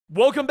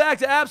Welcome back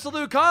to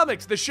Absolute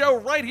Comics, the show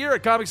right here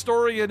at Comic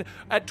Storian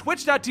at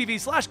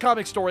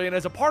twitch.tv/Comic Storian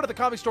as a part of the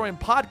Comic Storian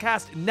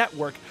podcast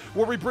network,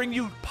 where we bring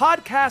you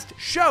podcast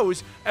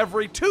shows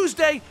every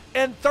Tuesday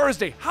and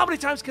Thursday. How many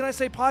times can I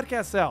say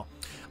podcast, Sal?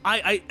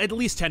 I at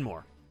least 10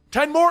 more.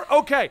 10 more?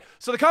 Okay.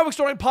 So the Comic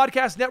Storian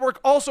Podcast Network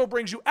also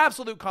brings you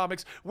Absolute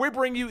Comics. We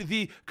bring you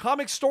the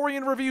Comic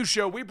Storian Review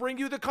Show. We bring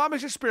you the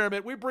Comics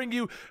Experiment. We bring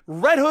you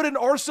Red Hood and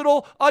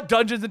Arsenal, a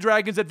Dungeons &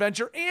 Dragons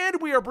adventure.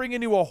 And we are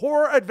bringing you a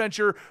horror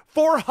adventure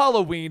for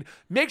Halloween.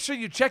 Make sure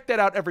you check that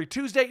out every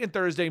Tuesday and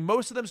Thursday,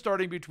 most of them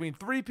starting between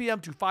 3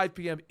 p.m. to 5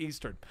 p.m.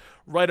 Eastern.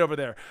 Right over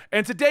there.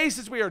 And today,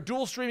 since we are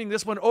dual streaming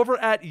this one over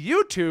at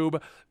YouTube,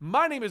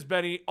 my name is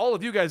Benny. All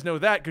of you guys know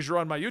that because you're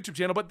on my YouTube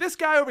channel. But this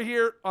guy over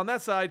here on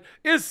that side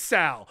is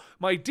Sal,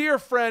 my dear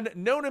friend,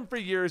 known him for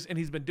years, and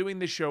he's been doing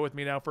this show with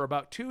me now for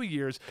about 2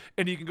 years,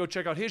 and you can go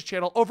check out his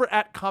channel over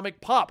at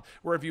Comic Pop,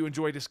 where if you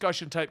enjoy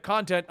discussion-type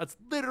content, that's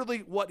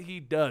literally what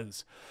he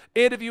does.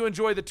 And if you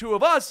enjoy the two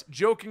of us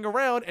joking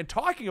around and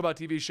talking about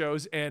TV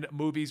shows and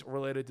movies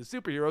related to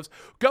superheroes,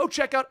 go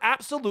check out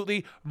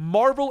Absolutely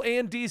Marvel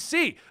and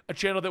DC, a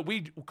channel that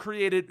we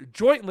created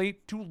jointly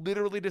to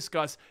literally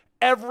discuss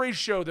every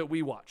show that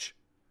we watch.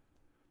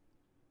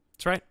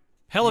 That's right.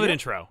 Hell of an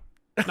intro.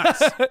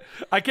 Nice.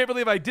 I can't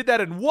believe I did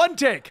that in one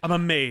take. I'm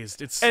amazed.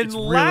 It's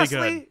lastly,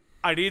 really good.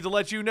 I need to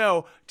let you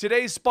know,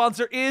 today's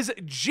sponsor is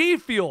G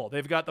Fuel.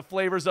 They've got the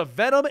flavors of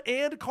Venom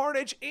and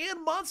Carnage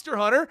and Monster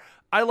Hunter.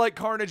 I like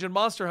Carnage and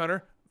Monster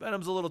Hunter.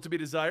 Venom's a little to be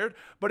desired.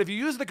 But if you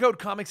use the code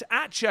COMICS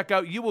at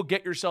checkout, you will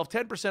get yourself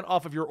 10%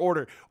 off of your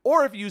order.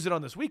 Or if you use it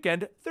on this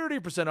weekend,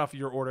 30% off of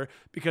your order.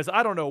 Because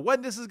I don't know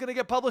when this is going to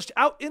get published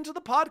out into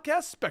the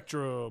podcast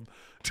spectrum.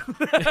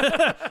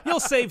 You'll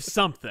save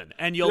something,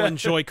 and you'll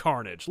enjoy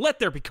Carnage. Let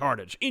there be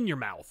carnage in your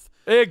mouth.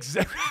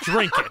 Exactly.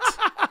 Drink it.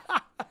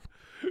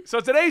 So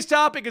today's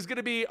topic is going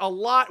to be a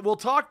lot. We'll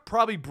talk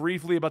probably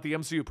briefly about the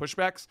MCU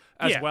pushbacks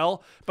as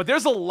well, but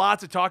there's a lot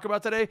to talk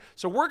about today.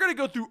 So we're going to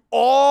go through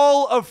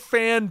all of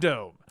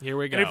fandom. Here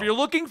we go. And if you're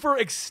looking for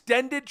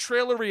extended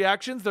trailer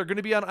reactions, they're going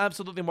to be on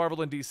Absolutely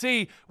Marvel and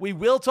DC. We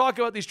will talk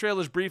about these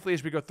trailers briefly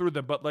as we go through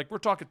them, but we're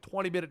talking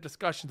 20-minute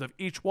discussions of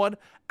each one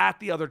at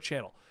the other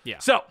channel. Yeah.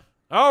 So,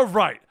 all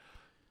right.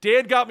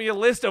 Dan got me a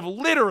list of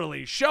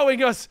literally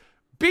showing us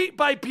beat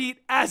by beat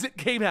as it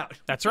came out.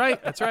 That's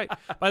right. That's right.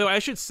 By the way, I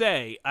should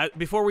say,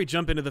 before we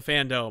jump into the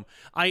fandom,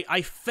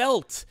 I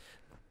felt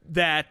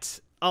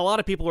that a lot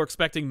of people were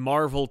expecting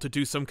Marvel to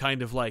do some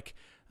kind of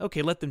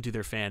okay, let them do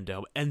their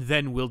fandom, and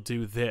then we'll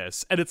do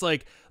this. And it's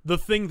like, the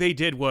thing they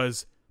did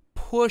was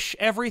push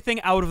everything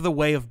out of the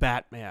way of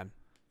Batman.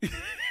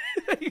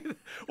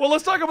 Well,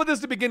 let's talk about this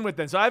to begin with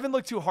then. So I haven't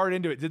looked too hard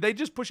into it. Did they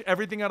just push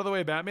everything out of the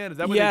way of Batman? Is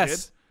that what they did?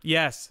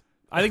 Yes.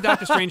 I think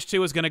Doctor Strange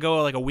 2 is going to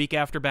go a week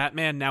after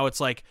Batman. Now it's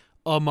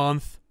a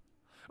month.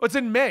 Oh, it's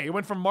in May. It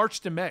went from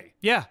March to May.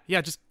 Yeah,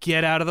 just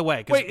get out of the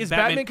way. Wait, is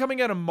Batman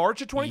coming out in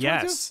March of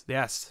 2022?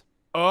 Yes.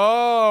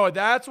 Oh,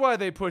 that's why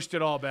they pushed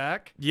it all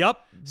back.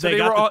 Yep. So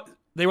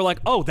they were like,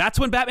 oh, that's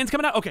when Batman's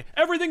coming out? Okay,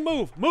 everything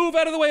move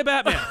out of the way of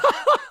Batman.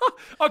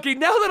 Okay,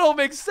 now that all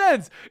makes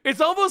sense.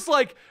 It's almost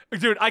like,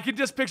 dude, I can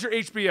just picture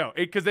HBO,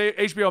 because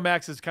HBO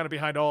Max is kind of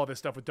behind all of this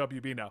stuff with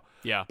WB now.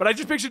 Yeah. But I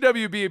just picture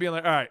WB being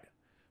like, all right,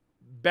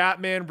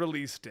 Batman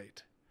release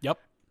date. Yep.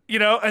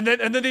 And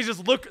then they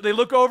just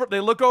look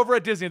over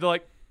at Disney and they're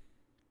like,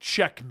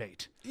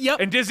 checkmate. Yep.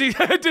 And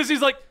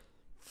Disney's like,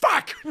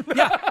 fuck.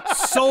 Yeah.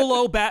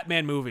 Solo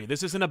Batman movie.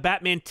 This isn't a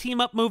Batman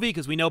team-up movie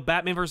because we know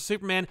Batman vs.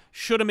 Superman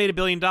should have made $1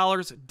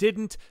 billion.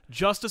 Didn't.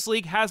 Justice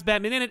League has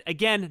Batman in it.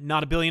 Again,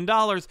 not $1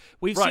 billion.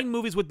 We've seen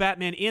movies with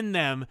Batman in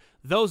them.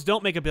 Those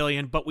don't make $1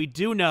 billion, but we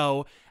do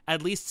know,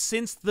 at least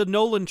since the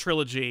Nolan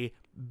trilogy,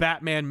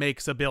 Batman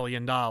makes $1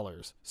 billion.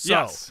 So,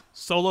 yes.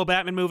 Solo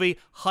Batman movie,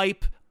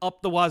 hype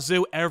up the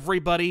wazoo.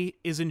 Everybody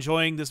is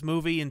enjoying this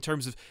movie in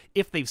terms of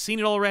if they've seen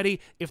it already,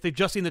 if they've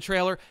just seen the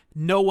trailer.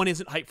 No one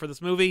isn't hyped for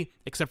this movie,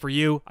 except for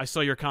you. I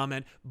saw your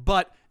comment.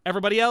 But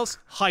everybody else,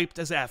 hyped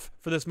as F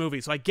for this movie.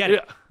 So I get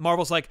it.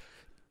 Marvel's like,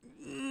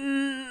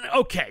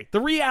 okay.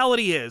 The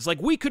reality is,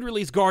 we could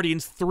release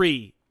Guardians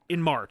 3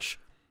 in March,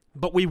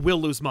 but we will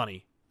lose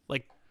money.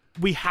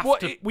 We have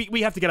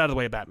we have to get out of the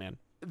way of Batman.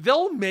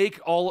 They'll make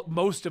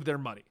most of their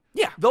money.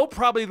 Yeah. They'll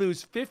probably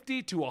lose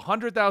 $50,000 to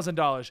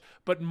 $100,000,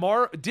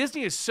 but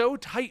Disney is so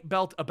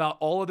tight-belt about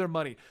all of their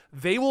money.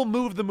 They will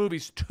move the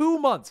movies 2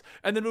 months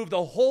and then move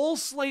the whole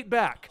slate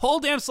back.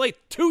 Whole damn slate,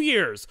 2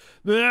 years.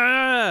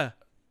 It's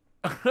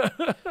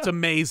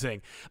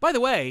amazing. By the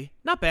way,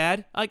 not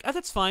bad.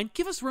 That's fine.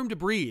 Give us room to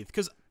breathe,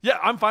 because yeah,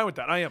 I'm fine with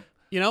that. I am.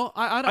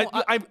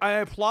 I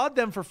applaud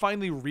them for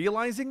finally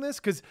realizing this,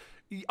 because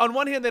on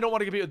one hand, they don't want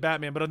to compete with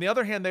Batman, but on the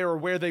other hand, they are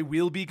aware they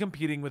will be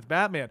competing with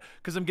Batman,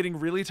 because I'm getting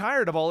really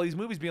tired of all these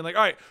movies being like,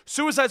 all right,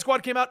 Suicide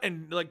Squad came out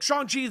and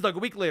Shang-Chi's a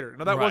week later.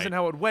 Now, that wasn't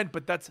how it went,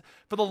 but that's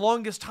for the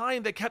longest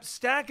time they kept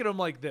stacking them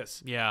like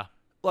this. Yeah.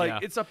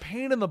 It's a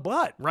pain in the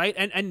butt. Right?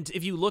 And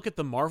if you look at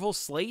the Marvel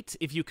slate,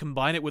 if you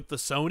combine it with the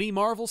Sony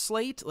Marvel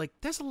slate,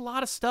 there's a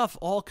lot of stuff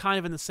all kind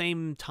of in the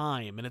same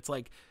time. And it's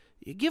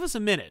give us a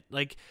minute.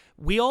 Like,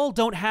 we all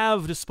don't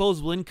have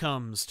disposable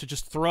incomes to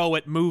just throw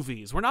at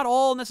movies. We're not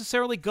all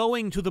necessarily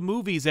going to the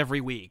movies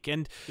every week,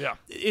 and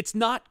it's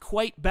not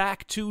quite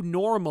back to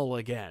normal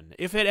again,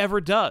 if it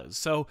ever does.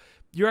 So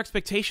your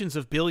expectations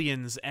of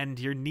billions and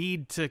your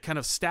need to kind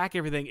of stack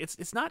everything,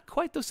 it's not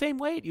quite the same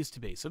way it used to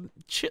be. So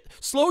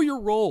slow your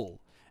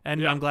roll.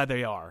 And I'm glad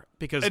they are,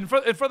 because... And for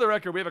the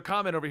record, we have a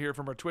comment over here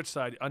from our Twitch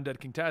side, Undead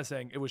King Taz,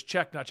 saying it was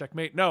check, not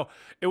checkmate. No,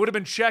 it would have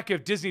been check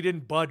if Disney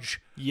didn't budge.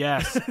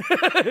 Yes.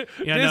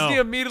 Disney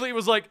immediately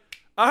was like,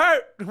 all right,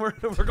 we're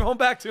going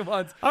back 2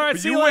 months. All right, but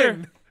see you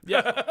later.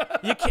 Yeah,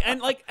 you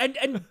can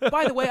and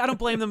by the way, I don't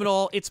blame them at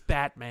all. It's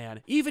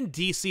Batman. Even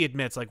DC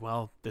admits, like,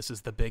 well, this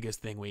is the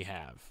biggest thing we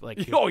have.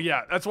 Like, oh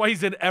yeah, that's why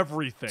he's in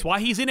everything. That's why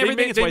he's in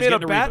everything. They made a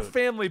Bat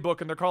Family book,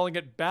 and they're calling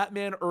it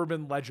Batman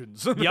Urban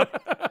Legends.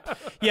 Yep.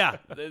 Yeah,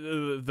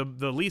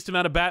 the least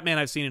amount of Batman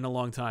I've seen in a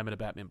long time in a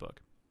Batman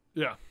book.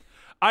 Yeah.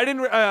 I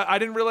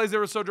didn't realize they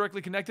were so directly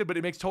connected, but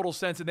it makes total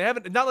sense. And they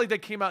haven't, not like they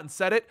came out and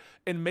said it,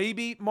 and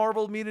maybe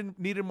Marvel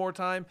needed more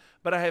time,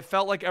 but I have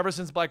felt like ever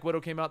since Black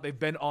Widow came out, they've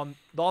been on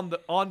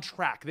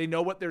track. They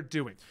know what they're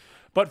doing.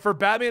 But for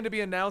Batman to be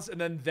announced and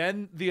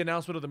then the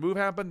announcement of the move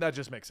happened, that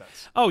just makes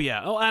sense. Oh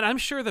yeah. Oh, and I'm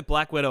sure that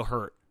Black Widow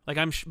hurt. Like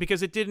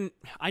because it didn't.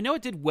 I know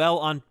it did well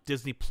on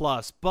Disney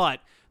Plus,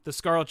 but the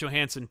Scarlett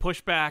Johansson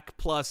pushback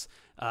plus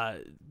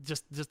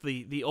just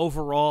the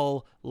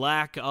overall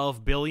lack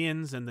of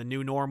billions and the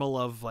new normal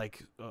of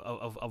like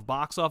of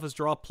box office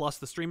draw plus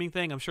the streaming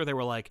thing, I'm sure they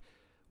were like,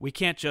 we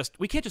can't just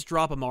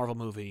drop a Marvel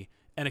movie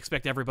and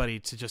expect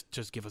everybody to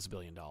just give us $1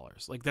 billion.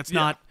 Like that's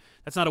not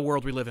a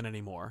world we live in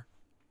anymore.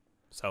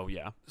 So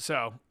yeah.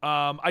 So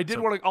I did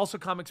want to also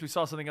comics. We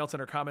saw something else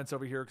in our comments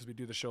over here because we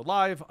do the show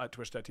live at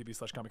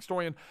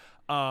twitch.tv/comicstorian.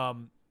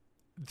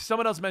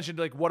 Someone else mentioned,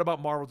 like, what about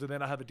Marvel? Do they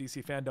not have a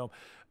DC fandom?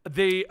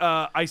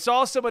 I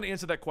saw someone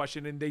answer that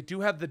question, and they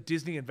do have the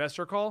Disney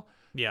investor call.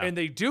 Yeah. And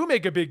they do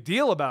make a big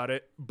deal about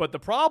it. But the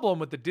problem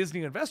with the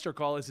Disney investor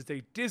call is it's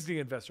a Disney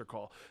investor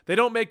call. They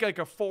don't make like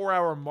a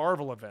 4-hour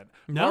Marvel event.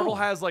 No. Marvel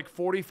has like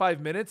 45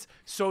 minutes.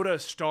 So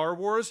does Star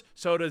Wars.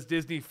 So does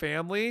Disney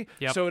Family.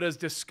 Yep. So does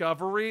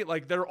Discovery.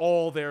 Like, they're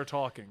all there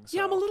talking. So.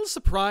 Yeah, I'm a little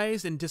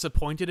surprised and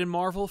disappointed in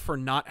Marvel for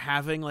not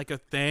having like a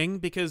thing,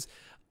 because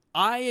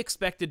I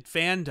expected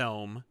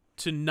Fandom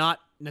to not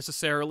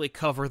necessarily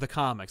cover the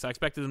comics. I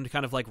expected them to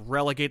kind of like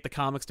relegate the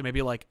comics to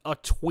maybe like a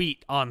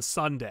tweet on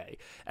Sunday.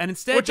 And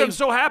instead, which I'm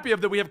so happy of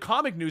that we have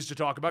comic news to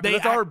talk about,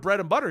 because that's our bread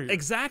and butter here.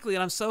 Exactly,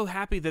 and I'm so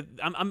happy that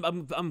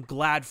I'm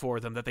glad for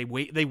them that they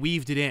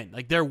weaved it in.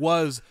 Like there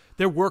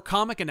were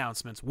comic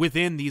announcements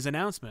within these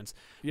announcements,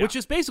 which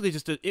is basically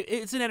just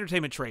it's an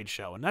entertainment trade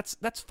show, and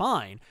that's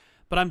fine.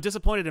 But I'm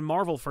disappointed in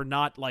Marvel for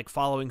not like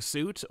following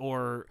suit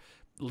or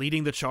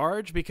leading the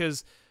charge,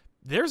 because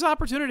there's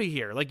opportunity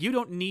here. Like, you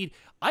don't need...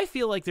 I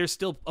feel like there's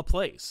still a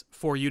place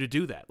for you to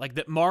do that. Like,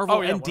 that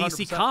Marvel and 100%.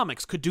 DC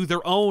Comics could do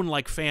their own,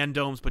 like,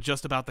 fandoms, but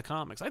just about the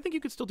comics. I think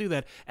you could still do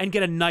that and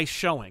get a nice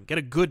showing. Get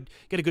a good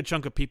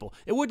chunk of people.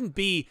 It wouldn't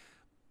be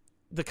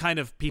the kind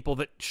of people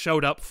that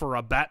showed up for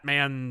a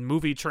Batman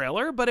movie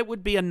trailer, but it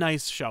would be a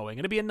nice showing.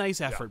 It'd be a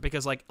nice effort,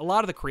 because, like, a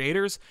lot of the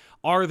creators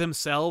are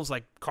themselves,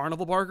 like,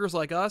 carnival barkers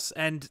like us,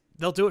 and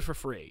they'll do it for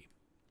free.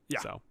 Yeah.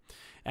 So...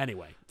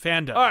 anyway,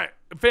 fandom. All right,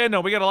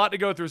 fandom. We got a lot to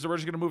go through, so we're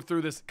just going to move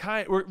through this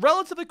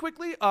relatively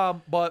quickly.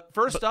 But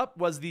first up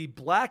was the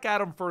Black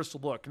Adam first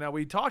look. Now,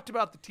 we talked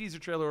about the teaser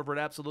trailer over at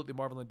Absolutely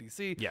Marvel and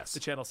DC. Yes. The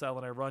channel Sal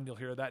and I run. You'll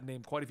hear that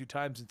name quite a few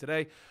times in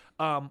today.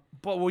 But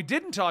what we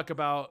didn't talk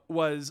about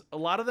was a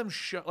lot of them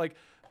like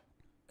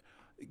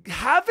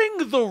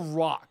having The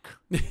Rock.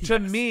 To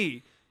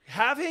me,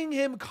 having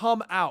him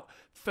come out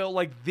felt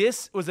like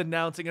this was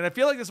announcing, and I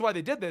feel like this is why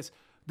they did this.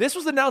 This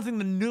was announcing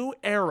the new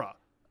era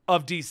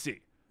of DC.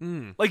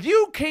 Like,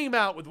 you came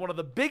out with one of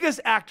the biggest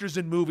actors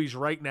in movies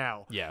right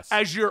now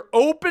as your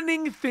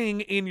opening thing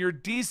in your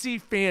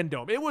DC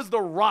fandom. It was The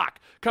Rock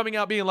coming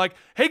out being like,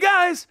 hey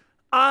guys,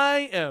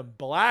 I am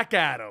Black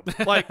Adam.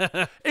 Like,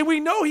 and we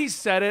know he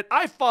said it.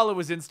 I follow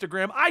his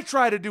Instagram. I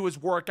try to do his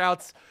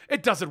workouts.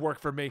 It doesn't work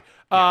for me.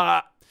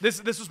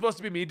 This was supposed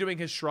to be me doing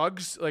his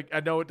shrugs. Like, I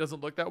know it doesn't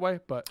look that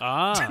way, but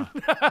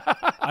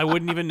I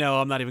wouldn't even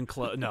know. I'm not even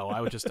close. No, I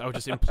would just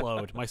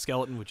implode. My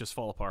skeleton would just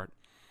fall apart.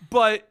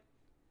 But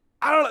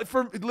I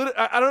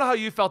don't know how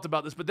you felt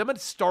about this, but them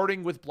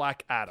starting with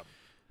Black Adam,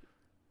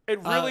 it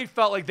really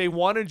felt like they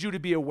wanted you to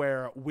be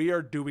aware we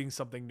are doing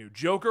something new.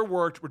 Joker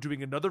worked. We're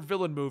doing another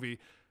villain movie,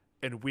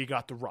 and we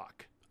got The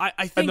Rock.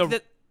 I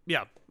think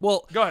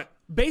well, go ahead.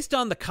 Based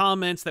on the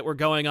comments that were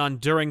going on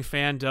during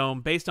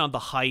Fandom, based on the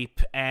hype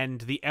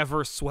and the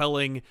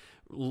ever-swelling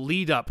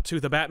lead up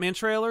to the Batman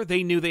trailer,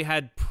 they knew they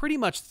had pretty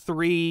much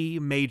 3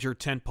 major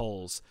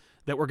tentpoles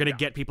that were going to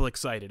get people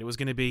excited. It was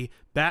going to be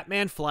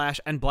Batman, Flash,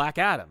 and Black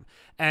Adam.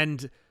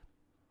 And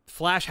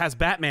Flash has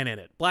Batman in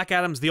it. Black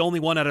Adam's the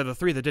only one out of the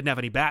 3 that didn't have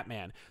any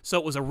Batman. So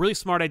it was a really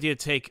smart idea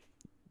to take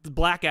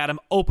Black Adam,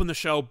 open the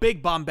show,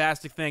 big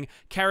bombastic thing,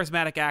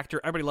 charismatic actor,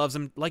 everybody loves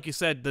him. Like you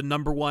said, the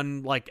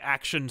 #1 like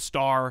action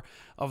star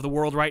of the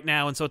world right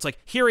now. And so it's like,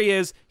 here he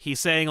is, he's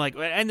saying like,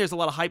 and there's a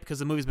lot of hype because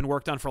the movie's been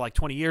worked on for like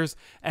 20 years.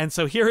 And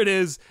so here it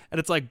is, and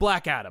it's like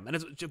Black Adam. And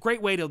it's a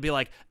great way to be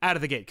like out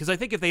of the gate. Because I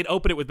think if they'd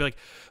open it with be like,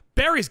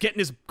 Barry's getting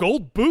his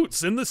gold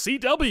boots in the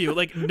CW.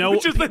 Like, no.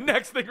 Which is the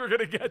next thing we're going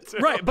to get to.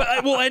 Right. But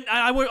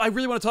I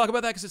really want to talk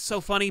about that because it's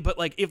so funny. But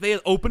like, if they had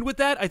opened with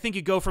that, I think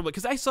you go from like,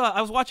 because I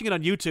was watching it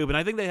on YouTube, and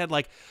I think they had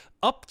like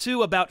up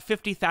to about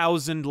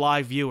 50,000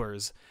 live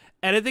viewers.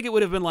 And I think it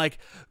would have been like,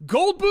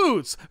 gold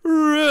boots,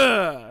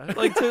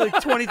 like to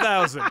like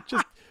 20,000.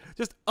 Just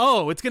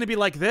it's going to be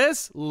like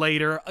this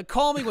later.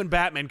 Call me when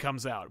Batman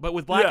comes out. But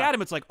with Black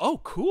Adam, it's like, oh,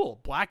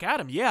 cool, Black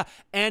Adam, yeah.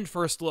 And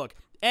first look.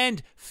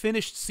 And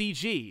finished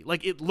CG.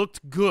 Like, it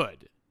looked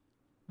good.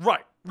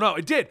 Right. No,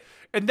 it did.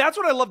 And that's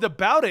what I loved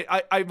about it.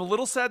 I'm a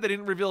little sad they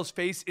didn't reveal his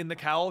face in the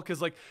cowl,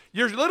 because, like,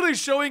 you're literally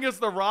showing us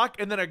The Rock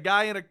and then a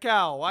guy in a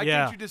cowl. Why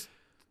can't you just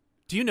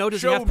Do you know,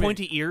 does he have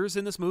pointy ears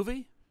in this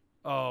movie?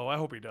 Oh, I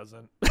hope he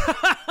doesn't.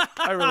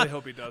 I really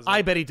hope he doesn't.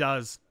 I bet he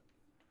does.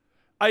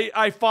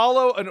 I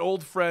follow an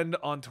old friend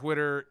on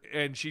Twitter,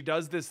 and she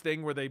does this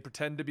thing where they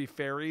pretend to be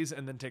fairies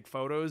and then take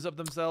photos of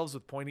themselves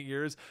with pointy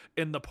ears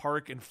in the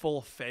park in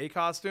full fae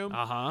costume.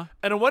 Uh-huh.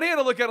 And on one hand,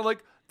 I look at it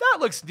like, that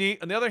looks neat.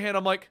 On the other hand,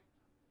 I'm like,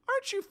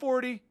 aren't you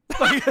 40?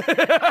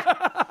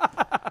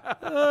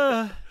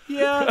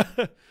 Yeah.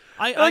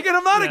 And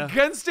I'm not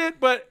against it,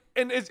 but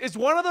it's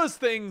one of those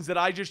things that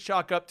I just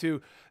chalk up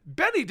to,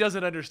 Benny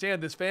doesn't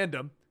understand this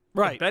fandom.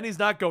 Right. Benny's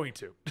not going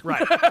to.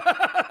 Right.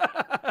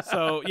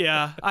 So,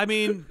 yeah. I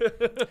mean,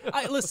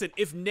 listen,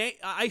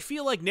 I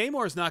feel like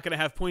Namor's not going to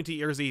have pointy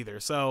ears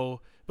either.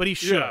 So, but he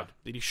should. Yeah.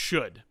 He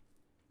should.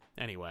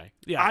 Anyway.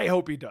 Yeah. I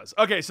hope he does.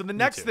 Okay, so the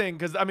next thing,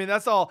 because, I mean,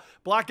 that's all.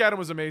 Black Adam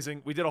was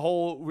amazing. We did a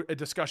whole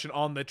discussion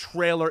on the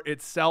trailer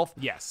itself.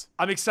 Yes.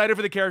 I'm excited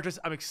for the characters.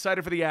 I'm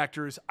excited for the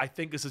actors. I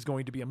think this is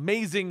going to be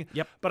amazing.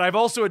 Yep. But I've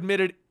also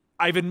admitted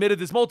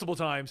this multiple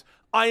times,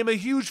 I am a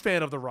huge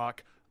fan of The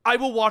Rock. I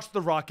will watch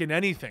The Rock in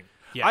anything.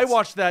 Yes. I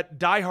watched that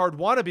Die Hard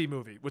wannabe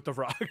movie with The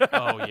Rock.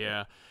 Oh,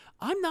 yeah.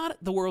 I'm not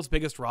the world's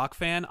biggest Rock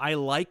fan. I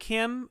like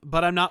him,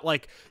 but I'm not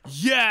like,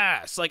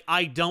 yes! Like,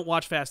 I don't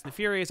watch Fast and the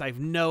Furious. I have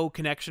no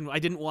connection. I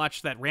didn't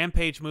watch that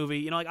Rampage movie.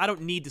 You know, like, I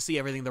don't need to see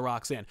everything The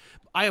Rock's in.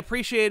 I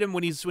appreciate him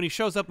when he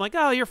shows up. I'm like,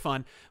 oh, you're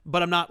fun.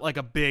 But I'm not, like,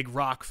 a big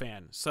Rock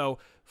fan. So,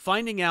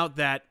 finding out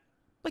that,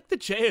 like, the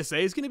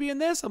JSA is going to be in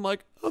this, I'm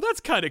like, oh,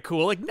 that's kind of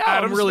cool. Like, now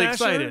I'm really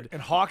excited.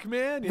 And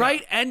Hawkman. Yeah.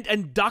 Right?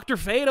 And Dr.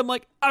 Fate, I'm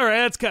like, all right,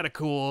 that's kind of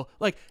cool.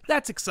 Like,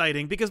 that's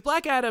exciting because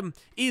Black Adam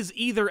is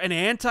either an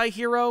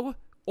anti-hero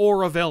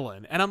or a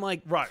villain. And I'm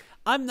like, right.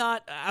 I'm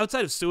not,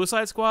 outside of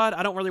Suicide Squad,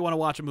 I don't really want to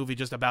watch a movie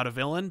just about a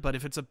villain, but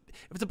if it's a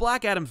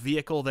Black Adam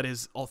vehicle that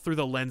is all through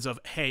the lens of,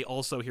 hey,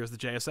 also here's the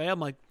JSA, I'm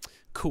like,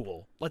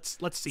 cool. Let's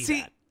see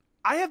that.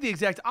 I have the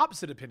exact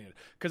opposite opinion,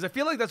 because I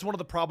feel like that's one of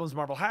the problems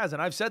Marvel has,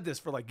 and I've said this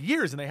for like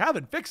years, and they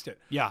haven't fixed it.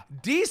 Yeah.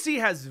 DC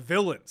has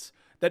villains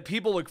that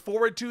people look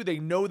forward to. They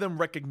know them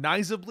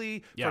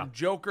recognizably, from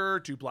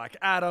Joker to Black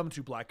Adam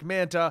to Black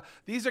Manta.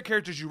 These are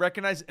characters you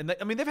recognize, and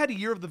they've had a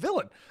year of the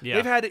villain. Yeah.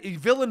 They've had a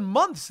villain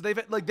months. They've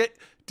had,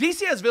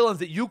 DC has villains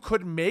that you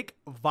could make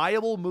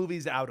viable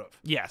movies out of.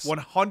 Yes.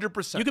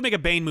 100%. You could make a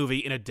Bane movie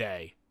in a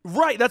day.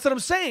 Right, that's what I'm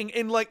saying.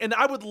 And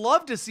I would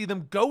love to see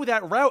them go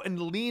that route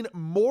and lean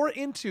more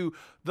into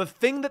the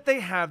thing that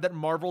they have that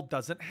Marvel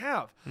doesn't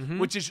have,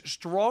 which is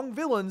strong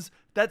villains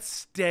that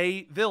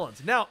stay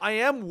villains. Now, I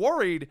am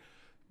worried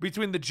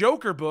between the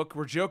Joker book,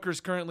 where Joker's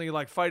currently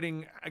like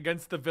fighting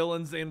against the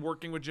villains and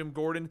working with Jim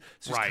Gordon,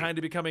 so he's kind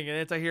of becoming an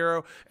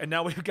anti-hero, and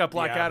now we've got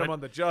Black Adam on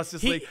the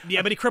Justice League.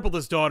 Yeah, but he crippled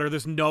his daughter.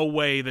 There's no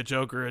way the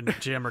Joker and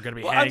Jim are going to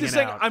be hanging I'm just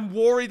saying, out. I'm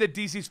worried that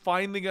DC's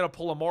finally going to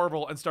pull a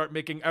Marvel and start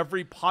making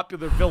every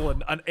popular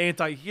villain an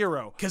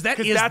anti-hero. Because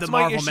that's the my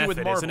Marvel issue with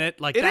method, Marvel. isn't it?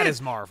 Like, That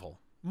is Marvel.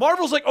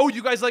 Marvel's like, oh,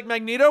 you guys like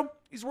Magneto?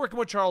 He's working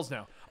with Charles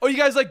now. Oh, you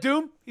guys like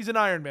Doom? He's an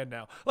Iron Man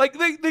now. Like,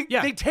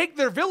 they take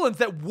their villains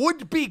that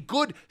would be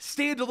good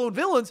standalone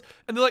villains,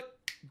 and they're like,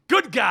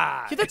 good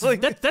guy.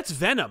 Yeah, that's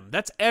Venom.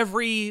 That's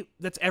every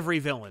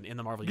villain in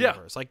the Marvel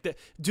universe. Like,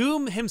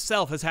 Doom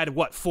himself has had,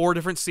 4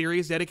 different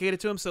series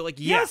dedicated to him? So, like,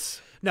 yes.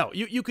 No,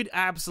 you could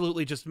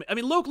absolutely just... I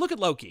mean, look at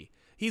Loki.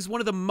 He's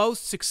one of the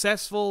most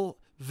successful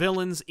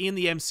villains in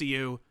the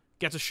MCU.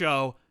 Gets a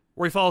show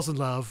where he falls in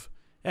love,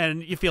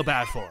 and you feel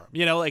bad for him.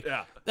 You know, like...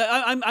 Yeah.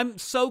 I'm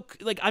so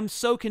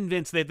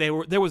convinced that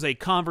there was a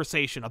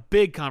conversation, a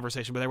big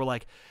conversation, where they were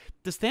like,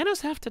 does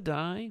Thanos have to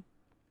die?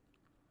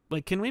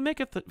 Like, can we make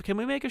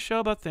a show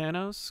about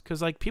Thanos?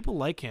 Because, like, people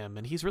like him,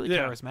 and he's really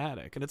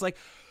charismatic. And it's like,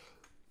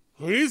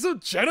 he's a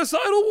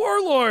genocidal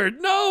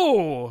warlord.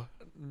 No.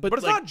 But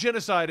it's not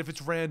genocide if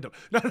it's random.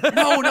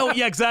 No,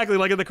 yeah, exactly.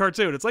 Like in the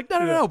cartoon, it's like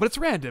no, but it's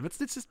random.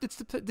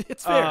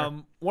 It's fair.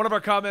 One of our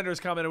commenters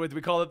commented with,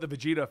 we call it the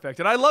Vegeta effect,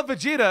 and I love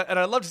Vegeta, and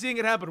I love seeing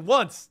it happen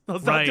once.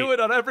 Let's not do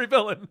it on every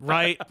villain.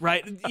 Right.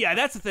 Yeah,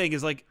 that's the thing.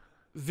 Is like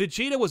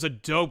Vegeta was a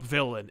dope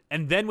villain,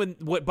 and then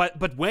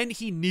when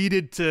he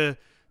needed to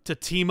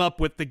team up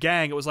with the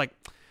gang, it was like,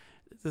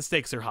 the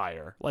stakes are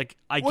higher. Like,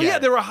 I Well, get yeah,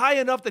 it. they were high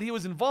enough that he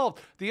was involved.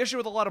 The issue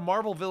with a lot of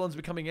Marvel villains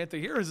becoming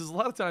anti-heroes is a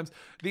lot of times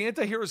the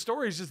anti-hero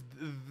story is just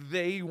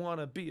they want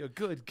to be a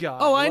good guy.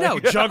 Oh, I know.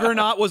 Like,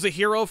 Juggernaut was a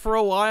hero for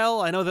a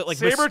while. I know that, like,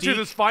 Sabretooth Mystique-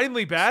 is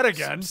finally bad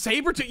again.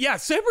 Sabretooth. Yeah,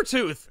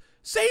 Sabretooth.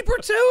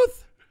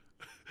 Sabretooth.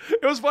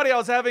 It was funny. I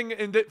was having,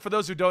 and for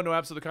those who don't know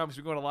Absolute Comics,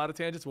 we go on a lot of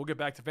tangents. We'll get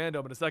back to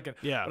fandom in a second.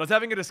 Yeah. But I was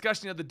having a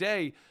discussion the other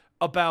day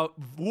about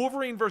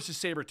Wolverine versus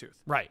Sabretooth.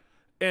 Right.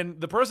 And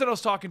the person I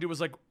was talking to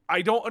was like,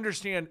 I don't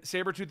understand.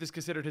 Sabretooth is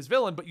considered his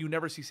villain, but you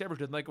never see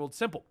Sabretooth. I'm like, well, it's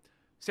simple.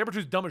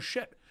 Sabretooth's dumb as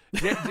shit.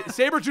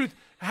 Sabretooth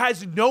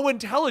has no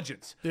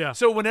intelligence. Yeah.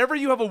 So whenever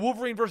you have a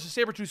Wolverine versus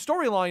Sabretooth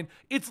storyline,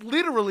 it's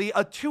literally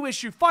a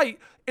 2-issue fight,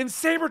 and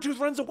Sabretooth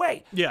runs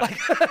away. Yeah.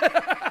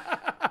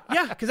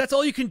 Yeah, because that's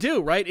all you can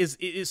do, right? Is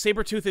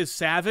Sabretooth is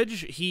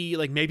savage. He,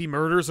 like, maybe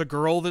murders a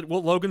girl that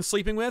Logan's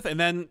sleeping with, and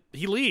then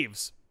he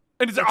leaves.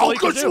 And he's like, all I'll he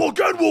can get do. you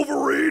again,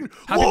 Wolverine.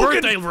 Happy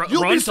Logan, birthday, you'll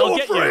be Runt, so I'll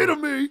get afraid you."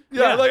 of me.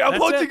 Yeah, Yeah, like, I'm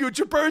that's hunting it. you. It's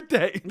your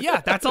birthday. Yeah,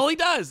 that's all he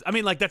does. I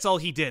mean, like, that's all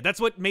he did. That's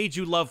what made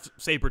you love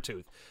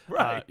Sabretooth.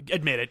 Right.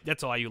 Admit it.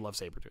 That's why you love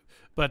Sabretooth.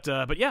 But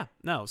yeah,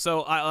 no.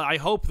 So I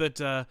hope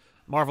that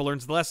Marvel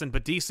learns the lesson,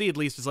 but DC at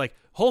least is like,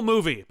 whole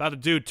movie about a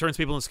dude turns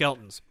people into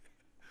skeletons.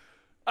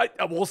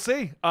 We'll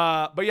see.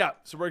 But yeah,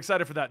 so we're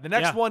excited for that. The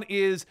next Yeah. one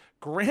is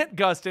Grant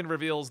Gustin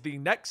reveals the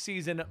next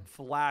season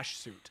Flash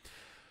suit.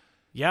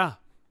 Yeah.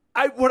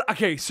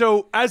 Okay,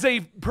 so as a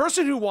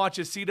person who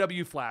watches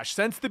CW Flash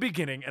since the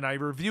beginning, and I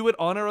review it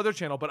on our other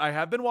channel, but I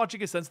have been watching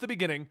it since the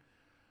beginning,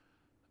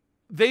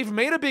 they've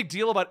made a big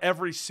deal about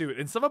every suit,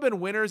 and some have been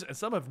winners and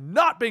some have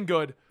not been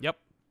good. Yep.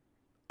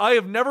 I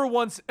have never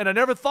once, and I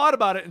never thought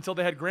about it until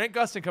they had Grant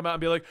Gustin come out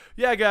and be like,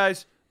 yeah,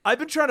 guys, I've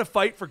been trying to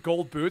fight for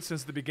gold boots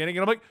since the beginning,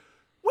 and I'm like,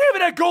 we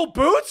haven't had gold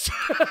boots?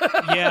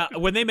 Yeah.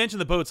 When they mentioned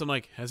the boots, I'm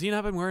like, has he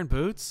not been wearing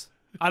boots?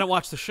 I don't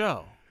watch the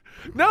show.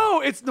 No,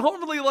 it's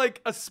normally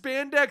like a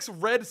spandex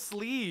red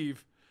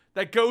sleeve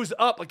that goes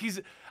up. Like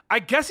I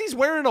guess he's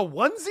wearing a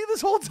onesie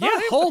this whole time.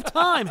 Yeah, whole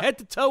time, head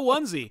to toe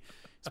onesie.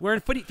 He's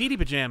wearing feety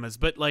pajamas,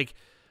 but like,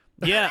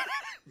 yeah.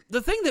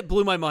 The thing that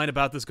blew my mind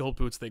about this gold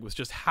boots thing was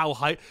just how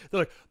high. They're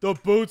like, the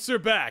boots are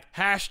back.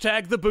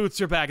 Hashtag the boots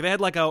are back. They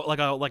had like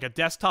a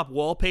desktop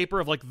wallpaper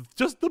of like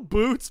just the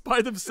boots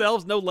by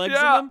themselves, no legs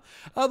Yeah. in them.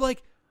 I'm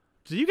like,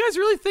 do you guys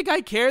really think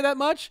I care that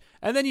much?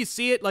 And then you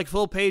see it like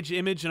full page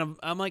image, and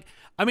I'm like,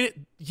 I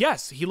mean,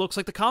 yes, he looks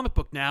like the comic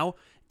book now.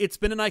 It's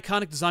been an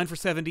iconic design for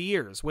 70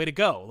 years. Way to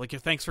go. Like,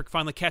 thanks for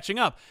finally catching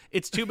up.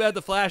 It's too bad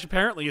The Flash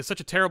apparently is such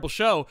a terrible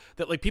show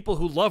that like people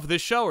who love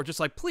this show are just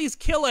like, please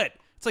kill it.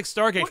 It's like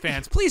Stargate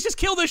fans. Please just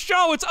kill this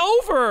show. It's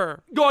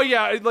over. Oh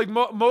yeah, like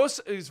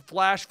most is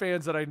Flash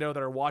fans that I know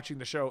that are watching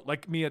the show,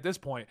 like me at this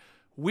point,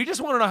 we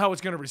just want to know how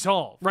it's going to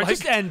resolve. Right, Like,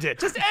 just end it.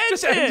 Just end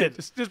just it. end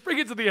it. Just bring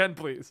it to the end,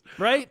 please.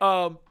 Right?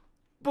 But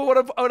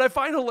what I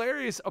find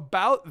hilarious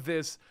about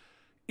this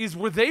is,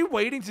 were they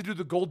waiting to do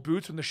the gold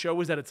boots when the show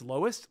was at its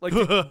lowest? Like,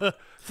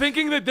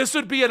 thinking that this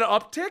would be an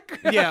uptick?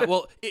 Yeah,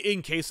 well,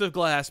 in case of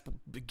Glass,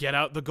 get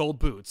out the gold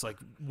boots. Like,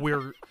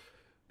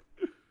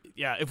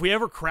 yeah, if we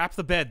ever crap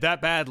the bed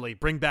that badly,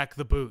 bring back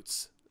the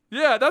boots.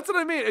 Yeah, that's what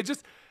I mean.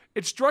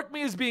 It struck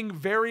me as being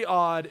very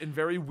odd and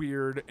very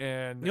weird,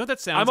 and You know what that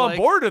sounds I'm on like?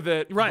 board with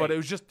it, Right. but it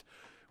was just,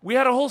 we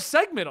had a whole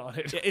segment on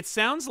it. It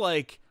sounds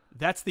like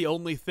that's the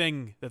only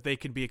thing that they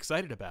can be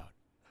excited about.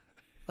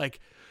 Like,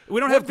 we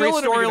don't What have great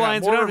villain are we gonna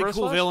have? storylines. We More don't have any Reverse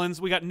cool Flash?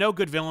 villains. We got no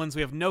good villains.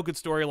 We have no good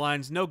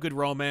storylines, no good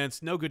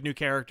romance, no good new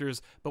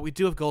characters. But we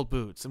do have gold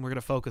boots, and we're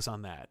gonna focus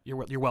on that. You're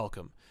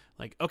welcome.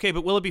 Like, okay,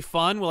 but will it be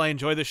fun? Will I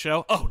enjoy the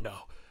show? Oh no.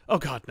 Oh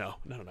God, no.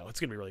 It's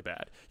gonna be really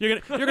bad. You're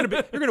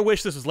gonna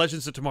wish this was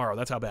Legends of Tomorrow.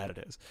 That's how bad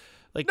it is.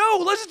 Like, No,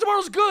 Legends of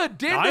Tomorrow's good.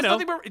 Dan I does know.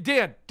 nothing but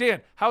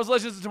Dan. How's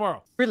Legends of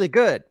Tomorrow? Really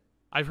good.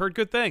 I've heard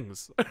good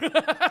things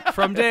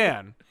from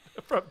Dan.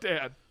 From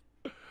Dan.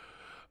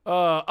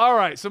 All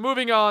right, so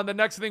moving on, the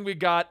next thing we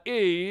got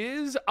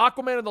is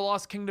Aquaman and the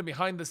Lost Kingdom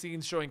behind the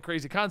scenes, showing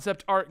crazy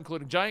concept art,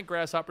 including giant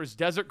grasshoppers,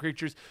 desert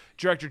creatures.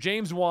 Director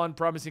James Wan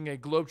promising a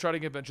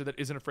globe-trotting adventure that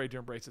isn't afraid to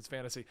embrace its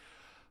fantasy.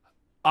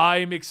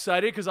 I'm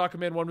excited because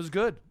Aquaman 1 was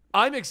good.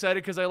 I'm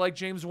excited because I like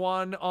James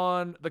Wan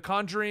on The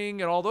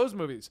Conjuring and all those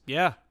movies.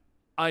 Yeah.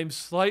 I'm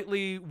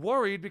slightly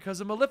worried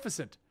because of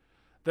Maleficent.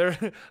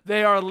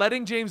 They are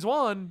letting James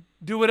Wan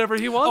do whatever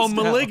he wants. Oh,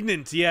 now.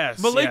 Malignant. Yes.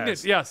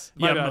 Malignant, yes.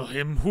 My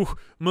bad.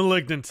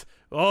 Malignant.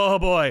 Oh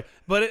boy.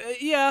 But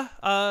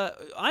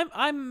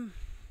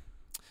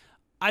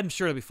I'm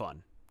sure it'll be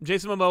fun.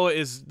 Jason Momoa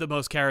is the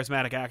most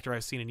charismatic actor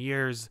I've seen in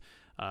years.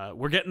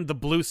 We're getting the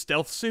blue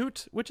stealth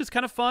suit, which is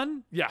kind of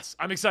fun. Yes,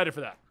 I'm excited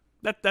for that.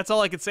 That's all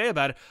I could say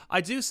about it.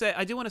 I do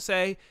want to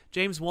say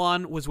James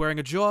Wan was wearing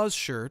a Jaws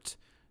shirt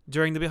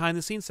during the behind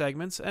the scenes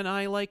segments, and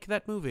I like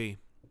that movie.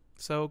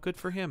 So good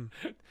for him.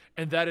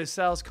 And that is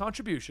Sal's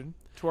contribution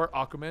to our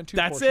Aquaman 2.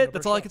 That's portion it. of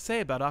That's our all I show. could say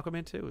about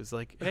Aquaman 2 is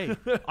like, hey,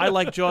 I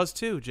like Jaws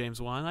too,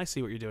 James Wan. I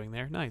see what you're doing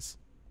there. Nice.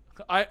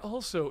 I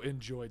also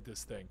enjoyed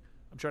this thing.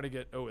 I'm trying to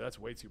get. Oh, that's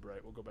way too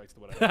bright. We'll go back to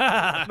what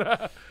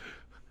I.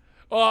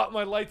 Oh,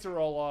 my lights are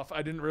all off.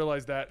 I didn't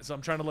realize that, so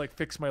I'm trying to like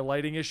fix my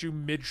lighting issue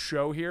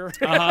mid-show here.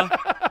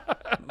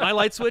 Uh-huh. My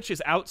light switch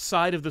is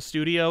outside of the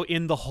studio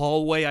in the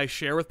hallway I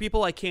share with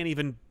people. I can't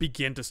even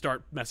begin to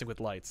start messing with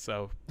lights.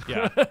 So,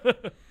 yeah.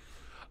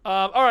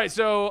 All right,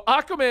 so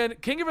Aquaman,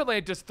 King of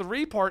Atlantis,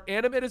 3-part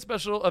animated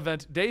special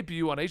event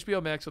debut on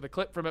HBO Max with a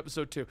clip from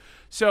episode 2.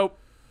 So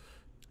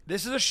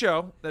this is a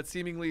show that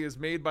seemingly is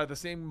made by the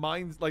same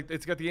minds. Like,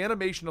 it's got the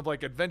animation of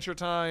like Adventure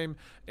Time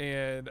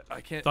and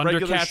regular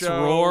Thundercats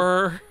show,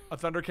 Roar. a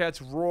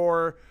Thundercats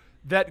Roar.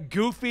 That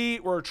goofy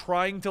or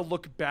trying to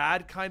look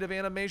bad kind of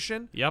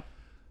animation. Yep.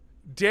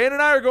 Dan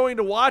and I are going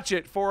to watch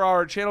it for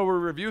our channel where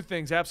we review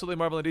things. Absolutely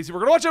Marvel and DC. We're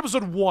going to watch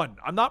episode 1.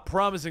 I'm not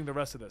promising the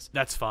rest of this.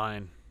 That's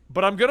fine.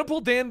 But I'm going to pull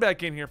Dan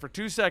back in here for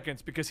 2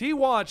 seconds because he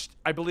watched,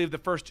 I believe, the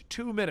first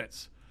 2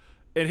 minutes.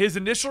 And his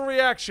initial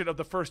reaction of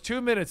the first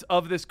 2 minutes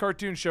of this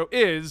cartoon show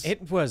is...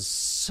 It was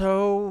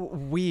so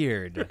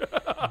weird,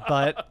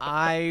 but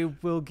I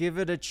will give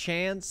it a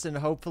chance, and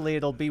hopefully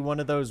it'll be one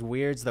of those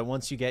weirds that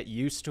once you get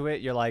used to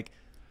it, you're like,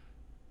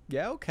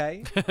 yeah,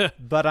 okay.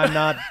 But I'm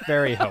not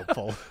very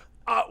hopeful.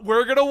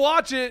 We're going to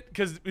watch it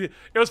because it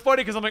was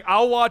funny because I'm like,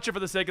 I'll watch it for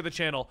the sake of the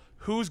channel.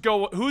 Who's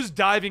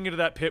diving into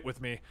that pit with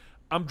me?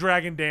 I'm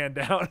dragging Dan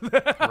down.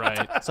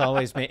 Right. It's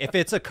always me. If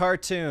it's a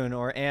cartoon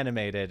or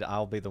animated,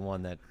 I'll be the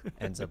one that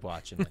ends up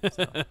watching it.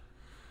 So.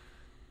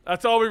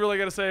 That's all we really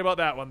got to say about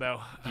that one,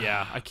 though.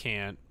 Yeah, I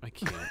can't.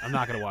 I'm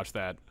not going to watch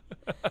that.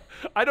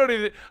 I don't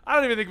even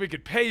think we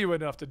could pay you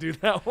enough to do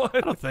that one.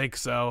 I don't think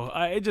so.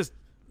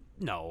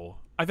 No.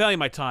 I value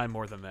my time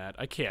more than that.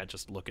 I can't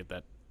just look at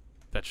that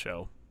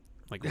show.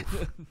 Like,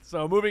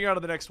 So moving on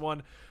to the next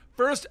one.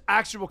 First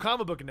actual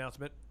comic book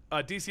announcement.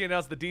 DC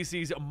announced the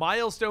DC's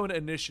Milestone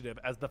Initiative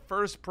as the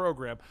first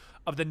program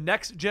of the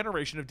next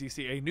generation of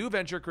DC, a new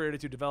venture created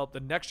to develop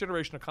the next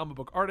generation of comic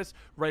book artists,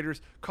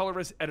 writers,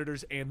 colorists,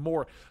 editors, and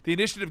more. The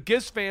initiative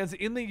gives fans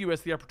in the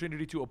U.S. the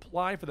opportunity to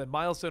apply for the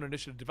Milestone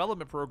Initiative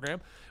Development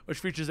Program, which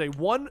features a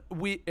 1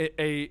 week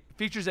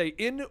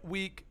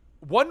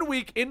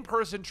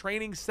in-person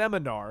training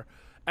seminar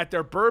at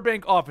their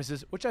Burbank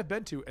offices, which I've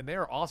been to, and they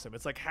are awesome.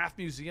 It's like half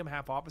museum,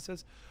 half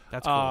offices.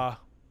 That's cool.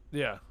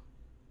 Yeah.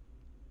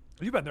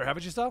 You've been there,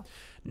 haven't you, Sal?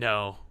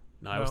 No,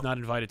 I was not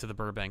invited to the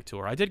Burbank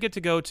tour. I did get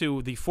to go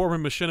to the former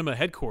Machinima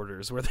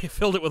headquarters where they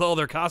filled it with all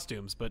their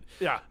costumes, but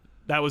Yeah.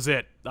 that was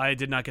it. I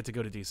did not get to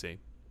go to DC.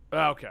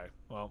 Okay.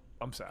 Well,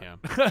 I'm sad. Yeah,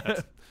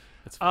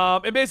 that's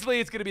fine. And basically,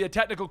 it's going to be a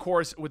technical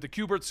course with the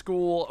Kubert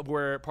School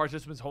where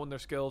participants hone their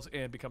skills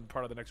and become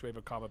part of the next wave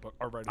of comic book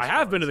art writers. I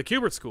have been to the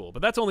Kubert School,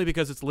 but that's only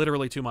because it's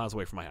literally 2 miles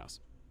away from my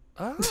house.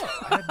 Oh,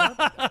 I had not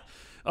been there.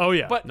 Oh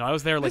yeah, But no, I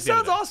was there. Like This the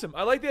other sounds day. awesome.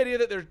 I like the idea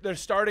that they're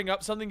starting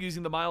up something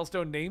using the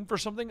Milestone name for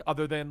something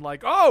other than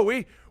like, oh,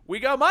 we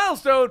got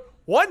Milestone.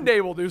 One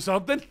day we'll do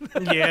something.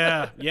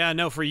 yeah.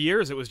 No, for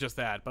years it was just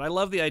that. But I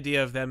love the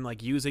idea of them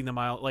like using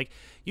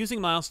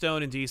using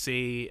Milestone in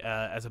DC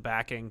as a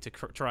backing to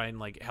try and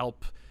like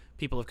help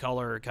people of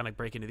color kind of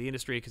break into the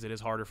industry because it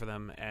is harder for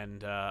them.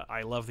 And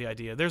I love the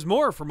idea. There's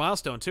more for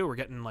Milestone too. We're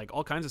getting like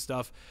all kinds of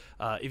stuff.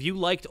 If you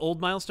liked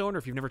old Milestone or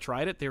if you've never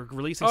tried it, they're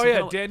releasing. Oh some yeah,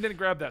 kind of, Dan didn't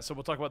grab that, so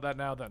we'll talk about that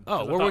now then.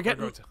 Oh, well,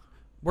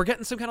 we're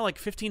getting some kind of like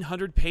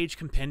 1,500-page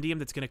compendium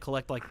that's going to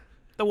collect like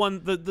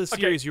the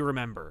series you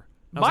remember.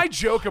 My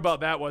joke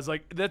about that was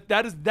like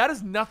that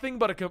is nothing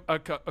but a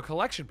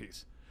collection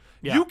piece.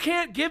 Yeah. You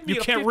can't give me. You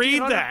a can't read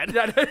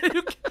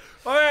 1,500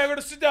 All right, I'm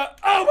gonna sit down.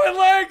 Oh, my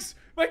legs!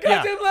 My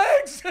goddamn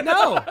legs!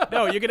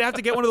 No, you're gonna have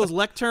to get one of those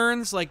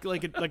lecterns,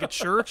 like a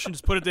church, and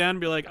just put it down and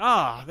be like,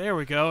 there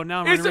we go. Now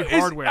I'm gonna read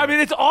hardware. I mean,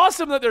 it's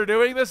awesome that they're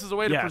doing this as a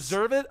way to Yes.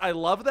 preserve it. I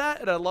love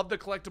that, and I love the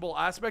collectible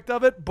aspect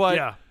of it. But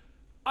yeah.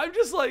 I'm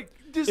just like,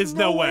 there's It's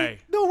no way.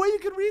 no way you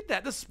can read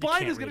that. The spine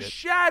can't is gonna read it.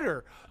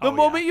 shatter the Oh,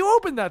 moment yeah. you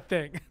open that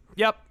thing.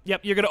 Yep.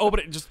 You're gonna open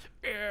it and just,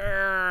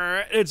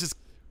 it's just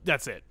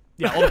that's it.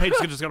 Yeah, all the pages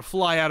are just gonna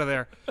fly out of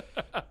there.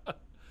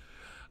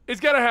 It's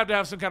gonna have to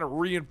have some kind of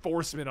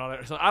reinforcement on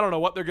it. So I don't know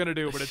what they're gonna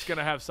do, but it's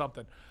gonna have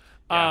something.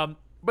 Yeah.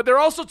 But they're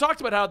also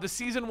talked about how the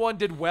season 1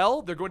 did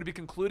well. They're going to be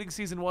concluding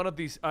season 1 of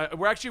these.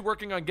 We're actually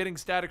working on getting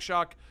Static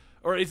Shock,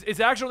 or its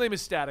actual name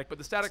is Static, but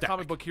the Static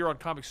comic book here on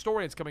Comic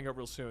Historian's coming out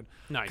real soon.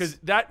 Nice. Because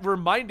that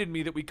reminded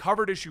me that we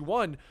covered issue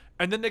 1,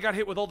 and then they got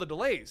hit with all the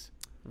delays.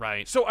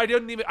 Right. So I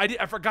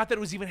forgot that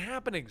it was even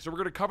happening. So we're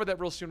going to cover that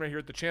real soon right here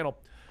at the channel.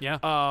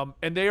 Yeah.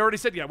 And they already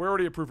said, we're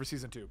already approved for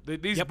season 2.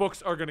 These Yep.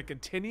 books are going to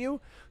continue,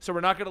 so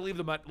we're not going to leave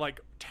them at like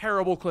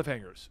terrible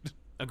cliffhangers.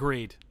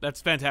 Agreed.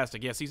 That's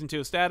fantastic. Yeah, season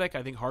 2 is Static.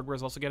 I think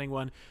Hardware's also getting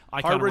one.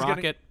 Icon Hardware's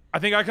Rocket. getting. I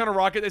think Icon of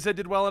Rocket, they said,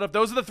 did well enough.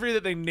 Those are the 3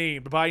 that they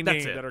named by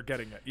That's name it. that are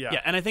getting it. Yeah.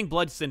 Yeah, and I think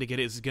Blood Syndicate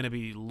is going to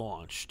be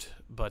launched.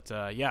 But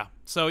yeah,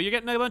 so you're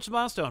getting a bunch of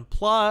Milestone.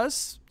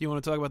 Plus, you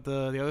want to talk about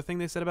the other thing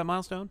they said about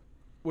Milestone?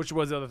 Which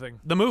was the other thing?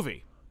 The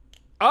movie.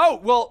 Oh,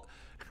 well,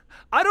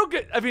 I don't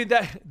get. I mean,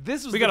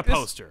 this was. We got a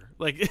poster.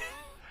 Like,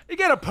 You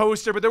get a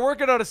poster, but they're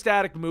working on a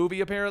Static movie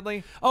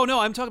apparently. oh no,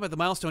 I'm talking about the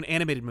Milestone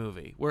animated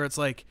movie where it's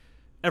like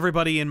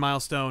everybody in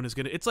Milestone is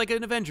gonna. It's like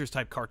an Avengers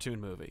type cartoon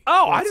movie.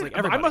 Oh, where I it's didn't. like I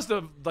everybody. must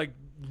have like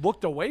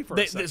looked away for a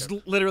There's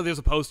second.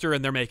 a poster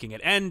and they're making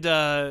it, and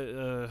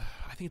I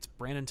think it's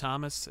Brandon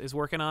Thomas is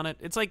working on it.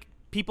 It's like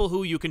people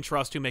who you can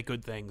trust who make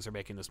good things are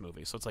making this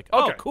movie. So it's like,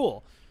 oh, Okay.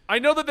 cool. I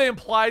know that they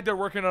implied they're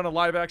working on a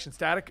live action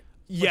Static.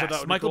 which I thought Yes,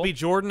 would be Michael cool. B.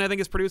 Jordan, I think,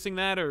 is producing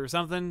that or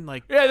something.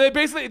 Like, Yeah, they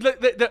basically,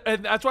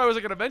 and that's why I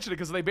wasn't going to mention it,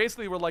 because they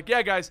basically were like,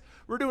 yeah, guys,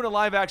 we're doing a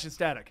live action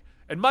Static.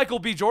 And Michael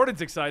B.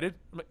 Jordan's excited.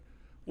 I'm like,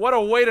 what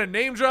a way to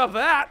name drop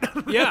that.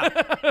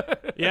 yeah,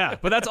 yeah.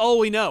 But that's all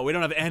we know. We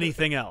don't have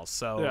anything else.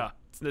 So Yeah.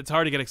 it's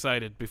hard to get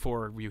excited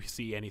before we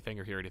see anything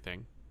or hear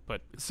anything.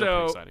 But it's still So-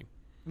 pretty exciting.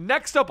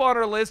 Next up on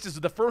our list is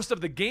the first of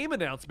the game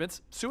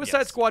announcements. Suicide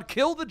Yes. Squad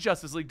Kill the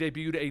Justice League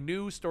debuted a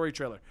new story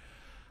trailer.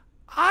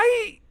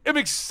 I am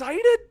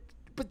excited,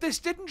 but this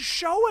didn't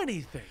show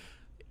anything.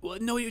 Well,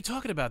 no, what you're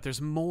talking about.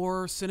 There's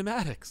more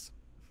cinematics.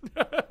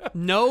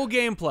 No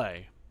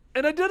gameplay.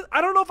 And I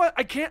don't know if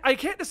I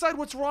can't decide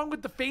what's wrong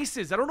with the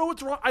faces. I don't know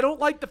what's wrong. I don't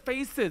like the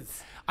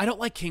faces. I don't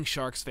like King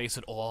Shark's face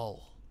at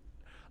all.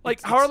 Like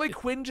It's- Harley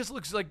Quinn just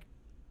looks like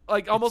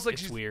almost like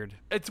it's she's weird.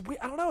 It's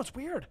I don't know. It's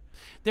weird.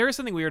 There is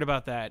something weird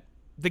about that.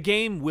 The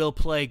game will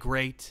play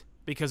great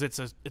because it's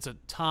a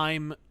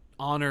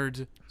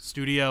time-honored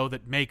studio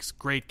that makes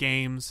great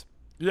games.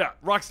 Yeah,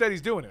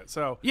 Rocksteady's doing it.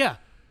 So Yeah.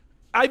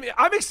 I'm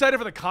excited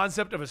for the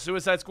concept of a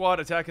Suicide Squad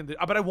attacking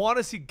but I want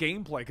to see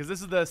gameplay, because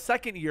this is the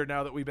second year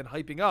now that we've been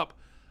hyping up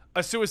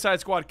a Suicide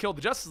Squad Kill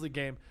the Justice League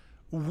game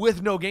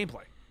with no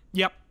gameplay.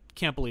 Yep.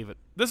 Can't believe it.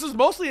 This is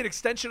mostly an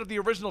extension of the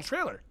original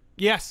trailer.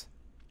 Yes.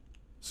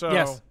 So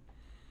Yes.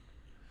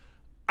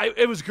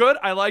 It was good.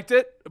 I liked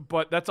it,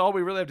 but that's all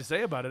we really have to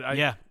say about it.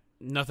 Yeah.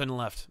 Nothing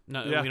left.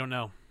 No, Yeah. we don't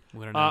know.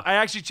 We don't know. I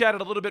actually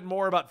chatted a little bit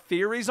more about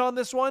theories on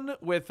this one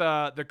with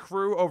the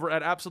crew over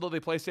at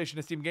Absolutely PlayStation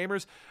Esteemed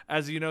Gamers.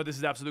 As you know, this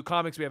is Absolute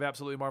Comics. We have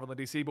Absolutely Marvel and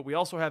DC, but we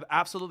also have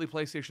Absolutely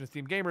PlayStation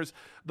Esteemed Gamers,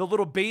 the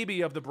little baby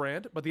of the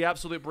brand. But the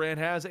Absolute brand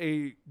has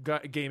a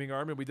gaming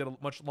arm, and we did a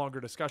much longer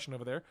discussion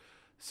over there.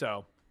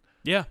 So,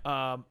 yeah.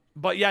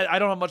 but yeah, I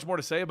don't have much more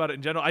to say about it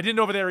in general. I didn't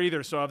over there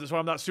either, so that's why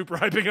I'm not super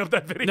hyping up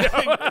that video.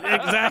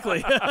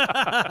 Exactly.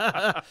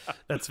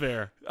 That's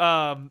fair.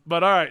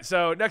 But all right,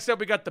 so next up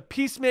we got the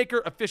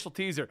Peacemaker official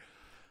teaser.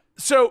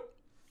 So,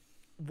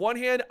 one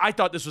hand, I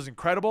thought this was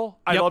incredible.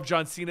 I Yep. love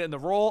John Cena in the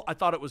role. I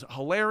thought it was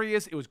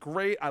hilarious. It was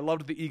great. I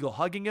loved the eagle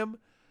hugging him.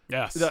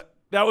 Yes.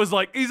 That was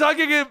like, he's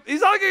hugging him.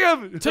 He's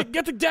hugging him.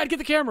 Get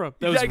the camera.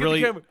 That Dad, was get the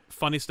really camera.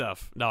 funny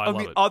stuff. No, I On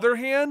love the it. other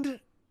hand,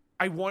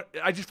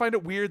 I just find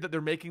it weird that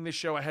they're making this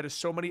show ahead of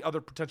so many other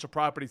potential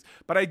properties.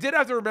 But I did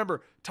have to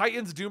remember,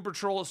 Titans, Doom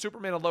Patrol,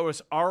 Superman, and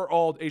Lois are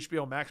all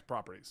HBO Max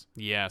properties.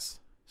 Yes.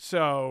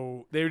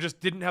 So they just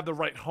didn't have the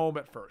right home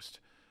at first.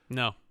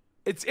 No.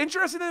 It's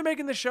interesting that they're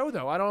making this show,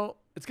 though.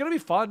 It's going to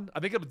be fun. I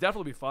think it'll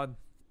definitely be fun.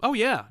 Oh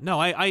yeah. No,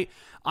 I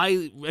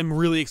am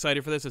really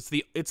excited for this.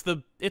 It's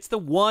the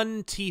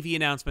one TV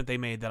announcement they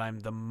made that I'm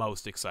the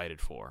most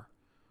excited for.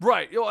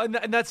 Right. And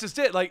that's just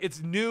it. Like,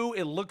 it's new.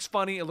 It looks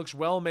funny. It looks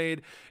well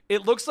made.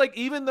 It looks like,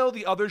 even though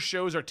the other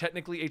shows are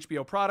technically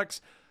HBO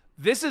products,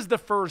 this is the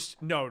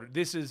first. No,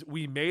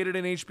 we made it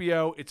in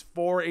HBO. It's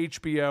for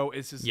HBO.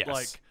 This is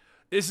Yes.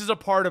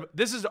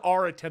 this is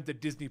our attempt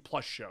at Disney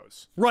Plus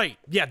shows. Right.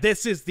 Yeah,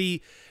 this is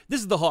the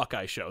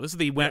Hawkeye show. This is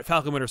the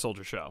Falcon Winter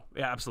Soldier show.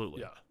 Yeah,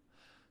 absolutely. Yeah.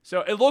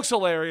 So it looks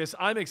hilarious.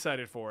 I'm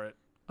excited for it.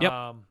 Yep.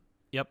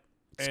 Yep.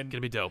 It's and- going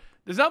to be dope.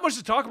 There's not much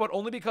to talk about,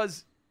 only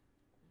because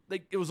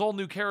it was all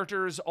new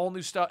characters, all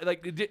new stuff.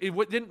 Like, it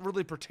didn't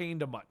really pertain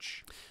to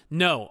much.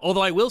 No,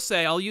 although I will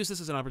say, I'll use this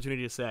as an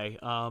opportunity to say,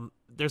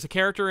 there's a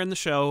character in the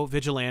show,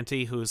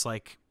 Vigilante, who's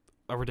like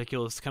a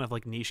ridiculous kind of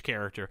like niche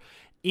character.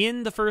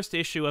 In the first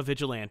issue of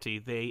Vigilante,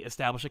 they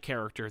establish a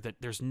character that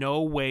there's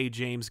no way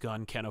James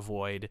Gunn can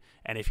avoid,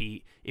 and if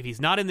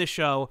he's not in this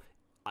show,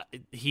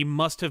 he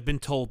must have been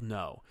told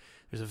no.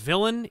 There's a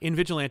villain in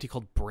Vigilante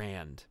called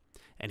Brand,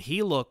 and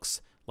he looks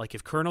like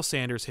if Colonel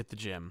Sanders hit the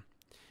gym,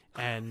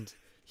 and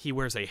he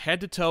wears a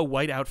head-to-toe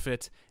white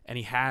outfit, and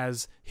he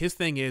has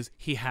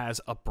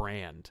a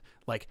brand.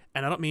 Like,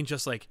 and I don't mean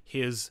just like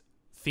his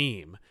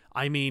theme.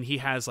 I mean, he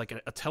has like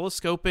a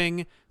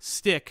telescoping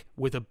stick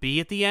with a bee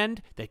at the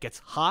end that gets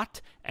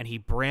hot, and he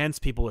brands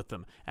people with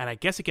them. And I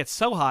guess it gets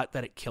so hot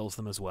that it kills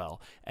them as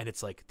well. And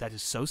it's like, that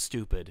is so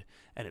stupid,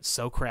 and it's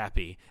so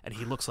crappy. And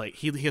he looks like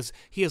he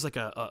has like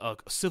a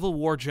Civil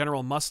War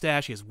general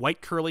mustache. He has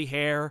white curly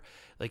hair.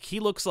 Like, he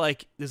looks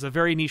like, there's a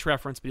very niche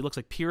reference, but he looks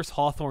like Pierce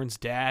Hawthorne's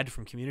dad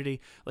from Community.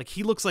 Like,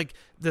 he looks like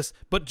this,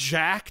 but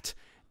jacked,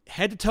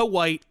 head to toe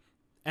white,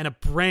 and a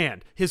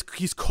brand.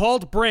 He's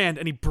called Brand,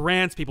 and he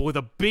brands people with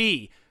a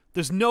B.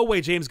 There's no way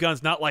James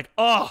Gunn's not like,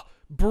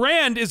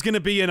 Brand is going to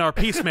be in our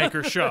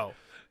Peacemaker show.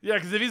 Yeah,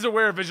 because if he's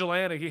aware of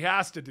Vigilante, he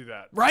has to do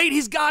that. Right?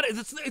 He's got it.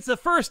 It's the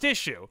first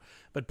issue.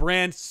 But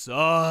Brand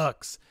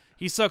sucks.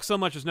 He sucks so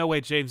much, there's no way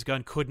James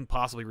Gunn couldn't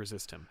possibly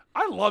resist him.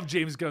 I love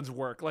James Gunn's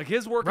work. Like,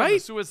 his work on the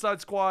Right?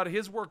 Suicide Squad,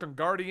 his work on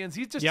Guardians.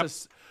 He's just Yep.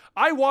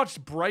 I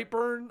watched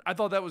Brightburn. I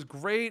thought that was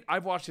great.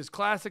 I've watched his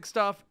classic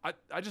stuff.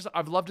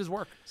 I've loved his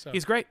work. So.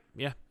 He's great.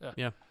 Yeah.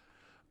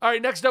 All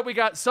right, next up, we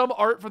got some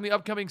art from the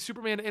upcoming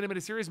Superman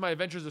animated series, My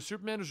Adventures of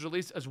Superman, was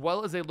released, as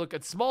well as a look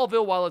at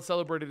Smallville while it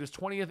celebrated its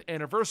 20th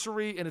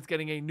anniversary, and it's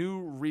getting a new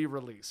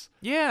re-release.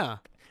 Yeah.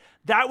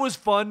 that was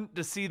fun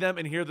to see them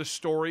and hear the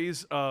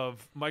stories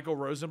of Michael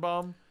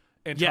Rosenbaum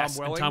and Yes,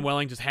 Tom Welling. and Tom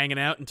Welling just hanging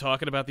out and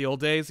talking about the old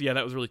days. Yeah,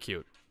 that was really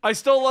cute. I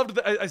still loved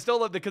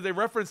because they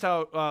referenced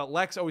how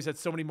Lex always had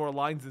so many more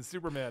lines than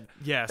Superman.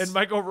 Yes. And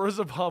Michael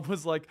Rosenbaum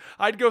was like,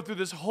 I'd go through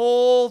this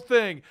whole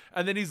thing,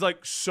 and then he's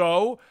like,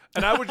 so?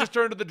 And I would just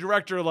turn to the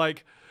director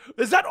like,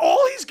 is that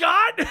all he's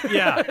got?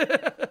 Yeah.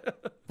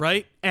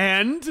 Right?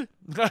 And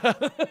nothing.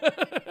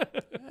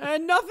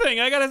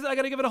 I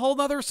gotta give it a whole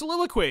nother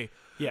soliloquy.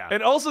 Yeah.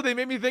 And also, they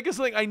made me think of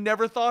something I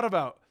never thought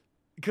about.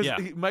 Because Yeah.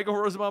 Michael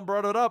Rosenbaum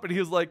brought it up, and he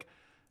was like,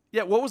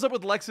 yeah, what was up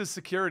with Lex's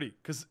security?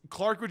 Because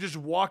Clark would just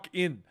walk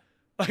in.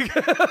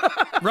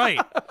 Right.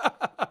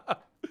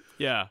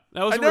 Yeah.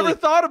 That was I really never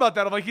thought about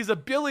that. I'm like, he's a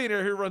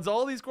billionaire who runs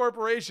all these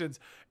corporations,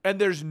 and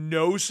there's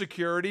no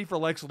security for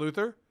Lex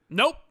Luthor?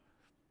 Nope.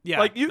 Yeah.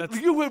 Like, you that's-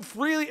 would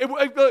freely...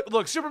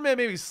 Look, Superman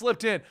maybe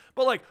slipped in,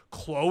 but, like,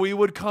 Chloe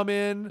would come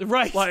in.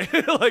 Right.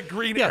 Like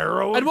Green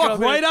Arrow would and walk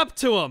come right in. up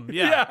to him.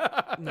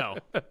 Yeah. No.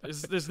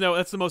 There's no.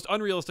 That's the most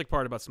unrealistic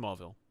part about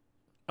Smallville.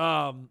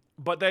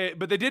 But they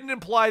didn't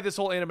imply this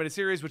whole animated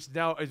series, which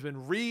now has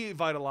been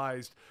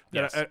revitalized.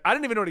 Yes. I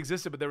didn't even know it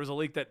existed, but there was a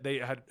leak that they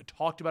had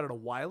talked about it a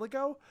while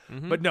ago.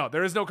 But no,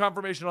 there is no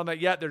confirmation on that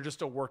yet. They're just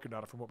still working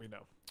on it, from what we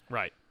know.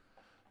 Right.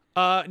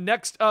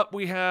 Next up,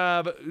 we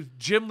have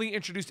Jim Lee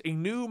introduced a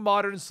new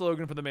modern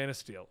slogan for the Man of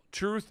Steel: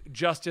 "Truth,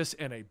 justice,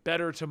 and a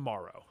better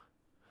tomorrow."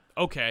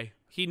 Okay.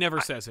 He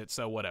never says it,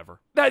 so whatever.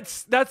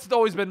 That's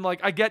always been like,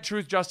 I get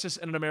truth, justice,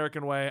 in an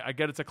American way. I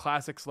get it's a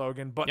classic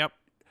slogan, but Yep.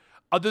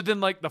 other than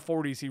like the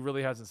 40s, he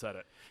really hasn't said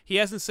it. He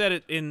hasn't said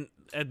it in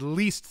at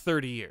least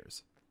 30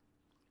 years.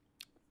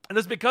 And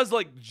it's because,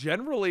 like,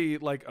 generally,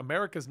 like,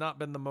 America's not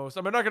been the most...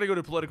 I'm not going to go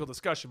to political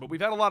discussion, but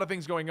we've had a lot of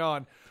things going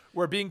on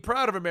where being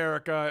proud of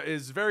America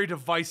is very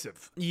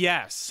divisive.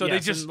 Yes. So yes, they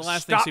and just the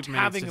last thing stopped Superman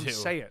having needs him to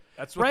do. say it.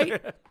 That's what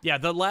Right? Yeah,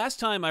 the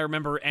last time I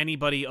remember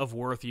anybody of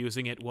worth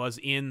using it was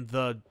in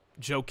the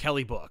Joe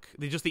Kelly book.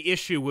 The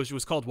issue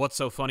was called "What's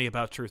So Funny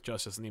About Truth,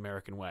 Justice, and the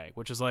American Way,"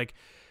 which is like,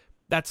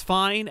 that's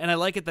fine, and I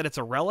like it that it's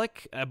a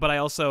relic, but I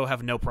also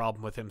have no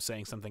problem with him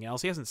saying something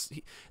else.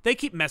 They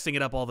keep messing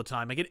it up all the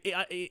time. Like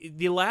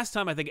the last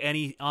time I think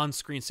any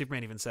on-screen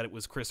Superman even said it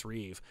was Chris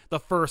Reeve. The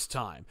first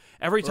time.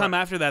 Every time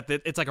after that,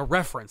 it's like a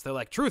reference. They're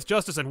like, truth,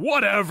 justice, and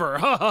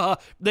whatever.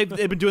 They've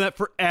been doing that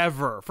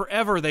forever.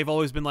 Forever, they've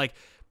always been like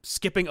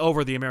skipping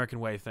over the American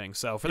Way thing.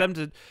 So for them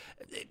to...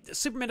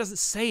 Superman doesn't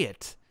say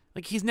it.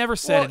 Like, he's never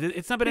said it.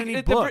 It's not been in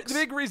any books. The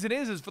big reason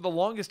is for the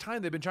longest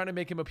time they've been trying to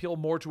make him appeal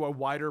more to a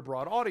wider,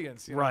 broad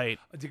audience. You know, Right.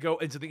 To go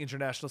into the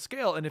international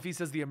scale. And if he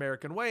says the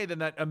American way, then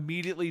that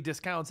immediately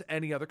discounts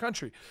any other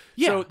country.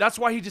 Yeah. So that's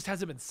why he just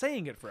hasn't been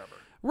saying it forever.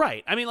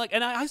 Right. I mean, like,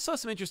 and I saw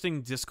some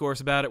interesting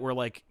discourse about it where,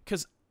 like,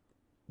 because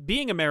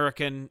being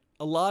American,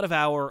 a lot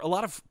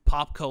of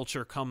pop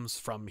culture comes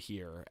from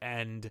here.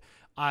 And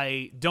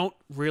I don't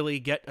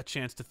really get a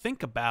chance to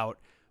think about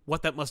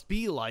what that must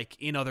be like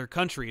in other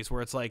countries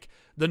where it's like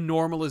the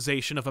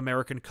normalization of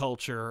American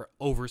culture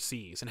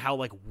overseas and how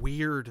like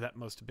weird that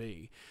must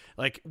be.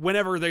 Like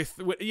whenever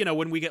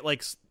when we get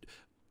like,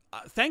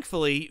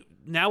 thankfully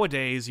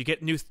nowadays you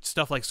get new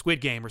stuff like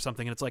Squid Game or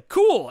something and it's like,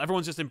 cool,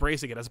 everyone's just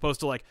embracing it as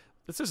opposed to like,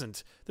 this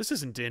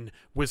isn't in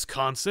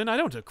Wisconsin. I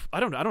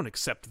don't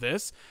accept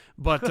this.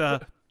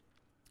 But,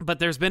 but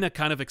there's been a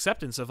kind of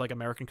acceptance of like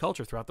American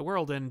culture throughout the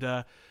world.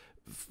 And,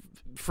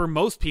 for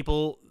most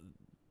people,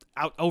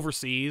 out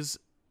overseas,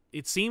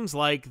 it seems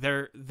like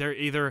they're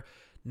either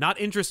not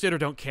interested or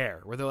don't care.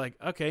 Where they're like,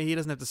 okay, he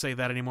doesn't have to say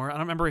that anymore. I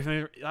don't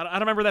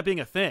remember that being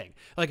a thing.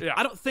 Like, yeah.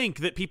 I don't think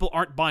that people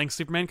aren't buying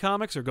Superman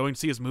comics or going to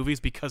see his movies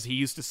because he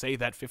used to say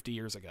that 50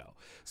 years ago.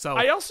 So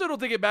I also don't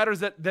think it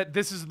matters that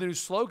this is the new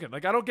slogan.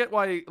 Like, I don't get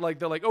why like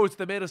they're like, oh, it's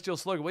the Man of Steel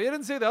slogan. Well, you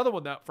didn't say the other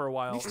one that for a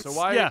while. So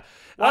why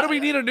do we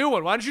need a new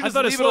one? Why don't you just I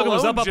thought leave his slogan it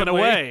alone, was up Jim and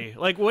Lee? away.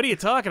 Like, what are you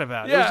talking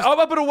about? Yeah, It was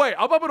up and away.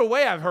 Up and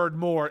away. I've heard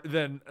more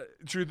than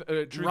truth,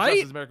 Right?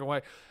 justice, American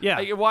way. Yeah.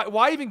 Like,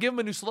 why even give him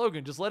a new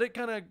slogan? Just let it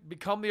kind of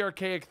become the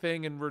archaic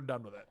thing, and we're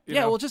done with it. You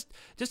know? Well,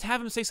 just have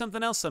him say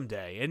something else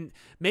someday, and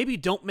maybe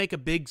don't make a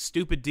big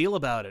stupid deal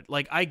about it.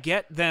 Like, I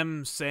get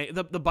them say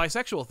the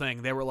bisexual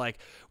thing. They were like,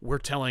 we're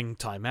telling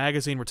Time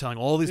Magazine, we're telling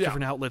all these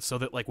different outlets so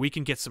that like we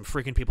can get some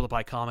freaking people to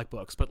buy comic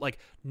books. But like,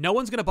 no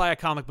one's gonna buy a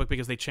comic book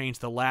because they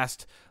changed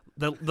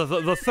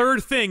the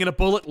third thing in a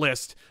bullet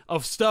list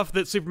of stuff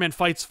that Superman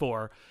fights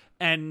for.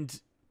 And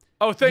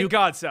oh, thank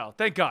God, Sal.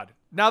 Thank God.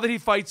 Now that he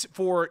fights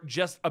for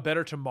just a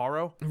better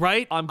tomorrow,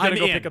 right? I'm gonna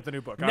go in. pick up the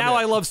new book. Now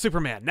I love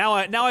Superman. Now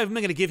I'm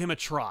going to give him a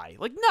try.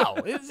 Like, no,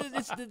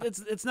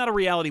 it's not a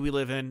reality we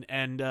live in,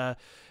 and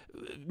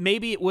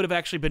maybe it would have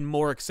actually been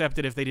more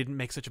accepted if they didn't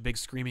make such a big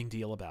screaming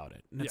deal about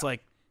it. And it's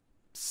like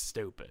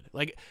stupid,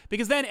 like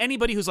because then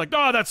anybody who's like,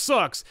 oh, that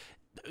sucks,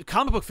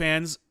 comic book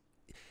fans.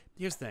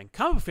 Here's the thing,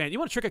 comic book fan. You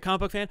want to trick a comic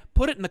book fan?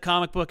 Put it in the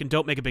comic book and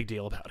don't make a big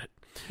deal about it.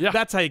 Yeah,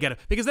 that's how you get it.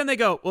 Because then they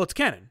go, well, it's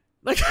canon.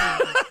 Like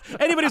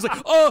anybody's like,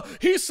 oh,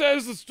 he used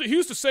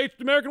to say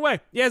the American way.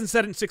 He hasn't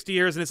said it in 60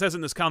 years, and it says it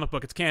in this comic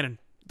book. It's canon.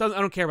 I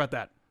don't care about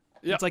that.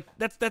 Yeah. It's like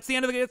that's the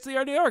end of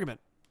the argument.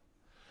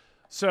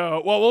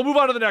 So, well, we'll move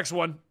on to the next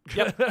one.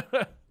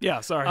 Yep. Yeah,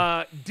 sorry.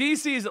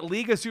 DC's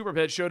League of Super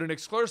Pets showed an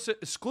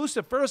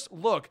exclusive first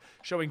look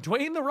showing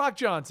Dwayne The Rock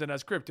Johnson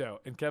as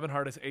Crypto and Kevin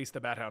Hart as Ace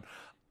the Bat Hound.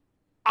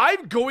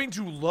 I'm going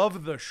to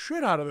love the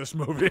shit out of this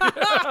movie.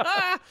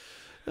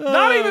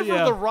 Not even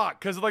from The Rock,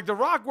 because like The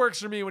Rock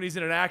works for me when he's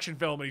in an action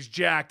film and he's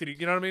jacked, and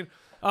you know what I mean?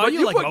 But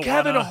you like put Moana.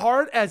 Kevin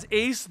Hart as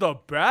Ace the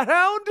Bat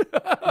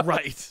Hound?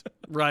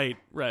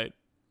 Right.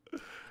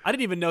 I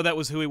didn't even know that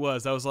was who he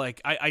was. I was like,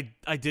 I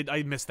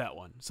missed that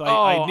one. So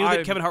Oh, I knew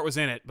that Kevin Hart was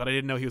in it, but I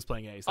didn't know he was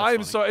playing Ace.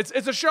 That's funny.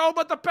 It's a show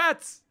about the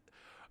pets.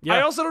 Yeah.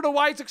 I also don't know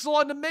why it took so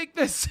long to make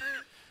this.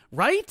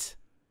 Right?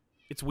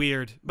 It's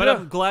weird, but Yeah.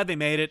 I'm glad they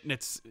made it, and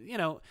it's,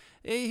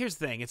 here's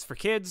the thing. It's for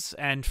kids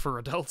and for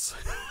adults.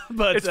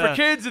 But It's for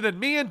kids and then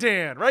me and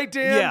Dan, right,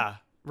 Dan? Yeah,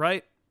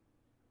 right?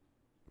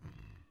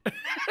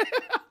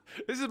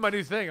 This is my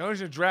new thing. I'm just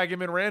going to drag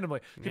him in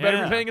randomly. You better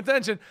Yeah. be paying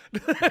attention.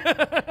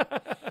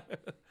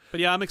 But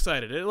yeah, I'm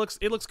excited. It looks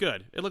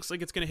good. It looks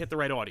like it's going to hit the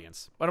right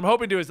audience. What I'm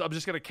hoping to do is I'm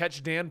just going to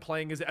catch Dan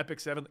playing his Epic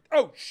 7.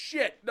 Oh,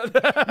 shit.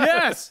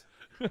 Yes.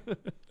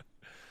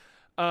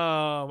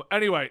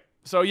 Anyway,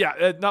 so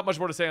yeah, not much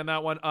more to say on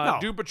that one. No.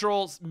 Doom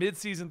Patrol's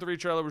mid-season 3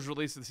 trailer was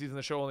released this season.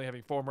 The show only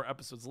having 4 more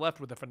episodes left,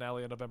 with the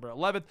finale on November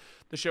 11th.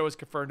 The show is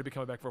confirmed to be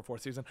coming back for a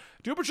 4th season.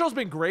 Doom Patrol's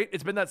been great.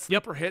 It's been that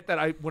sleeper hit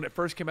that when it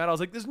first came out, I was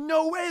like, there's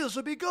no way this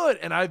would be good.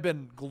 And I've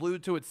been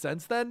glued to it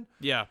since then.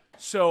 Yeah.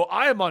 So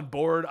I am on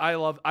board. I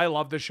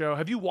love the show.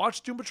 Have you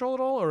watched Doom Patrol at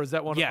all, or is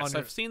that one? Yes, on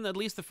your... I've seen at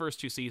least the first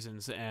 2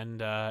 seasons,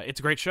 and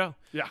it's a great show.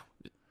 Yeah.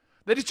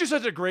 They just do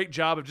such a great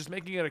job of just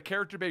making it a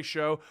character-based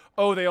show.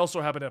 Oh, they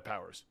also happen to have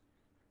powers.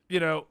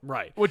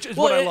 Right. Which is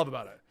Well, what I love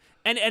about it.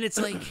 And it's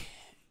like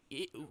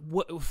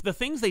the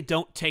things they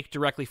don't take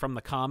directly from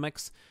the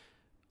comics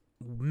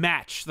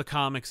match the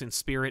comics in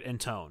spirit and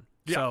tone.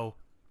 Yeah. So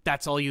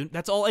that's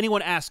all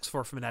anyone asks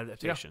for from an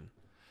adaptation.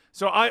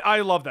 So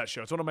I love that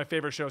show. It's one of my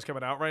favorite shows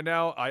coming out right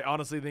now. I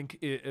honestly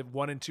think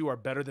 1 and 2 are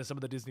better than some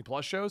of the Disney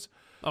Plus shows.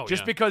 Oh,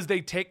 just yeah. because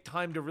they take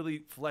time to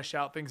really flesh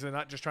out things and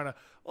not just trying to,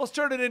 let's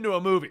turn it into a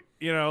movie.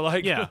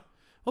 Yeah.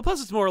 Well,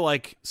 plus it's more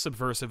like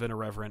subversive and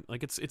irreverent.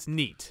 Like it's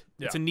neat.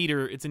 Yeah. It's a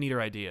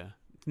neater idea.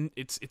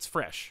 It's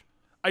fresh.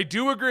 I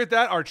do agree with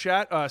that. Our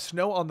chat,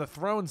 Snow on the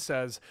Throne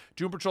says,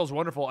 Doom Patrol is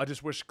wonderful. I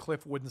just wish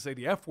Cliff wouldn't say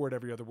the F word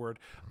every other word.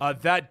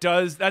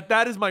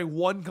 That is my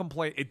one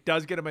complaint. It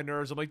does get on my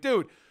nerves. I'm like,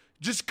 dude,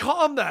 just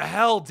calm the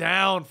hell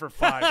down for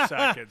 5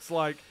 seconds.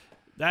 Like,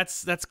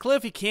 That's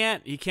Cliff. He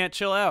can't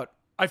chill out.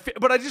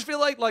 but I just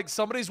feel like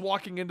somebody's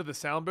walking into the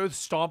sound booth,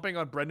 stomping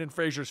on Brendan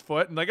Fraser's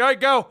foot, and like, all right,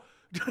 go.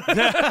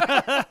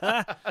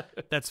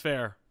 That's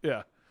fair.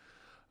 Yeah.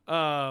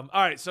 All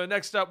right. So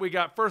next up, we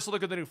got first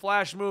look at the new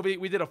Flash movie.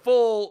 We did a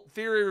full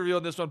theory review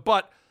on this one,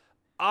 but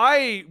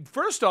I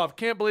first off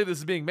can't believe this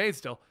is being made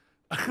still.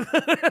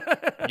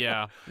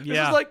 Yeah.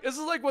 This is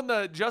like when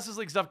the Justice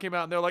League stuff came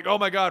out, and they're like, "Oh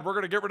my God, we're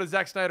gonna get rid of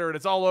Zack Snyder, and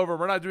it's all over.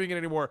 We're not doing it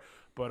anymore."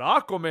 But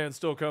Aquaman's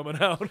still coming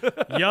out.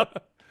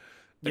 Yep.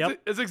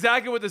 It's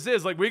exactly what this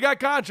is. Like, we got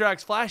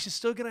contracts. Flash is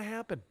still gonna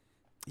happen.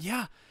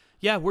 Yeah.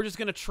 Yeah, we're just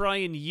going to try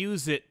and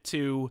use it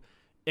to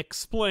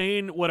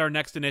explain what our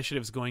next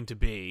initiative is going to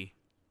be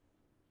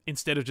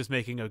instead of just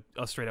making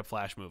a straight-up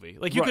Flash movie.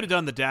 Like, you Right. could have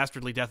done the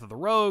dastardly death of the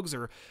Rogues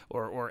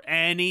or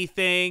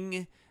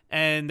anything,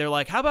 and they're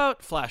like, how about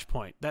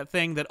Flashpoint? That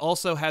thing that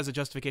also has a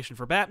justification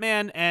for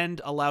Batman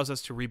and allows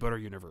us to reboot our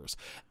universe.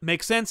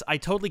 Makes sense. I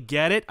totally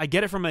get it. I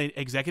get it from an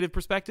executive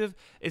perspective.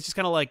 It's just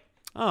kind of like,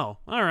 oh,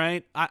 all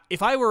right.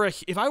 If I were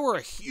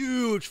a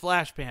huge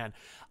Flash fan,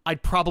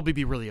 I'd probably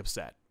be really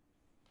upset.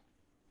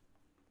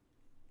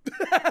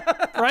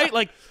 Right?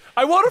 Like,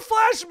 I want a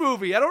Flash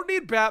movie. I don't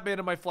need Batman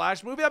in my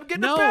Flash movie. I'm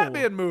getting No. a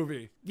Batman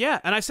movie. yeah,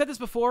 and I've said this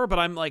before, but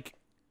I'm like,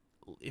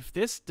 if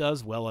this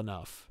does well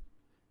enough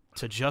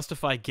to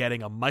justify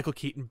getting a Michael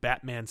Keaton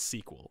Batman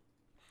sequel,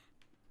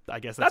 I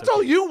guess that's All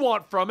okay. you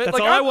want from it. That's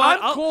Like, all I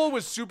want. I'm cool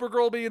with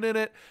Supergirl being in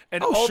it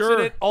and Oh,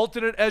 sure.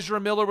 alternate Ezra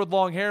Miller with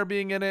long hair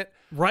being in it.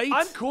 Right?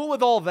 I'm cool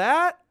with all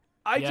that.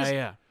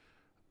 Yeah.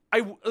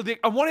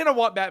 On one hand, I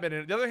want Batman in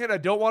it. The other hand, I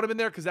don't want him in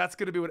there because that's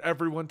going to be what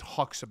everyone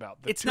talks about.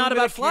 The It's not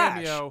about 2-minute Flash.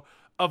 cameo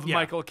of Yeah.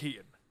 Michael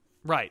Keaton.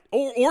 Right.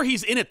 Or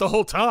he's in it the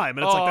whole time,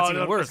 and it's like, that's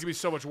even It's worse. going to be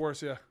so much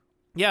worse, yeah.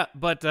 Yeah,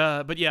 but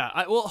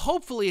yeah. Well,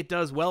 hopefully it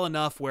does well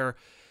enough where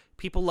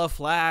people love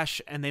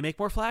Flash and they make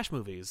more Flash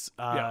movies.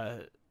 Yeah.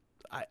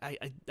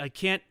 I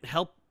can't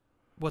help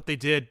what they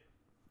did,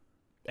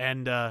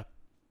 and but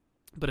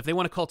if they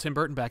want to call Tim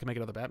Burton back and make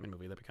another Batman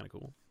movie, that'd be kind of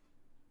cool.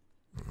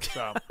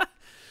 So,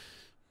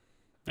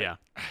 Yeah,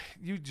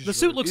 you just the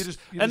suit really- looks, you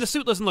just- the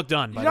suit doesn't look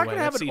done. By You're the not way, going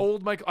to have Let's an see.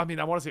 old Michael. I mean,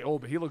 I want to say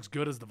old, but he looks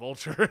good as the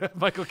Vulture.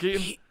 Michael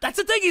Keaton. That's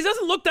the thing; he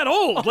doesn't look that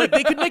old. Like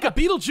they could make a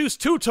Beetlejuice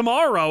 2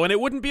 tomorrow, and it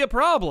wouldn't be a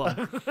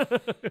problem.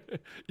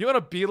 You want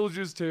a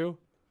Beetlejuice too?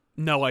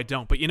 No, I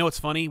don't. But you know what's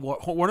funny?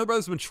 Warner Bros.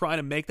 has been trying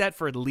to make that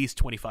for at least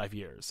 25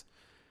 years.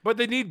 But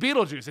they need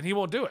Beetlejuice, and he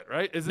won't do it,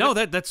 right? Isn't No,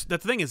 it? that's the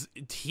thing is,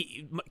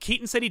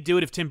 Keaton said he'd do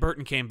it if Tim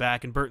Burton came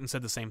back, and Burton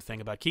said the same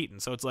thing about Keaton.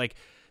 So it's like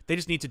they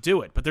just need to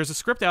do it. But there's a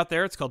script out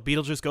there. It's called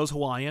Beetlejuice Goes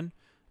Hawaiian,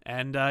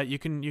 and you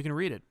can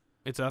read it.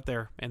 It's out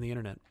there and the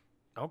internet.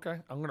 Okay,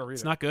 I'm gonna read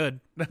It's it. not good.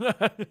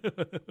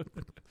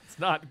 It's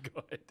not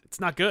good. It's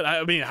not good.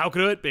 I mean, how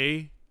could it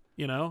be?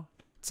 You know,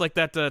 it's like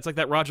that. It's like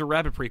that Roger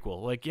Rabbit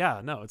prequel. Like,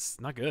 yeah, no, it's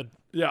not good.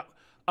 Yeah.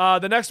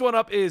 The next one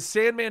up is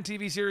Sandman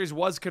TV series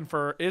was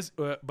confirmed.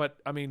 But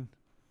I mean,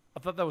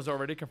 I thought that was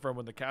already confirmed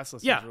when the cast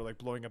listings Yeah. were like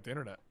blowing up the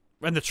internet.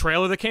 And the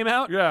trailer that came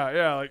out.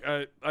 Yeah.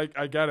 Like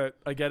I get it.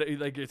 I get it.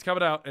 Like it's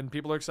coming out and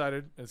people are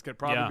excited. It's gonna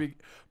Yeah.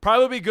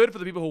 probably be good for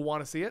the people who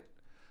want to see it.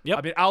 Yep.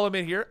 I mean, I'll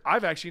admit here,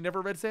 I've actually never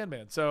read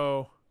Sandman,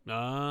 so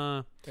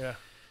yeah.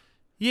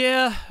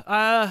 Yeah.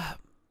 I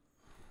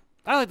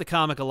like the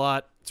comic a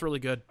lot. It's really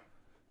good.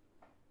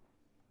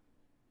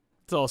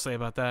 That's all I'll say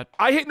about that.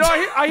 I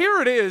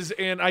hear it is,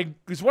 and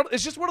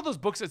it's just one of those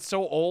books that's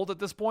so old at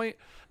this point,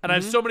 and I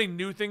have so many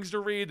new things to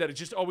read that it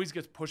just always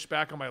gets pushed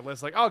back on my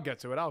list. Like I'll get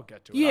to it.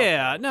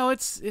 Yeah. No,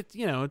 it's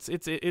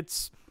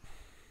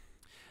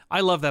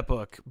I love that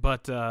book,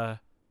 but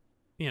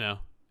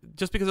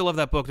just because I love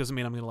that book doesn't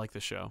mean I'm going to like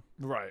this show.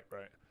 Right.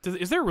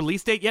 Is there a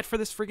release date yet for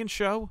this friggin'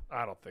 show?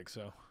 I don't think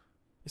so.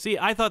 See,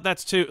 I thought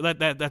that's too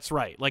that's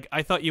right. Like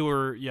I thought you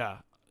were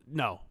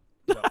no.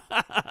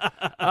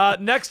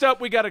 Next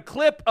up, we got a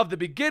clip of the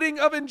beginning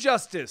of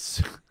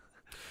Injustice,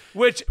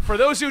 which, for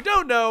those who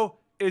don't know,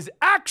 is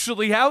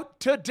actually out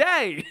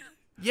today.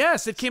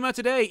 Yes, it came out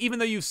today, even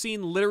though you've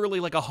seen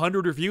literally like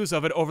 100 reviews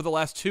of it over the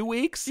last 2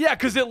 weeks. Yeah,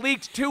 because it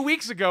leaked 2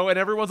 weeks ago, and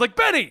everyone's like,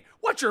 Benny,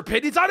 what's your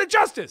opinions on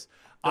Injustice?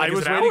 I is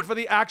was it waiting out? for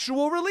the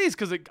actual release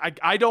because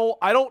I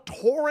don't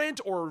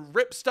torrent or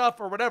rip stuff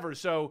or whatever,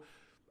 so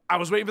I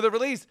was waiting for the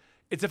release.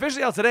 It's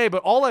officially out today,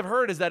 but all I've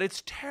heard is that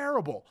it's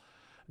terrible.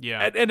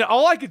 Yeah. And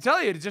all I can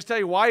tell you, to just tell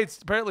you why it's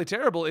apparently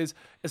terrible, is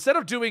instead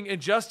of doing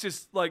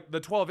Injustice like the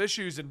 12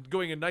 issues and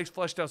doing a nice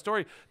fleshed out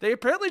story, they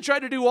apparently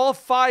tried to do all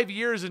 5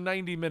 years in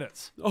 90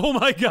 minutes. Oh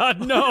my God,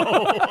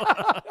 no.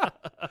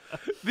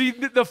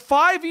 The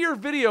 5-year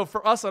video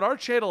for us on our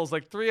channel is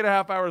like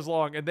 3.5 hours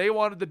long, and they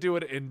wanted to do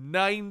it in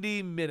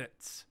 90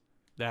 minutes.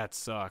 That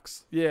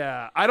sucks.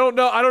 Yeah, I don't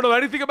know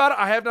anything about it.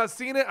 I have not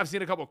seen it. I've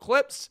seen a couple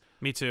clips.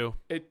 Me too.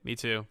 It- Me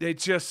too. It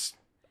just,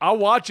 I'll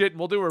watch it and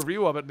we'll do a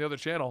review of it on the other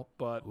channel,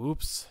 but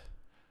Oops.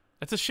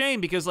 That's a shame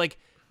because like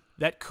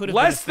that could have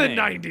less been a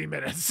than thing. 90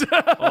 minutes.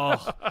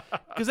 Oh,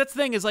 because that's the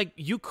thing is like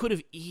you could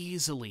have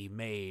easily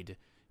made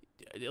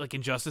like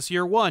Injustice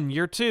Year 1,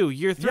 Year 2,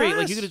 Year 3. Like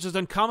Yes. you could have just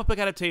done comic book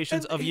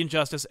adaptations of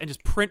Injustice and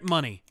just print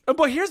money.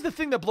 But here's the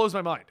thing that blows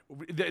my mind.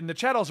 And the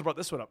chat also brought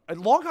this one up.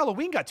 Long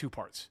Halloween got 2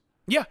 parts.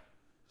 Yeah.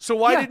 So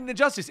why Yeah. didn't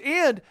Injustice?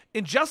 And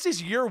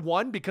Injustice Year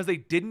 1, because they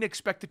didn't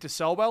expect it to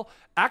sell well,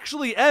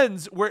 actually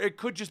ends where it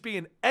could just be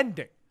an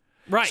ending.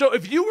 Right. So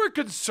if you were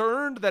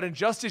concerned that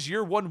Injustice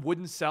Year 1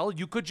 wouldn't sell,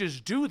 you could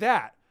just do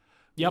that.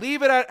 Yep.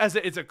 Leave it as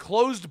it's a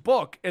closed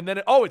book, and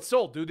then it's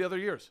sold. Do the other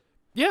years.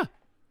 Yeah.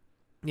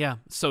 Yeah.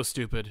 So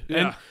stupid.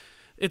 Yeah.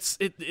 And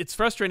it's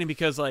frustrating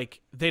because like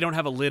they don't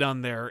have a lid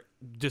on their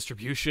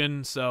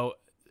distribution, so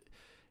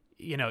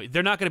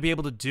they're not going to be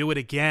able to do it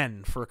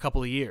again for a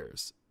couple of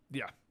years.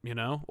 Yeah.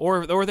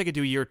 Or they could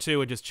do Year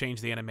 2 and just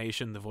change the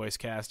animation, the voice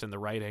cast, and the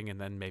writing, and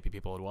then maybe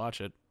people would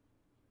watch it.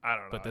 I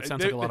don't know. But that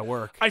sounds like a lot of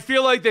work. I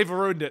feel like they've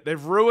ruined it.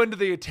 They've ruined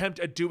the attempt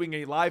at doing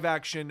a live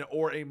action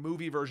or a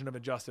movie version of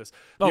Injustice.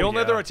 The Oh, only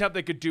yeah. other attempt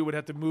they could do would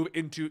have to move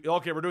into,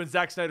 okay, we're doing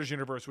Zack Snyder's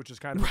universe, which is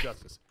kind of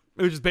Injustice.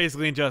 Which is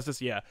basically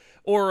Injustice, yeah.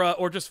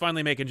 Or just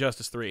finally make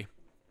Injustice 3.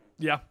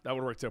 Yeah, that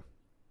would work too.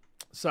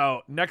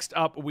 So next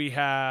up, we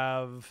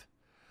have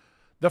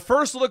the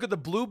first look at the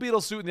Blue Beetle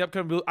suit in the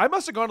upcoming Blue. I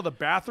must have gone to the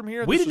bathroom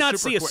here. We This did was not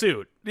super see a quick.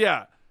 suit.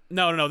 Yeah.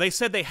 No. They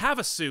said they have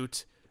a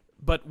suit,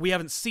 but we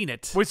haven't seen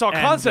it. We saw And,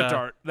 concept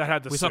art that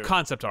had the We suit. saw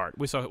concept art.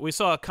 We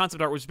saw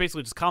concept art, which is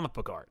basically just comic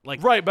book art.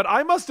 Like Right, but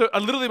I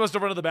literally must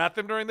have run to the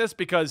bathroom during this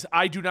because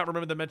I do not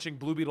remember them mentioning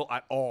Blue Beetle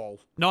at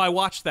all. no, I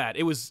watched that.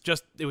 It was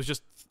just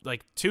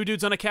like 2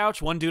 dudes on a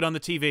couch, 1 dude on the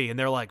TV, and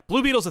they're like,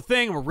 Blue Beetle's a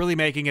thing. We're really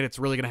making it. It's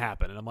really gonna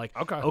happen. And I'm like,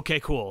 okay,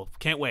 cool.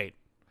 Can't wait.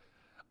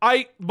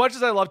 Much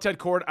as I love Ted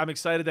Kord, I'm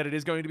excited that it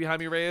is going to be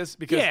Jaime Reyes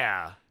because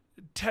Yeah.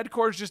 Ted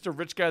Kord's just a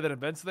rich guy that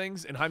invents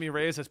things, and Jaime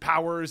Reyes has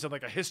powers and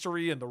like a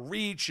history and the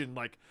reach, and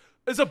like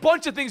there's a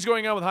bunch of things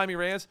going on with Jaime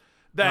Reyes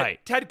that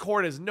Right. Ted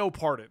Kord has no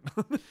part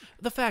in.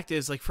 The fact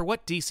is, like, for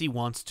what DC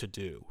wants to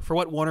do, for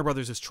what Warner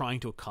Brothers is trying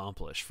to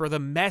accomplish, for the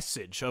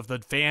message of the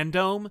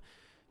fandom,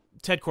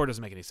 Ted Kord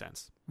doesn't make any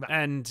sense.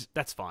 And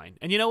that's fine.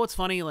 And you know what's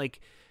funny? Like,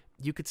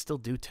 you could still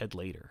do Ted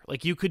later.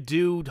 Like, you could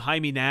do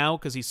Jaime now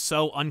because he's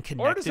so Or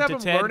unconnected just have to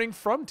him Ted. learning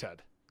from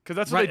Ted. Because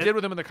that's what Right. they did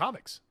with him in the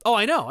comics. Oh,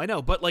 I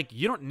know. But, like,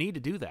 you don't need to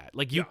do that.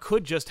 Like, you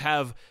could just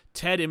have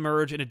Ted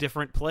emerge in a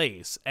different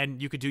place,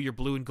 and you could do your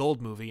blue and gold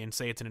movie and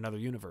say it's in another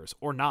universe,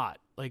 or not.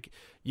 Like,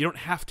 you don't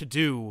have to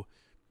do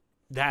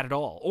that at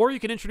all. Or you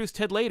can introduce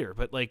Ted later,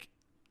 but, like,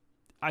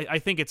 I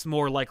think it's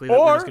more likely that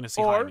we're just going to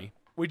see Jaime.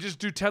 we just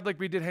do Ted like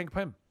we did Hank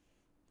Pym.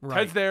 Right.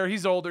 Ted's there.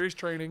 He's older. He's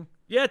training.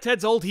 Yeah,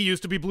 Ted's old. He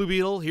used to be Blue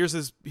Beetle. Here's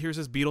his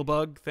Beetle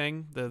Bug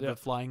thing, the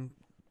flying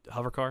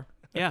hover car.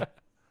 Yeah.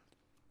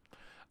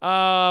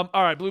 All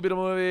right, Blue Beetle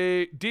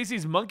movie.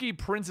 DC's Monkey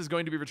Prince is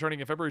going to be returning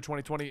in February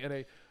 2020 in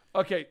a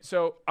Okay,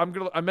 so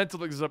I meant to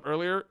look this up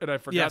earlier and I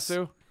forgot Yes.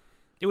 to.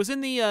 It was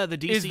in the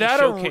DC Is that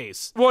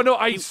showcase. well, no,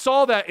 I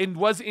saw that and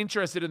was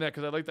interested in that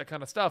because I like that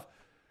kind of stuff.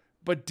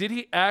 But did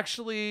he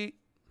actually?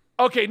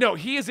 Okay, no,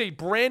 he is a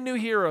brand new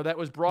hero that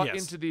was brought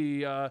Yes. into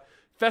the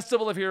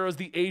Festival of Heroes,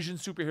 the Asian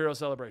superhero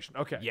celebration.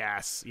 Okay.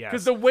 Yes.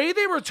 Because the way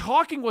they were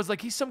talking was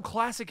like he's some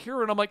classic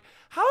hero, and I'm like,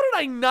 how did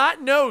I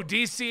not know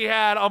DC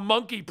had a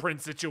monkey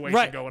prince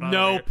situation going on?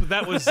 Nope, here?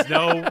 that was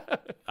no.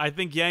 I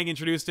think Yang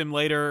introduced him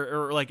later,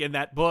 or like in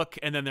that book,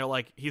 and then they're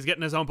like, he's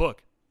getting his own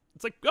book.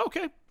 It's like,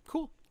 okay,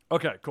 cool.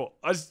 Okay, cool.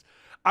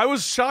 I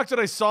was shocked that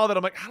I saw that.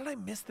 I'm like, how did I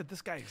miss that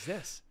this guy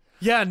exists?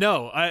 Yeah,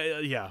 no,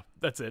 yeah,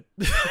 that's it.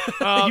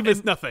 You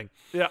missed nothing.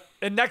 Yeah.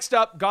 And next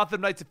up,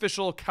 Gotham Knights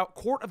official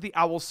Court of the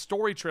Owls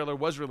story trailer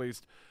was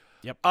released.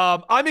 Yep.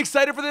 I'm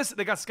excited for this.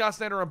 They got Scott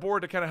Snyder on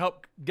board to kind of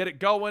help get it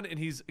going, and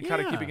he's kind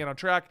of Yeah. keeping it on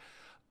track.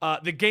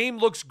 The game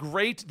looks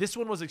great. This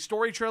one was a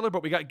story trailer,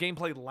 but we got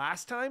gameplay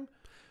last time.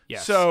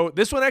 Yes. So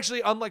this one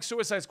actually, unlike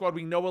Suicide Squad,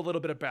 we know a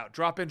little bit about.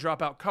 Drop in,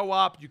 drop out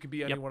co-op. You can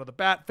be any one of the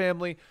Bat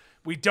family.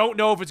 We don't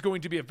know if it's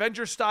going to be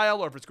Avengers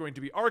style or if it's going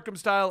to be Arkham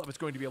style, if it's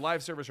going to be a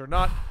live service or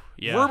not.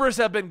 Yeah. Rumors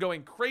have been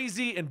going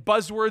crazy and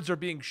buzzwords are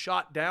being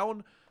shot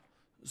down.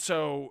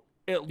 So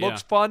it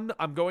looks fun.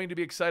 I'm going to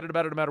be excited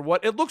about it no matter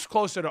what. It looks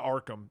closer to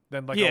Arkham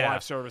than like a Yeah.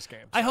 live service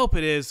game. I hope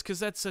it is, because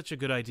that's such a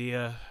good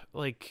idea.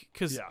 Like,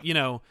 because,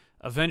 Yeah.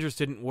 Avengers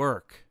didn't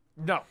work.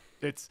 No,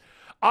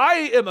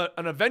 I am an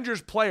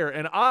Avengers player,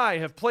 and I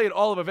have played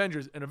all of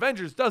Avengers, and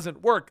Avengers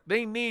doesn't work.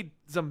 They need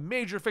some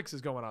major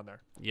fixes going on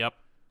there. Yep.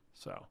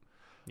 So,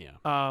 Yeah.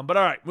 but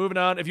all right, moving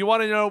on. If you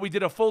want to know, we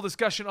did a full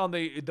discussion on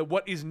the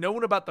what is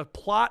known about the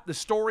plot, the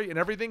story, and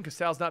everything, because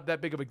Sal's not that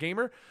big of a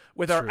gamer,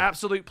 with our True.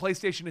 absolute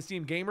PlayStation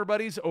Esteem gamer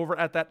buddies over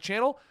at that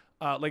channel.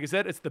 Like I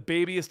said, it's the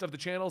babiest of the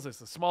channels. It's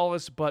the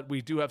smallest, but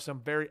we do have some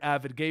very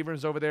avid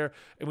gamers over there,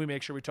 and we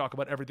make sure we talk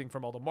about everything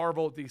from all the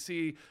Marvel,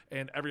 DC,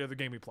 and every other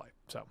game we play.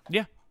 So,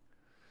 Yeah.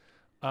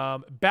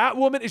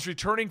 Batwoman is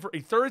returning for a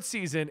third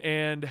season,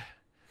 and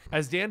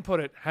as Dan put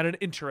it, had an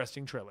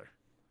interesting trailer.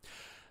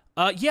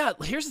 Yeah,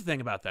 here's the thing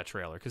about that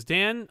trailer, because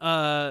Dan,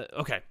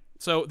 okay,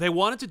 so they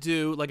wanted to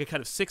do like a kind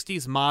of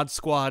 60s Mod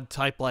Squad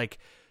type, like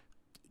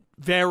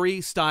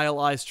very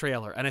stylized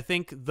trailer, and I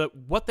think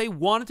what they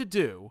wanted to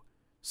do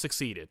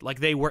succeeded. Like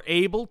they were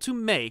able to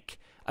make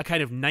a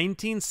kind of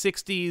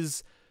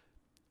 1960s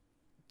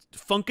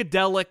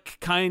funkadelic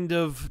kind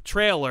of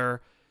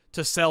trailer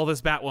to sell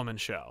this Batwoman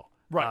show,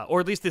 Right. or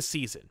at least this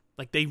season.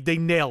 Like they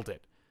nailed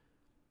it.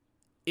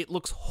 It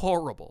looks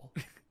horrible.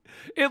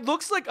 It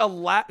looks like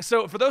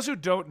so for those who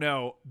don't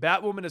know,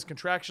 Batwoman is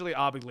contractually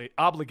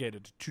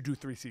obligated to do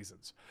 3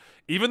 seasons.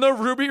 Even though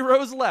Ruby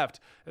Rose left,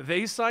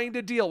 they signed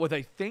a deal with,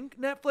 I think,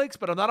 Netflix,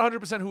 but I'm not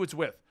 100% who it's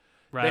with.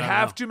 Right, They I don't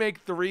have know. to make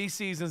 3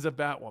 seasons of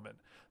Batwoman.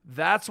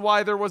 That's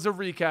why there was a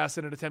recast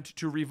in an attempt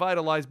to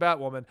revitalize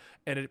Batwoman,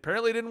 and it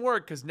apparently didn't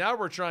work because now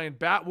we're trying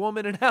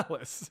Batwoman and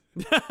Alice.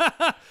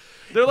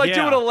 They're like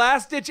Yeah. doing a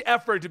last-ditch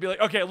effort to be like,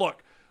 okay,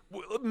 look,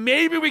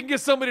 maybe we can get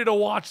somebody to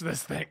watch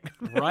this thing.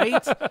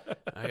 Right?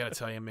 I gotta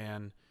tell you,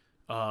 man,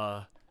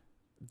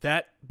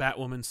 that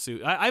Batwoman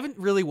suit. I haven't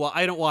really.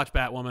 I don't watch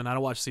Batwoman. I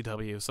don't watch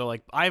CW, so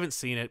like I haven't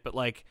seen it. But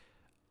like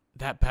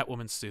that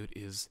Batwoman suit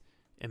is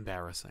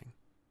embarrassing.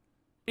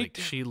 Like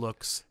she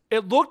looks.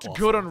 It looked Awful.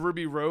 good on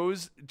Ruby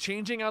Rose.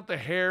 Changing out the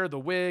hair, the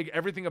wig,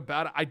 everything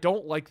about it. I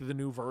don't like the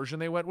new version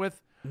they went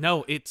with.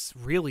 No, it's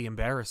really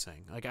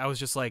embarrassing. Like I was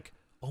just like,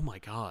 oh my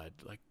god,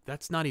 like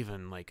that's not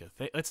even like a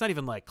thing. That's not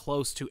even like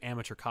close to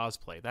amateur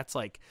cosplay. That's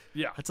like,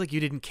 Yeah. that's like you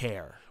didn't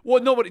care.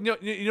 Well, no, but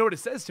you know what it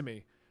says to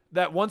me?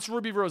 That once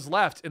Ruby Rose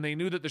left and they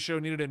knew that the show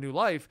needed a new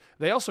life,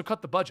 they also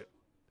cut the budget.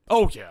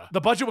 Oh yeah,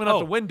 The budget went out Oh.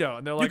 the window,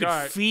 and they're you like, could all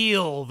right.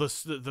 feel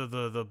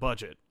the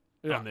budget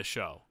Yeah. on this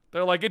show.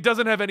 They're like, it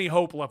doesn't have any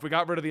hope left. We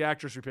got rid of the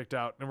actress we picked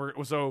out, and we're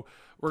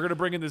gonna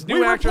bring in this new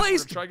We actress. We're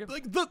replaced gonna try again.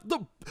 like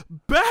the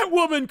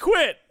Batwoman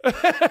quit.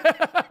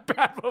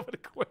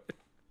 Batwoman quit.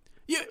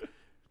 Yeah,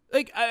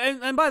 like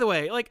and by the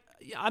way, like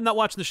I'm not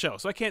watching the show,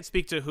 so I can't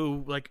speak to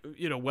who like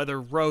whether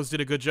Rose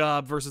did a good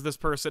job versus this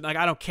person. Like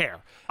I don't care.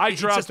 I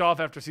It's dropped just- off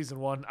after season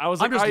 1. I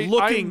was I'm like, just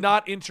looking- I'm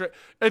not interested.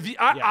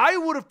 I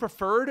would have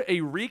preferred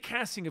a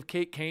recasting of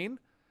Kate Kane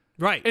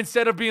right.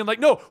 instead of being like,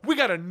 no, we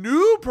got a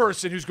new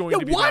person who's going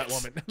to be what?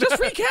 Batwoman. Just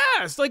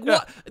recast. Like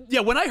what?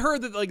 Yeah, when I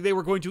heard that like they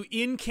were going to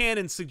in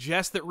canon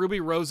suggest that Ruby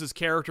Rose's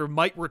character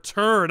might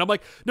return, I'm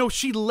like, no,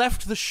 she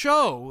left the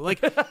show.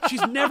 Like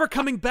she's never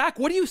coming back.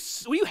 What are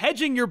you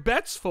hedging your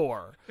bets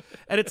for?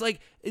 And it's like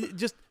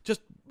just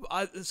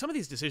some of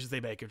these decisions they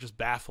make are just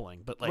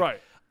baffling. But like,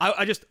 Right.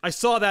 I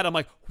saw that. I'm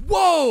like,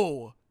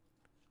 whoa,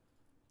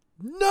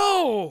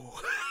 no.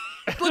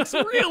 It looks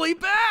really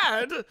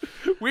bad.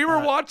 We were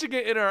watching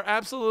it in our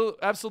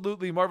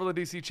absolutely Marvel and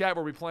DC chat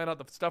where we plan out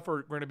the stuff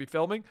we're going to be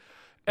filming.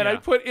 And I Yeah.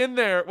 put in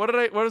there, what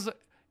is it?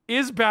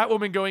 Is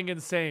Batwoman going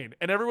insane?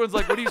 And everyone's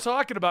like, what are you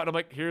talking about? And I'm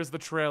like, here's the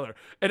trailer.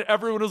 And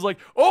everyone was like,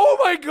 oh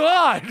my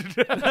God.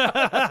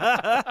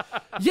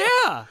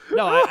 Yeah.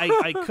 No,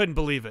 I couldn't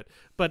believe it.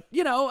 But,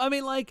 I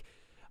mean, like,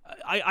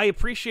 I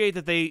appreciate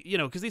that they,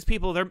 because these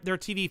people, they're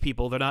TV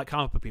people, they're not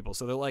comic book people.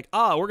 So they're like,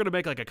 we're going to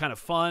make like a kind of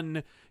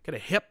fun, kind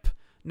of hip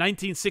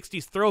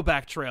 1960s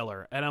throwback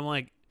trailer. And I'm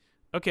like,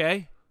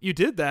 okay, you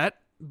did that.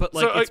 But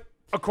like, so,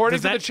 according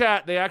to the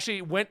chat, they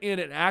actually went in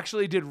and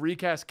actually did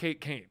recast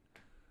Kate Kane.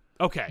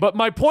 Okay. But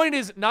my point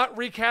is not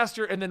recast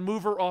her and then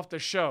move her off the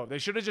show. They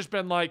should have just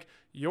been like,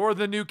 you're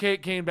the new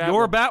Kate Kane Batwoman.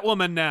 You're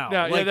Batwoman now.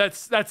 Yeah,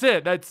 that's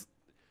it.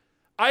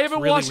 I haven't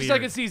really watched the weird.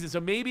 second season, so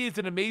maybe it's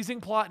an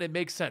amazing plot and it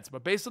makes sense.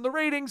 But based on the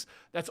ratings,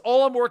 that's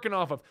all I'm working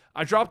off of.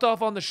 I dropped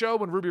off on the show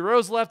when Ruby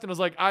Rose left and was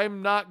like,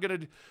 I'm not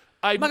going to...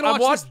 I'm not going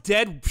to watch this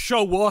dead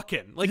show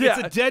walking. Like, it's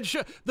a dead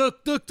show.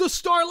 The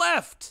star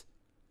left.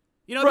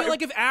 You know what I mean?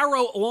 Like if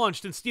Arrow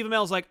launched and Steve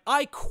Amell's like,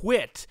 I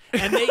quit.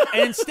 And and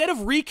instead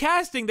of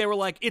recasting, they were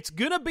like, it's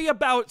going to be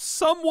about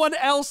someone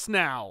else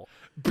now.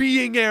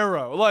 Being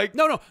Arrow. Like,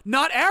 no,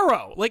 not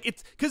Arrow. Like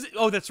it's because,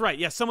 that's right.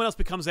 Yeah, someone else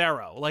becomes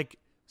Arrow. Like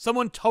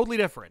someone totally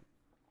different.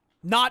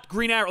 Not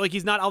Green Arrow. Like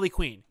he's not Ollie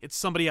Queen. It's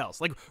somebody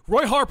else. Like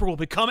Roy Harper will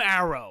become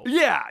Arrow.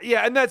 Yeah.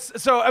 And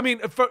that's, so, I mean,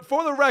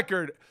 for the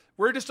record,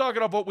 we're just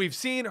talking about what we've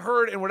seen,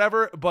 heard, and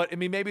whatever. But I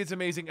mean, maybe it's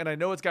amazing. And I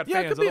know it's got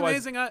fans. It could be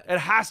amazing. It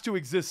has to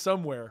exist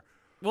somewhere.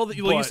 Well,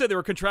 you said they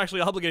were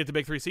contractually obligated to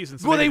make 3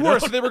 seasons. So well, they were,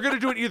 so they were going to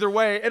do it either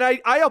way. And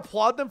I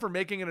applaud them for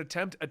making an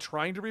attempt at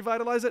trying to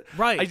revitalize it.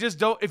 Right. I just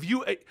don't, if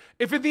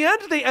in the end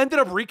they ended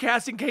up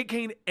recasting Kate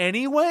Kane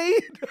anyway.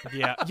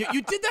 Yeah.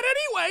 You did that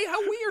anyway.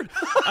 How weird.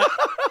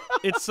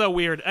 It's so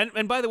weird.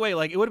 And by the way,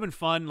 like, it would have been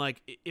fun,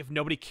 like, if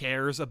nobody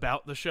cares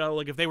about the show.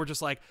 Like, if they were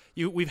just like,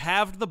 we've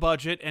halved the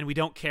budget and we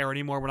don't care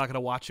anymore. We're not going to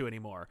watch you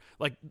anymore.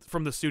 Like,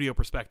 from the studio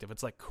perspective,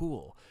 it's like,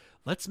 cool.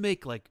 Let's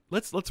make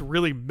let's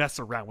really mess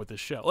around with this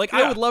show. Like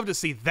I would love to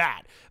see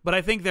that, but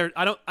I think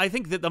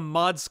that the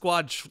Mod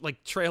Squad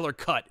trailer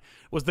cut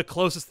was the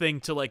closest thing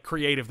to like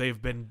creative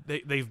they've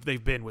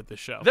been with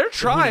this show. They're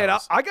trying.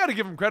 I got to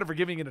give them credit for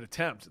giving it an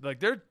attempt. Like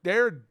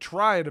they're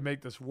trying to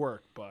make this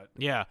work, but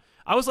yeah.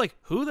 I was like,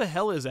 who the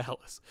hell is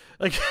Alice?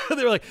 Like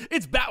they were like,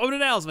 it's Batwoman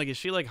and Alice. I'm like, is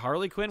she like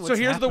Harley Quinn? So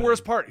here's the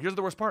worst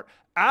part.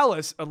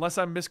 Alice, unless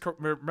I'm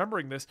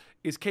misremembering this,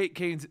 is Kate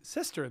Kane's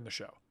sister in the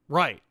show.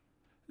 Right.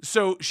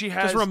 So she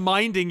has just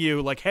reminding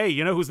you, like, hey,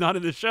 you know who's not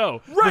in the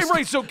show?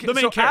 Right. So the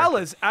main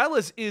character.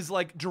 Alice is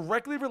like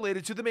directly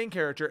related to the main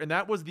character, and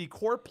that was the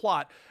core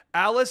plot.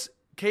 Alice,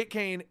 Kate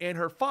Kane, and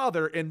her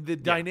father, and the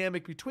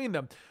dynamic between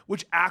them,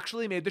 which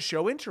actually made the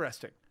show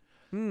interesting.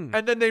 And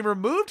then they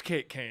removed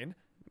Kate Kane,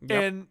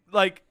 and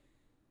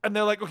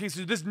they're like, okay,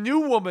 so this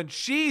new woman,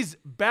 she's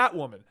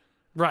Batwoman,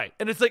 right?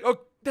 And it's like, oh,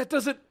 that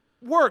doesn't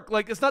work.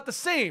 Like, it's not the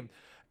same,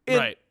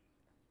 right?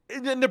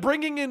 And then they're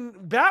bringing in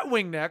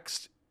Batwing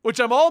next, which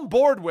I'm all on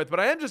board with, but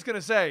I am just going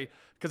to say,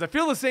 because I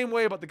feel the same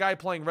way about the guy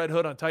playing Red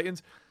Hood on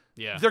Titans.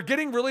 Yeah. They're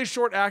getting really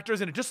short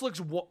actors, and it just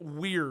looks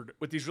weird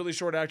with these really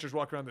short actors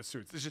walking around in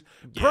suits. It's just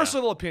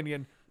personal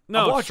opinion.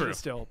 No, I'm watching true. it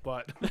still,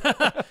 but...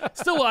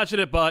 Still watching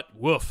it, but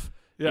woof.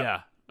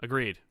 Yeah,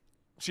 agreed.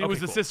 She was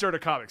the sister of the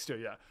comics, too,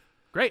 yeah.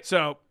 Great.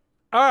 So,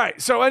 all right.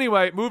 So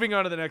anyway, moving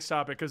on to the next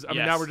topic, because, I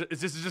mean, now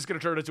this is just going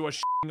to turn into a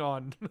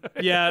on...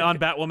 on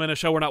Batwoman, a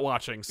show we're not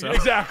watching, so...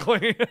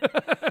 Exactly.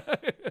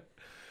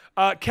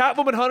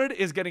 Catwoman Hunted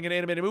is getting an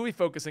animated movie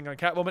focusing on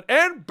Catwoman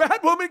and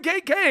Batwoman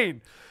Kate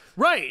Kane.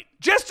 Right.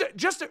 Just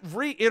to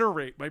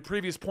reiterate my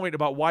previous point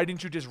about why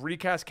didn't you just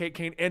recast Kate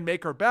Kane and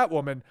make her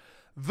Batwoman,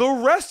 the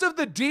rest of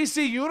the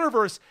DC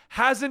universe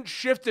hasn't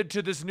shifted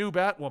to this new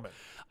Batwoman.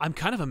 I'm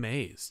kind of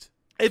amazed.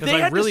 If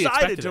they had really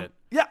decided to,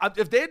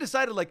 if they had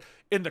decided like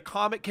in the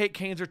comic Kate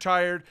Kane's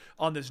retired,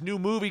 on this new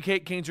movie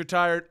Kate Kane's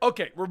retired,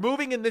 okay, we're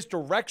moving in this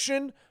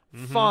direction,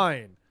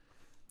 fine.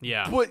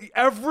 Yeah. But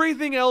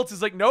everything else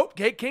is like, nope,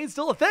 Kate Kane's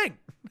still a thing.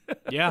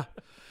 Yeah.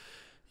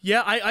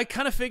 Yeah, I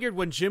kind of figured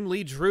when Jim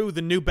Lee drew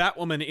the new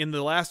Batwoman in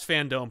the last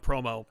Fandom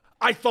promo,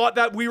 I thought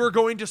that we were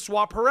going to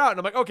swap her out. And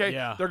I'm like, okay,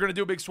 they're going to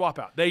do a big swap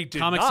out. They did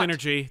Comic not.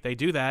 synergy, they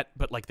do that,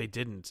 but like they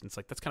didn't. And it's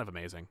like, that's kind of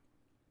amazing.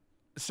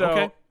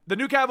 So the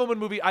new Catwoman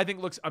movie, I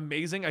think, looks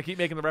amazing. I keep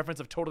making the reference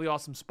of Totally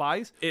Awesome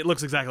Spies. It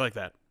looks exactly like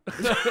that.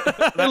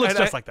 It looks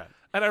just like that.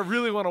 And I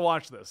really want to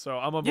watch this, so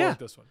I'm on board with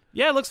this one.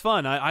 Yeah, it looks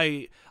fun.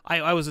 I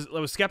was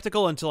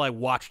skeptical until I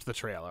watched the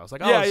trailer. I was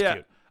like, oh, yeah, that's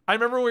cute. I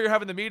remember when we were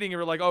having the meeting, and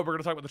we were like, oh, we're going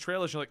to talk about the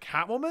trailers. You're like,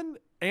 Catwoman?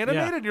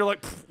 Animated? And you're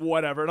like,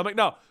 whatever. And I'm like,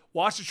 no,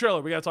 watch the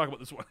trailer. We got to talk about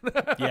this one.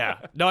 Yeah.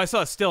 No, I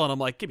saw it still, and I'm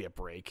like, give me a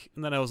break.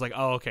 And then I was like,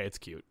 oh, okay, it's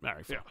cute. All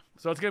right, fine. Yeah.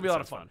 So it's going to be a lot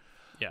of fun.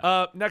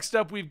 Yeah. Next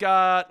up, we've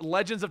got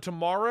Legends of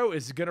Tomorrow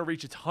is going to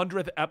reach its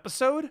 100th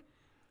episode,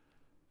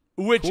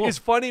 which is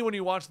funny when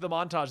you watch the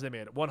montage they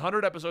made.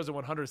 100 episodes in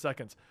 100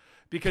 seconds.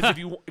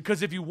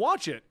 Because if you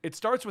watch it, it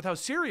starts with how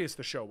serious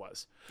the show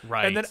was.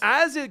 Right. And then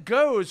as it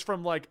goes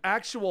from like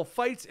actual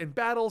fights and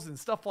battles and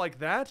stuff like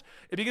that,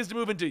 it begins to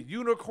move into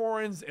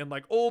unicorns and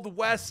like Old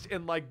West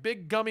and like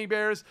big gummy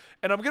bears.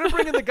 And I'm going to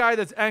bring in the guy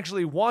that's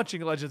actually watching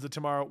Legends of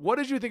Tomorrow. What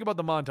did you think about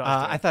the montage?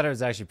 I thought it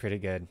was actually pretty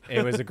good.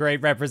 It was a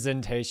great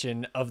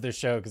representation of the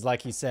show because,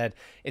 like you said,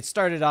 it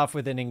started off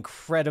with an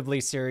incredibly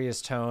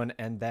serious tone,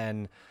 and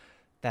then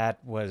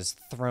that was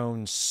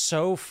thrown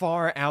so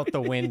far out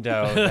the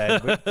window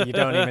that you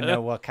don't even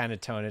know what kind of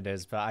tone it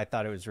is. But I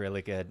thought it was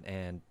really good.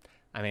 And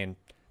I mean,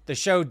 the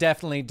show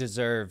definitely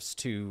deserves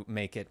to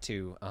make it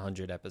to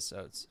 100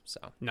 episodes. So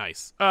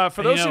Nice.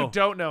 For those who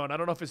don't know, and I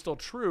don't know if it's still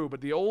true,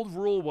 but the old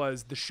rule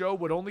was the show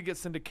would only get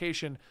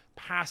syndication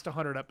past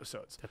 100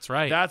 episodes. That's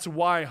right. That's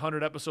why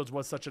 100 episodes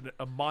was such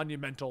a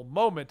monumental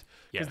moment,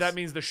 because Yes. that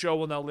means the show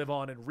will now live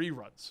on in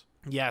reruns.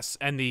 Yes,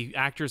 and the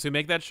actors who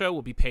make that show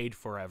will be paid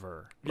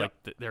forever. Yep.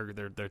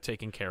 Like they're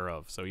taken care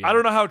of. So yeah, I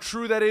don't know how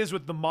true that is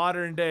with the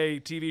modern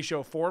day TV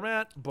show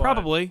format, but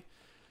Probably.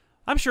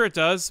 I'm sure it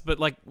does, but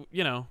like,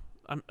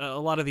 a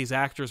lot of these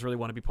actors really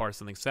want to be part of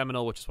something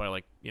seminal, which is why,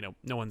 like,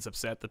 no one's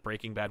upset that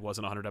Breaking Bad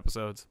wasn't 100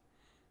 episodes.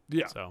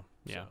 yeah. So,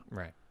 yeah.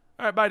 right.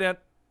 All right, bye, Dan.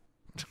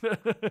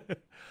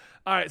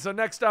 All right, so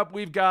next up,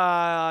 we've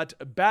got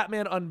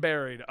Batman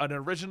Unburied, an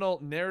original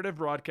narrative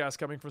broadcast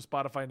coming from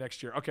Spotify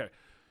next year. Okay,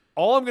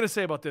 all I'm going to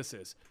say about this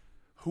is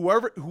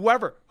whoever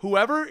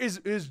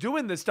is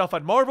doing this stuff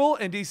at Marvel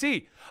and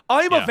DC,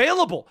 I'm Yeah.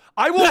 available.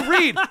 I will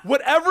read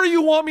whatever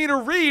you want me to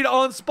read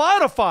on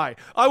Spotify.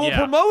 I will Yeah.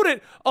 promote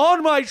it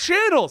on my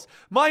channels.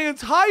 My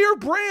entire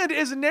brand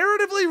is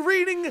narratively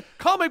reading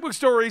comic book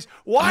stories.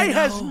 Why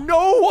has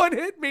no one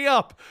hit me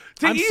up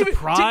to I'm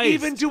surprised.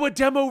 even do a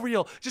demo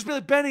reel? Just be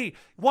like, Benny,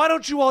 why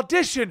don't you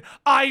audition?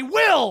 I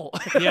will.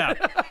 Yeah.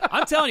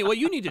 I'm telling you, what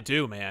you need to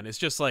do, man, is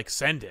just like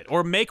send it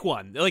or make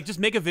one. Like just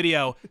make a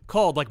video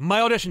called like My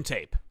Audition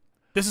Tape.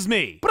 This is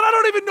me. But I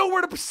don't even know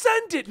where to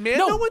send it, man.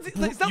 No, No one's. It's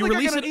not you like I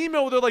release got an it-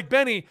 email where they're like,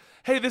 Benny,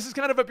 hey, this is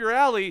kind of up your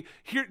alley.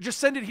 Here, just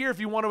send it here if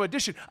you want to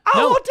audition.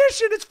 I'll No.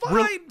 audition. It's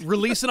fine.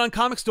 Release it on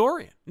Comic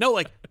Storian. No,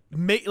 like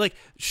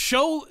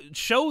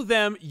show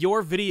them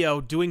your video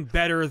doing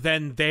better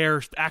than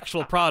their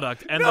actual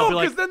product, and no, they'll be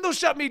because like, then they'll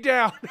shut me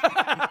down.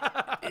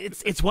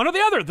 it's one or the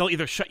other. They'll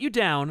either shut you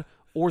down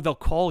or they'll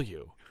call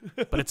you.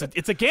 But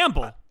it's a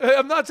gamble.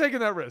 I'm not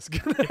taking that risk.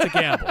 It's a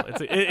gamble.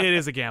 It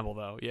is a gamble,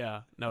 though.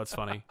 Yeah. No, it's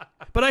funny.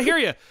 But I hear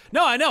you.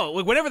 No, I know.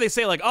 Like, whenever they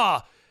say, like,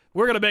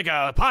 we're going to make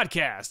a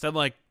podcast, I'm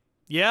like,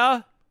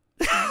 yeah?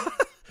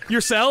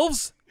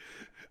 Yourselves?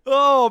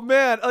 Oh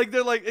man, like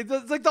they're like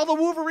it's like all the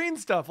Wolverine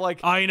stuff. Like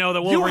I know the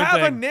you Wolverine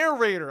have a thing.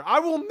 narrator. I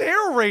will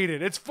narrate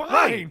it. It's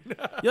fine.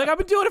 You're like, I've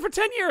been doing it for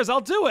 10 years.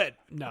 I'll do it.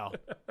 No.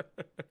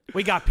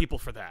 We got people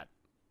for that.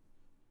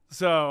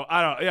 So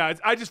I don't. Yeah,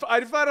 I just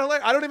find it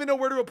hilarious. I don't even know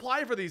where to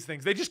apply for these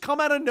things. They just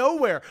come out of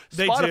nowhere.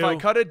 They Spotify do.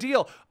 cut a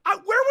deal. Where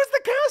was the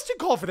casting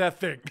call for that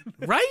thing?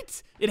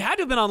 Right? It had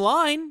to have been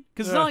online.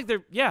 Because it's Yeah. not like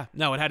they're... Yeah.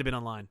 No, it had to have been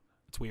online.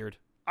 It's weird.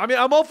 I mean,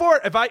 I'm all for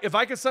it. If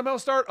I could somehow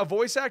start a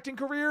voice acting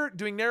career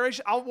doing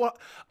narration,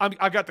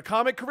 I got the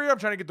comic career. I'm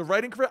trying to get the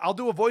writing career. I'll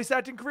do a voice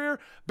acting career.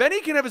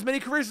 Benny can have as many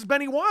careers as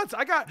Benny wants.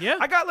 I got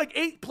like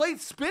 8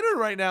 plates spinning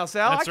right now,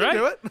 Sal. That's I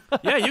can right. do it.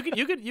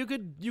 Yeah,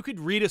 you could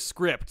read a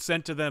script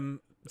sent to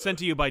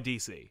you by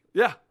DC.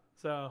 Yeah.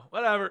 So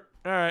whatever.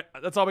 All right.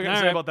 That's all we got to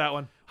All say right. about that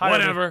one. Hire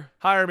Whatever. Me.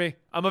 Hire me.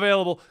 I'm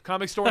available.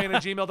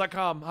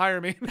 ComicStorian@gmail.com.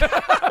 Hire me.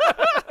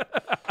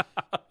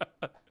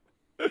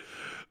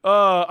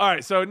 All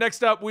right. So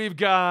next up, we've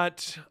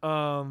got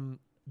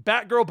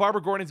Batgirl.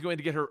 Barbara Gordon is going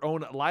to get her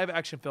own live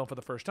action film for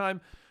the first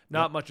time.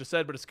 Not much is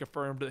said, but it's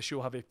confirmed that she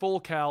will have a full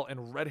cowl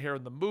and red hair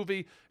in the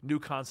movie. New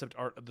concept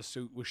art of the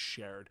suit was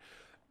shared.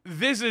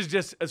 This is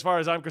just, as far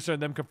as I'm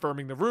concerned, them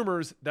confirming the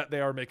rumors that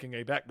they are making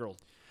a Batgirl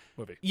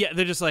movie. Yeah,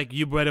 they're just like,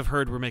 you might have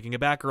heard we're making a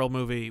Batgirl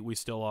movie. We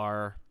still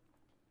are.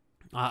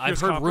 I've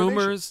Here's heard confirmation.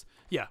 rumors.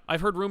 Yeah,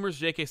 I've heard rumors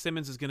J.K.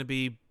 Simmons is going to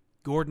be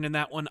Gordon in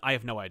that one. I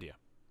have no idea.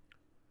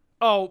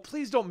 Oh,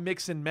 please don't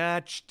mix and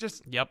match.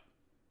 Just Yep.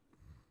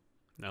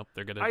 Nope,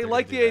 they're going to I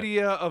like the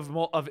idea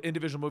of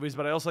individual movies,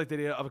 but I also like the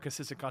idea of a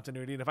consistent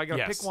continuity. And if I got to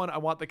Yes. pick one, I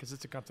want the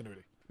consistent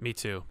continuity. Me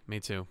too.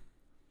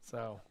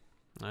 So,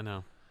 I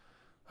know.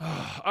 all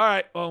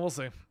right. Well, we'll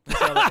see. We'll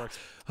see how that works.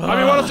 I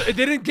mean, what else? They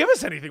didn't give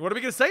us anything. What are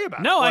we going to say about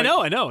it? No, Like,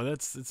 I know.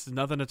 It's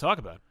nothing to talk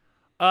about.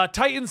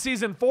 Titan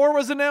Season 4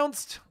 was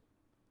announced.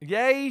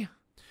 Yay.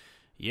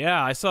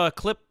 Yeah, I saw a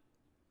clip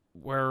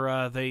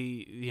where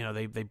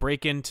they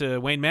break into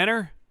Wayne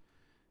Manor.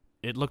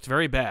 It looked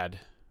very bad.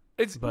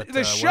 But, The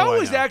what show do I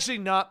is know? actually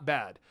not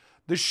bad.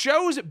 The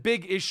show's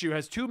big issue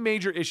has 2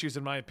 major issues,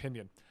 in my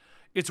opinion.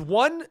 It's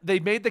one, they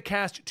made the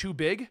cast too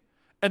big,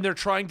 and they're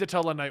trying to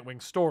tell a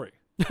Nightwing story.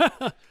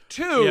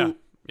 2,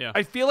 Yeah.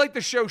 I feel like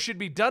the show should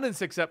be done in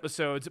 6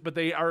 episodes, but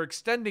they are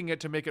extending it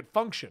to make it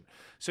function.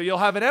 So you'll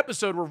have an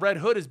episode where Red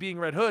Hood is being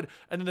Red Hood,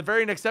 and then the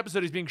very next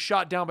episode he's being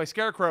shot down by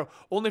Scarecrow,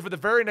 only for the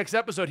very next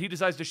episode he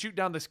decides to shoot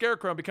down the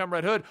Scarecrow and become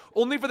Red Hood,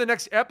 only for the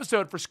next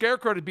episode for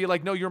Scarecrow to be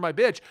like, no, you're my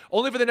bitch,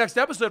 only for the next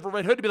episode for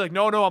Red Hood to be like,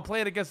 no, I'm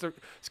playing against the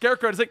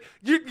Scarecrow. It's like,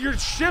 you're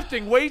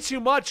shifting way too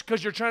much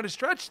because you're trying to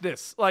stretch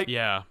this. Like,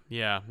 Yeah.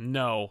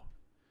 No.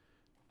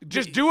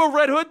 just do a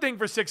Red Hood thing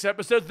for 6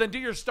 episodes, then do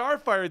your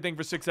Starfire thing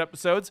for 6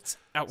 episodes.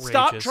 Outrageous.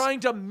 Stop trying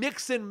to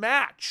mix and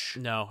match.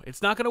 No,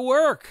 it's not going to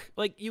work.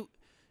 Like you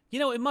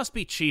know, it must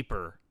be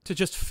cheaper to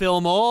just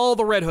film all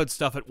the Red Hood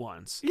stuff at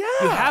once. Yeah.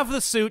 You have the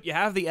suit, you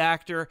have the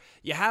actor,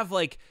 you have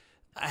like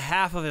a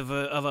half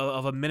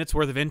of a minute's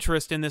worth of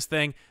interest in this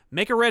thing.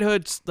 Make a Red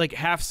Hood like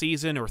half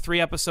season or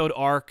 3-episode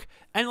arc,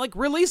 and like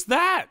release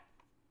that.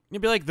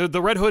 You'd be like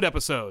the Red Hood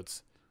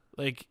episodes,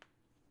 like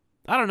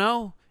I don't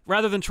know,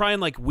 rather than try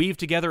and like weave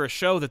together a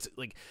show that's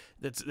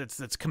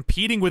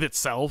competing with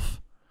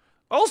itself.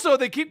 Also,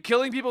 they keep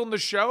killing people in the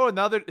show, and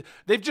now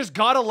they've just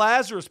got a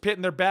Lazarus pit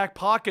in their back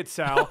pocket,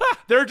 Sal.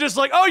 They're just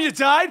like, oh, you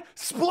died?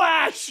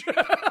 Splash!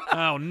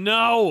 Oh,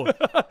 no.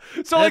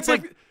 So, like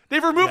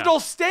they've removed all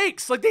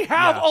stakes. Like, they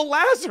have a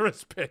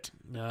Lazarus pit.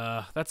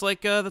 That's like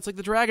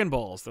the Dragon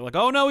Balls. They're like,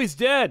 oh, no, he's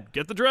dead.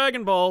 Get the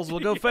Dragon Balls. We'll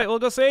go we'll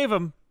go save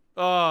him.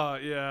 Oh,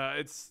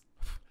 yeah.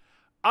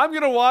 I'm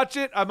going to watch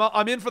it.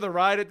 I'm in for the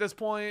ride at this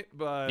point,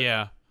 but...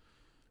 Yeah.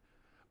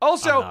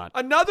 Also,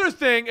 another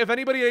thing, if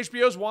anybody at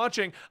HBO's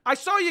watching, I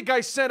saw you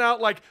guys sent out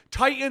like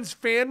Titans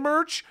fan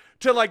merch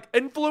to like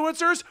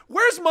influencers.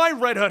 Where's my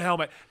Red Hood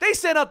helmet? They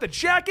sent out the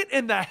jacket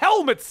and the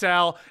helmet,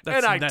 Sal,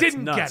 and I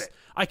didn't get it.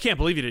 I can't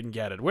believe you didn't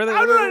get it.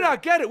 How did I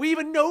not get it? We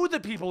even know the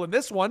people in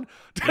this one.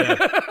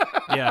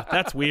 Yeah,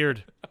 that's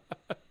weird.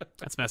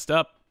 That's messed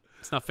up.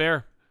 It's not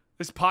fair.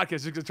 This podcast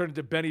is going to turn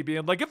into Benny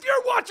being like, if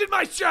you're watching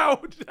my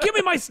show, give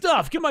me my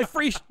stuff. Give my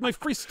free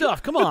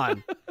stuff. Come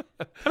on.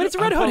 I mean, it's a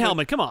Red Hood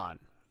helmet. Come on.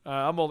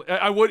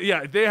 I would,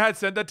 yeah. If they had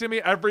sent that to me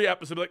every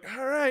episode, like,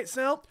 all right,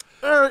 Sal,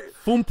 all right,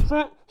 Foomp.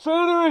 so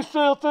anyway,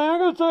 Sal, I'm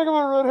gonna talk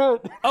about Red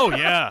Hood. Oh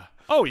yeah,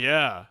 oh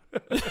yeah.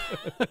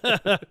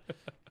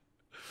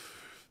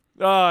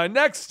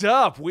 Next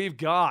up, we've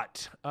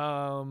got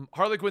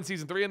Harley Quinn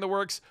season 3 in the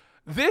works.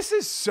 This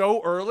is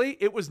so early;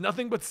 it was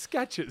nothing but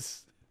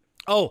sketches.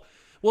 Oh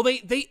well,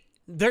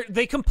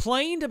 they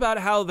complained about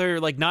how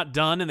they're like not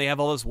done and they have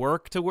all this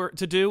work to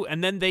do,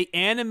 and then they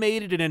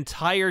animated an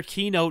entire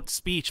keynote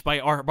speech by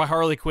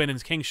Harley Quinn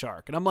and King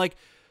Shark, and I'm like,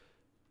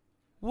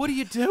 what are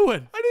you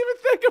doing? I didn't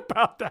even think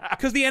about that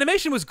because the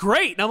animation was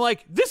great, and I'm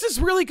like, this is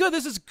really good.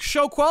 This is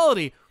show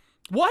quality.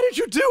 Why did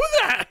you do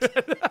that?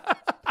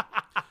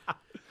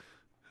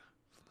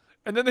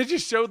 And then they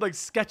just showed like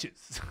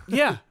sketches.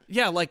 yeah,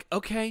 like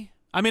okay.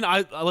 I mean,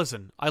 I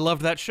listen. I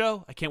loved that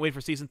show. I can't wait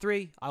for season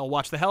 3. I'll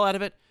watch the hell out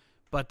of it.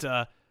 But,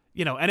 and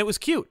it was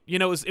cute.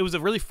 It was a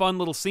really fun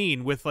little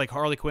scene with, like,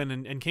 Harley Quinn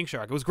and King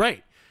Shark. It was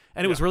great.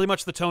 And it was really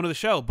much the tone of the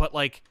show. But,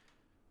 like,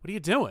 what are you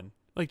doing?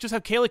 Like, just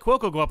have Kaylee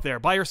Cuoco go up there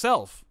by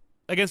herself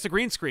against a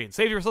green screen.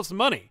 Save yourself some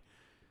money.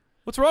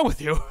 What's wrong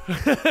with you?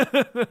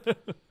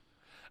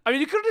 I mean,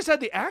 you could have just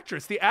had the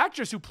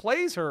actress who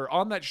plays her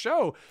on that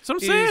show. So I'm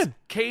saying.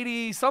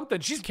 Katie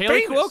something. She's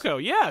Kaylee famous.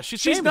 Cuoco. Yeah,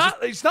 she's famous. Not.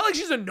 It's not like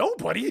she's a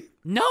nobody.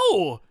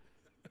 No.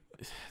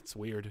 It's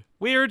weird.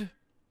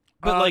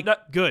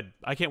 But, good.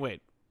 I can't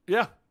wait.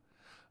 Yeah.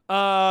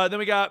 Then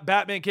we got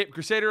Batman Cape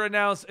Crusader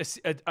announced,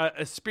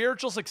 a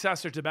spiritual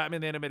successor to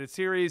Batman the Animated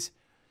Series.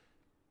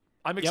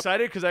 I'm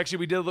excited because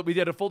actually we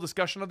did a full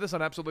discussion of this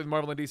on Absolutely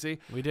Marvel and DC.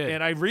 We did.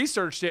 And I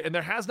researched it, and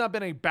there has not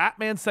been a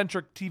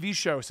Batman-centric TV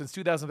show since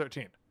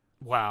 2013.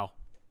 Wow.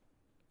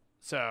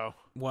 So.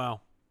 Wow.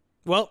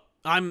 Well,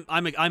 I'm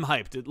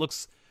hyped. It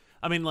looks,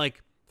 I mean,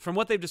 like, from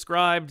what they've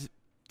described,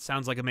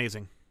 sounds like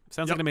amazing.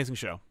 Sounds like an amazing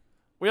show.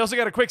 We also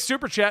got a quick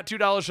super chat,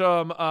 $2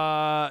 from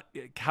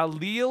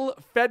Khalil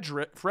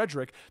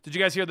Frederick. Did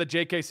you guys hear that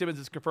J.K. Simmons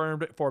is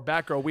confirmed for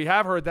Batgirl? We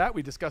have heard that.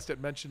 We discussed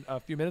it mentioned a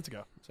few minutes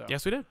ago. So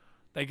yes, we did.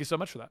 Thank you so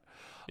much for that.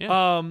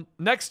 Yeah.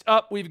 Next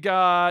up, we've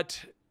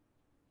got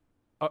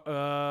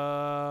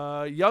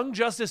Young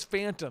Justice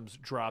Phantoms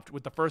dropped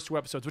with the first 2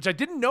 episodes, which I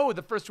didn't know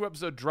the first 2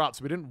 episodes dropped,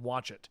 so we didn't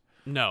watch it.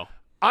 No.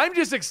 I'm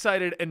just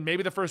excited, and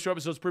maybe the first 2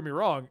 episodes prove me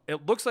wrong.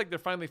 It looks like they're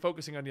finally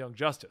focusing on Young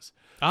Justice.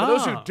 For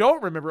those who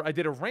don't remember, I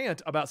did a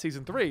rant about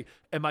season 3,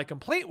 and my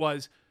complaint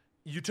was,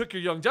 you took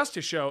your Young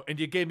Justice show and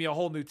you gave me a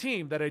whole new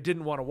team that I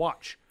didn't want to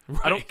watch. Right.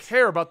 I don't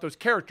care about those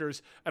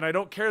characters, and I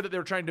don't care that they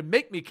were trying to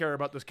make me care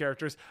about those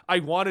characters. I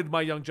wanted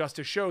my Young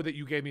Justice show that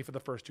you gave me for the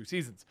first 2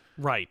 seasons.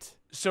 Right.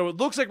 So it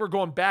looks like we're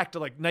going back to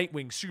like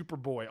Nightwing,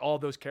 Superboy, all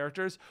those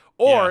characters,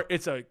 or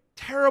it's a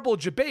terrible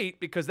debate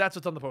because that's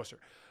what's on the poster.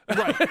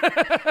 Right.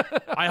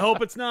 I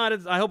hope it's not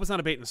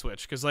a bait and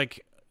switch because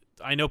like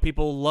I know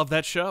people love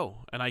that show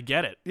and I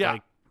get it. Yeah.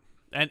 Like,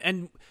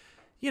 and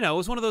it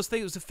was one of those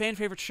things. It was a fan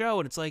favorite show,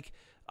 and it's like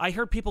I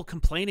heard people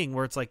complaining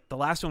where it's like the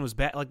last one was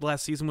bad, like the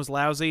last season was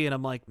lousy, and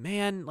I'm like,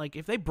 man, like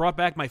if they brought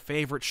back my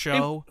favorite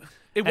show,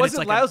 it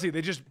wasn't like lousy.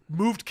 They just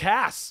moved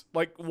casts.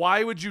 Like,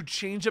 why would you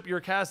change up your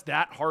cast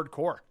that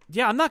hardcore?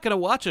 Yeah, I'm not gonna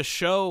watch a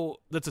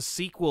show that's a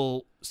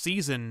sequel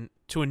season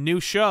to a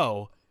new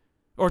show.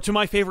 Or to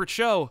my favorite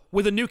show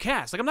with a new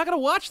cast. Like, I'm not going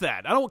to watch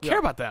that. I don't care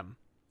about them.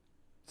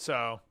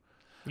 So,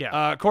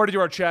 yeah. According to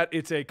our chat,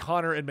 it's a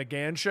Connor and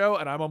McGann show,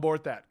 and I'm on board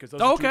with that. Because those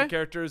are 2 of the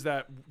characters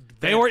that...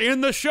 They were in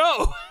the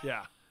show.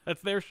 Yeah.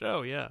 That's their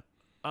show, yeah.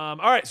 All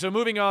right, so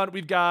moving on,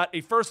 we've got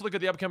a first look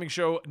at the upcoming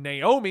show,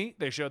 Naomi.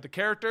 They showed the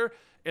character,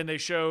 and they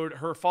showed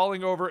her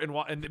falling over,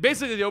 and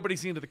basically the opening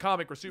scene of the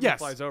comic where Superman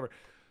flies over.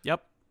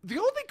 Yep. The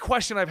only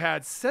question I've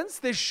had since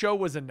this show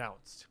was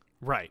announced...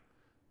 Right.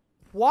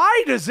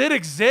 Why does it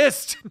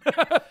exist?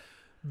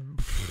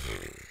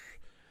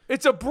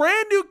 It's a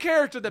brand new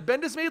character that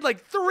Bendis made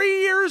like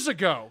 3 years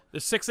ago.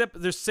 There's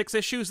six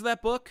issues of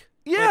that book.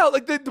 Yeah,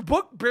 like the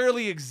book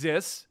barely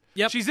exists.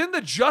 Yep. She's in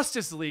the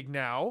Justice League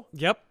now.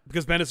 Yep,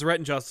 because Bendis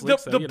written Justice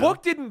League. The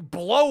book didn't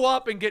blow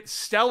up and get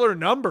stellar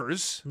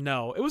numbers.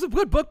 No, it was a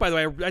good book, by the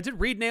way. I did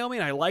read Naomi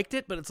and I liked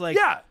it, but it's like,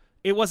 Yeah.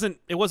 it wasn't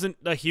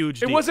a huge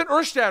deal. It wasn't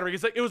earth-shattering.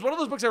 It's like it was one of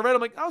those books I read. I'm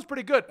like, that was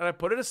pretty good, and I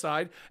put it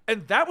aside,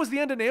 and that was the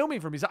end of Naomi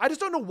for me. So I just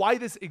don't know why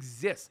this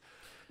exists.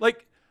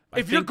 Like,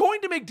 if you're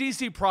going to make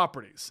DC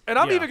properties, and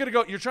I'm Yeah. even going to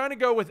go, you're trying to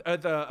go with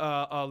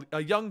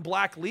a young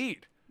black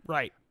lead.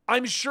 right.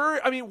 I'm sure.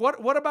 I mean,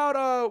 what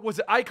about was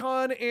it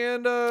Icon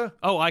and?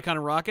 Oh, Icon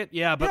and Rocket,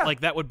 yeah, but Yeah.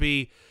 like that'd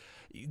be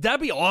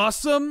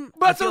awesome.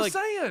 But that's I feel what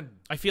I'm like, saying.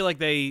 I feel like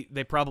they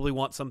probably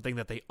want something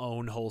that they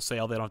own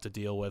wholesale. They don't have to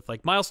deal with.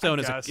 Like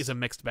Milestone guess. is a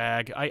mixed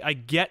bag. I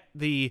get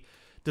the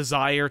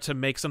desire to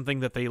make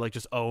something that they like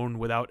just own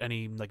without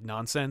any like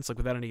nonsense, like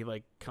without any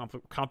like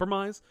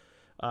compromise.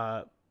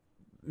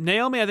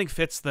 Naomi, I think,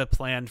 fits the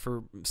plan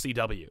for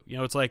CW. You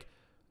know, it's like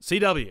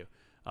CW.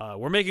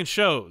 We're making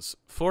shows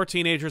for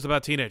teenagers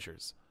about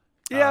teenagers.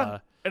 Yeah,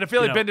 and I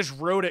feel like you know. Bendis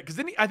wrote it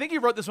because I think he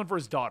wrote this one for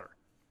his daughter.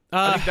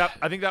 I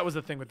think that was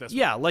the thing with this.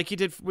 Yeah, like he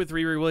did with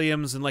Riri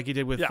Williams, and like he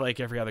did with Yeah. like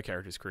every other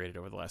character he's created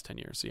over the last 10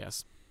 years. So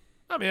yes.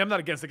 one. I mean, I'm not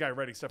against the guy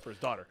writing stuff for his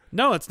daughter,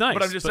 No, it's nice.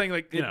 but I'm just saying,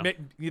 like, you know.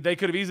 they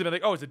could have easily been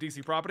like, oh, it's a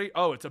DC property.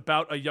 Oh, it's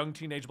about a young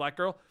teenage black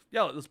girl.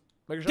 Yeah, let's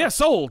make a show. Yeah,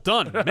 sold,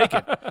 done, make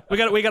it.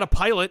 We got a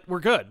pilot. We're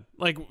good.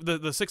 Like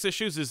the 6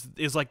 issues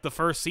is like the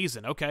first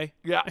season. Okay.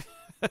 Yeah.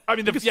 I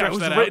mean, could yeah, it stretch was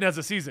that written out. as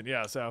a season.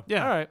 Yeah. So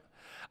Yeah. all right.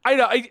 I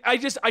know.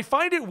 I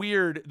find it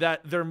weird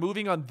that they're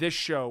moving on this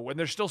show when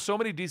there's still so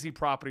many DC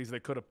properties they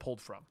could have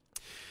pulled from.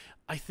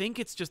 I think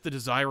it's just the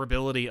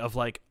desirability of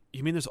like,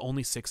 you mean there's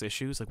only 6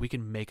 issues? Like we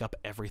can make up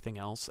everything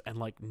else, and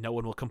like no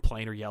one will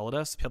complain or yell at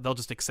us. They'll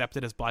just accept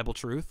it as Bible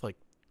truth. Like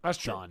That's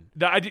true. done.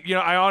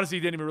 I honestly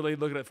didn't even really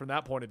look at it from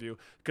that point of view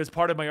because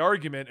part of my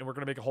argument, and we're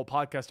going to make a whole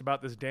podcast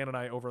about this, Dan and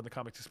I over in the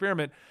Comics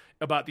Experiment,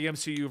 about the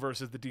MCU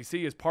versus the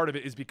DC, is part of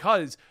it is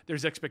because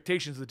there's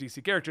expectations of the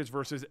DC characters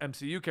versus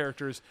MCU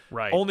characters.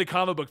 Right. Only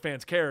comic book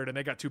fans cared, and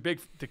they got too big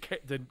to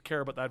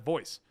care about that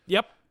voice.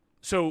 Yep.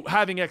 So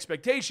having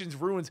expectations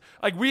ruins.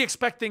 Like, we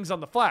expect things on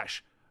the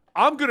Flash.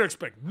 I'm going to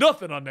expect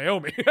nothing on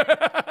Naomi.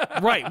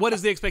 Right. What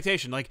is the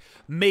expectation? Like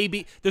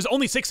maybe there's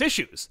only 6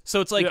 issues, so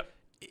it's like.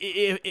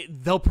 Yeah.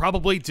 They'll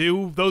probably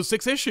do those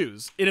 6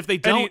 issues, and if they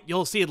don't, he-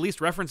 you'll see at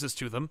least references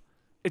to them.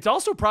 It's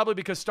also probably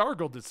because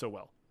Stargirl did so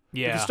well.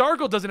 Yeah. Because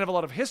Stargirl doesn't have a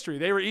lot of history.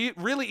 They were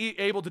really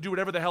able to do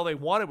whatever the hell they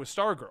wanted with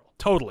Stargirl.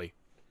 Totally.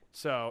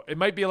 So it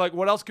might be like,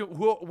 what else?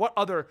 What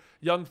other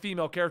young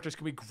female characters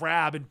can we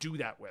grab and do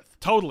that with?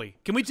 Totally.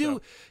 Can we do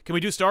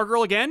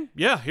Stargirl again?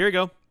 Yeah, here you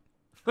go.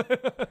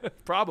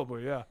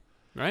 Probably, yeah.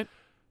 Right?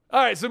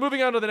 All right, so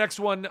moving on to the next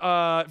one.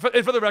 And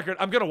for the record,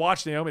 I'm gonna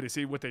watch Naomi to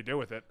see what they do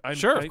with it.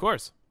 Sure, of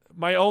course.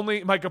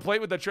 My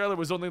complaint with that trailer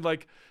was only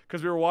like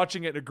because we were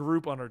watching it in a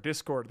group on our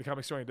Discord, the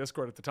Comic Story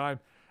Discord at the time,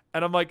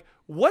 and I'm like,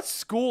 what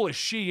school is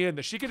she in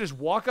that she can just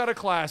walk out of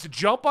class,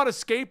 jump on a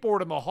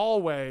skateboard in the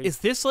hallway, Is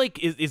this like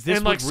is this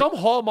and what like some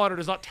hall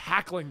monitor is not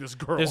tackling this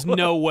girl? There's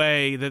no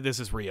way that this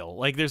is real.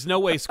 Like, there's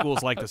no way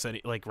schools like this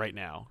like right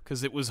now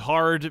because it was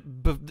hard.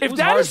 If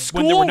that is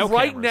when there school were no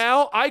right cameras.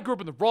 now, I grew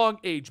up in the wrong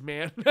age,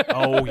 man.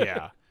 Oh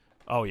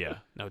yeah,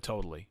 no,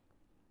 totally.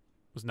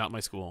 It was not my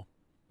school.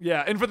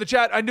 Yeah, and for the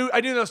chat, I knew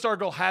that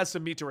Stargirl has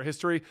some meat to her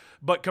history,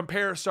 but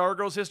compare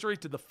Stargirl's history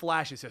to the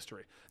Flash's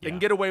history. They can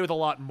Yeah. get away with a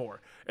lot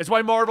more. It's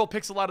why Marvel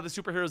picks a lot of the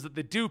superheroes that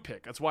they do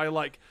pick. That's why,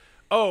 like,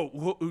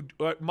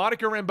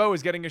 Monica Rambeau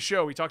is getting a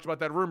show. We talked about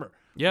that rumor.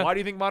 Yeah. Why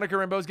do you think Monica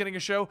Rambeau is getting a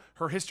show?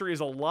 Her history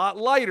is a lot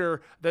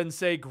lighter than,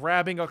 say,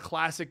 grabbing a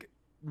classic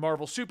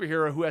Marvel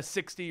superhero who has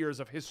 60 years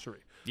of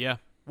history. Yeah,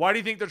 Why do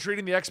you think they're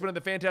treating the X-Men and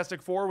the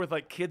Fantastic Four with,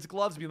 like, kids'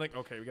 gloves? Being like,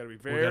 okay, we got to be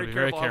we gotta be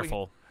very how we-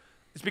 careful.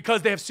 It's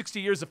because they have 60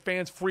 years of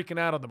fans freaking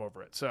out on them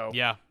over it. So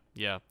Yeah,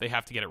 they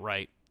have to get it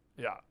right.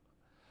 yeah.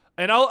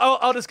 And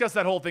I'll discuss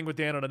that whole thing with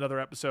Dan on another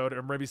episode,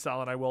 or maybe Sal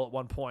and I will at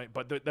one point.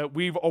 But that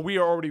we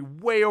are already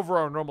way over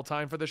our normal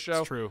time for this show.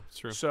 It's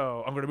true.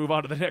 So I'm going to move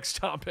on to the next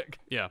topic.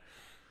 Yeah.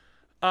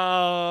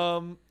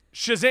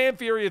 Shazam!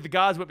 Fury of the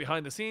Gods went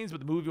behind the scenes, but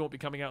the movie won't be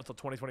coming out until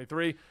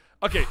 2023.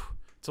 Okay,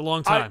 It's a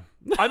long time.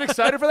 I'm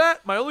excited for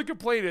that. My only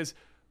complaint is,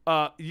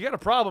 you got a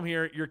problem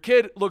here. Your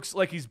kid looks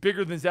like he's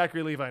bigger than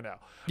Zachary Levi now.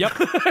 Yep.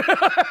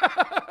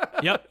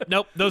 Yep.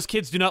 Nope. Those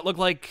kids do not look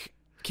like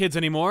kids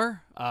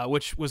anymore,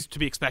 which was to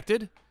be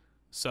expected.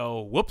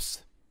 So,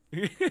 whoops.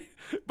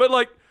 But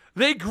like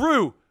they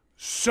grew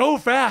so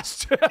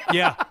fast.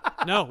 Yeah.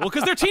 No. Well,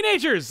 because they're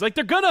teenagers. Like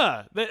they're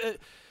gonna.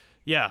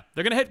 Yeah.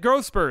 They're gonna hit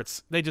growth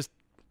spurts. They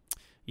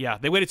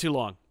waited too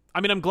long.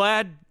 I mean, I'm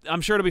glad.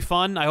 I'm sure it'll be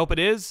fun. I hope it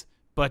is.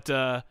 But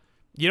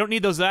you don't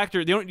need those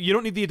actors. You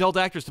don't need the adult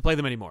actors to play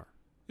them anymore.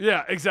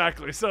 Yeah,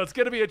 exactly. So it's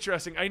going to be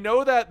interesting. I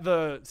know that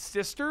the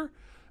sister,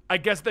 I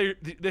guess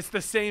it's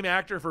the same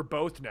actor for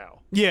both now.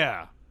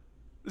 Yeah.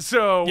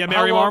 So Yeah. how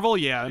Mary long- Marvel.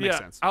 Yeah. That makes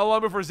sense. How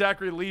long before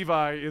Zachary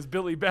Levi is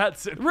Billy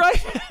Batson?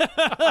 Right.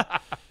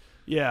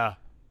 Yeah.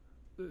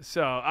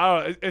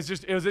 So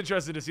it was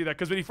interesting to see that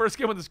because when he first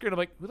came on the screen, I'm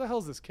like, who the hell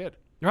is this kid?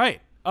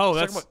 Right. Oh,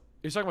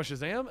 He's talking about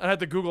Shazam? And I had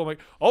to Google. I'm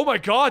like, oh my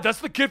god, that's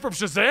the kid from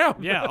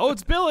Shazam. Yeah. Oh,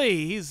 it's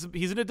Billy. He's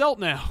an adult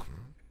now.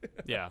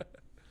 Yeah.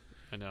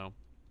 I know.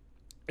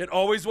 It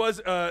always was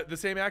the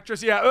same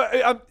actress.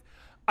 Yeah.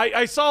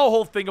 I saw a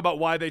whole thing about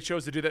why they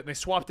chose to do that, and they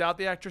swapped out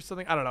the actress.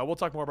 Something I don't know. We'll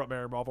talk more about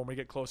Mary Marvel when we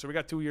get closer. We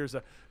got 2 years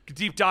to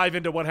deep dive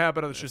into what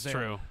happened on the Shazam. That's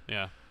true.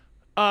 Yeah.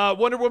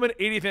 Wonder Woman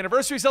 80th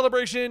anniversary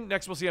celebration.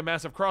 Next, we'll see a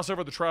massive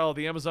crossover, the trial of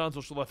the Amazons,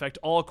 which will affect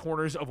all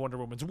corners of Wonder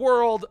Woman's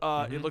world.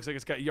 It looks like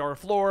it's got Yara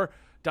Flor,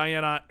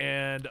 Diana,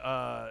 and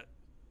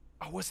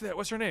what's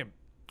her name?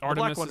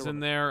 Artemis is in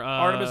there.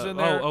 Artemis is in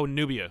there. Oh,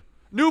 Nubia.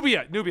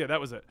 Nubia,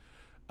 that was it.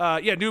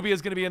 Nubia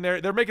is going to be in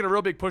there. They're making a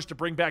real big push to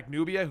bring back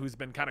Nubia, who's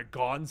been kind of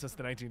gone since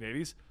the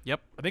 1980s.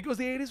 Yep. I think it was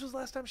the 80s was the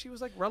last time she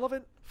was like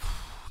relevant.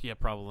 Yeah,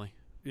 probably.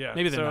 Yeah.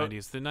 Maybe the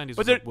 90s. The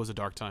 90s was a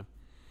dark time.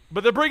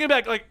 But they're bringing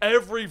back like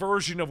every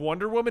version of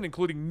Wonder Woman,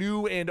 including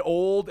new and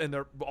old, and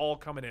they're all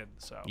coming in.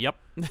 So Yep.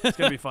 it's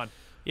going to be fun.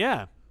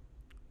 Yeah.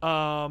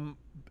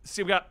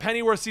 See, we got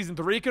Pennyworth season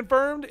 3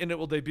 confirmed, and it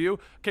will debut.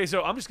 Okay,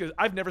 so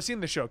I've never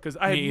seen the show because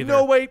I Me had either.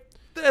 no way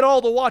at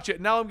all to watch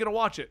it. Now I'm going to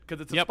watch it because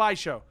it's a Yep. spy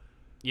show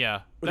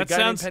Yeah. with That a guy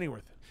named sounds.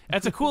 Pennyworth.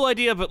 That's a cool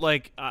idea, but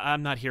like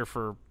I'm not here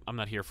for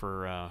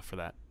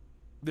that.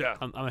 Yeah.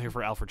 I'm not here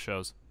for Alfred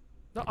shows.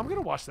 No, I'm going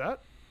to watch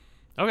that.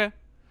 Okay.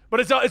 But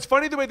it's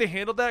funny the way they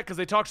handled that because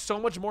they talked so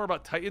much more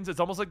about Titans.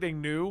 It's almost like they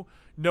knew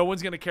no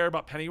one's going to care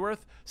about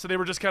Pennyworth. So they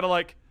were just kind of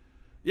like,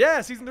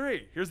 yeah, season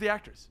 3. Here's the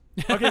actors.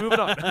 Okay, moving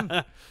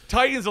on.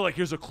 Titans are like,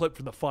 here's a clip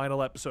from the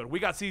final episode. We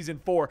got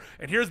season 4,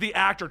 and here's the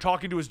actor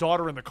talking to his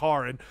daughter in the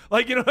car. And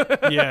like,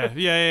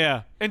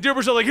 Yeah. And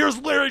Dubers are like, here's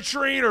Larry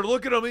Trainer.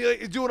 Look at him.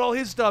 He's doing all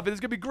his stuff, and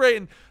it's going to be great.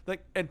 And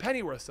like, and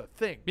Pennyworth's a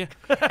thing. Yeah.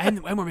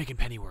 and we're making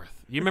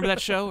Pennyworth. You remember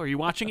that show? Are you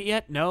watching it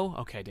yet? No?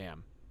 Okay,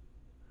 damn.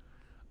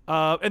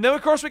 And then,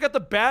 of course, we got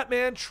the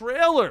Batman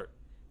trailer,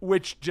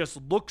 which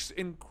just looks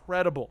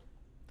incredible.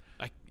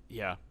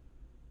 Yeah.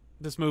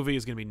 This movie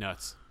is going to be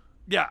nuts.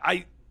 Yeah,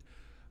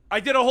 I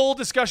did a whole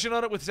discussion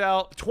on it with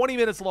Sal, 20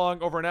 minutes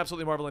long over an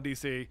Absolutely Marvel in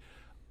DC.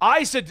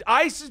 I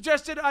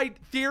suggested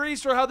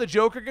theories for how the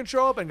Joker can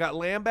show up and got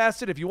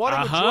lambasted. If you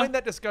want to join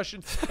that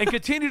discussion and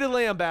continue to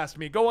lambast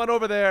me, go on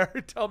over there.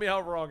 Tell me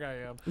how wrong I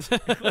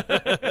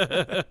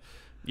am.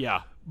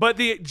 Yeah. But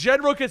the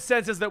general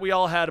consensus that we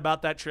all had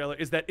about that trailer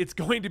is that it's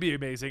going to be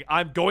amazing.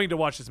 I'm going to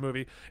watch this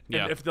movie.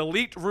 Yeah. And if the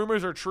leaked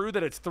rumors are true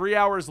that it's 3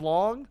 hours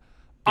long,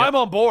 I'm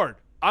on board.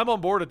 I'm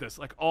on board with this,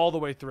 like all the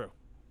way through.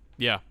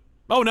 Yeah.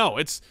 Oh no,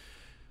 it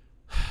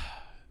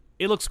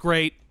looks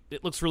great.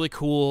 It looks really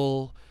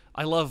cool.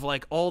 I love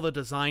like all the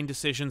design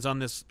decisions on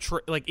this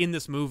like in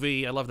this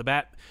movie. I love the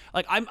bat.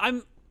 Like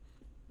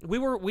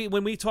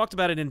when we talked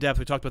about it in depth,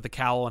 we talked about the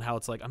cowl and how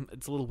it's like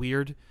it's a little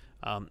weird.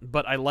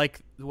 But I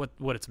like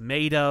what it's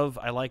made of.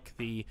 I like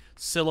the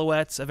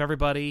silhouettes of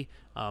everybody.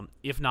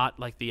 If not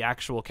like the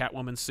actual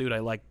Catwoman suit, I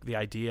like the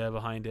idea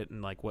behind it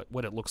and like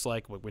what it looks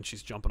like when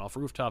she's jumping off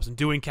rooftops and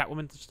doing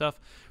Catwoman stuff.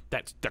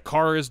 The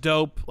car is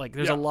dope. Like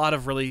there's a lot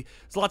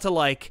to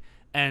like.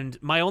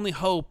 And my only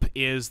hope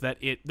is that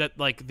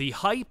like the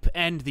hype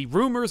and the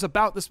rumors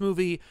about this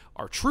movie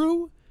are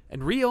true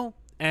and real,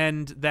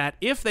 and that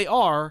if they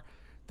are,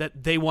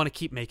 that they want to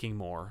keep making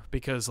more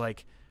because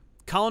like.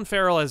 Colin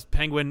Farrell as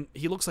Penguin,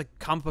 he looks like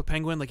comic book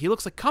Penguin. Like he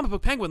looks like comic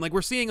book Penguin. Like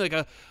we're seeing like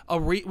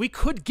we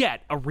could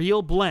get a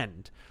real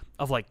blend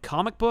of like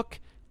comic book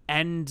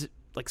and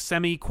like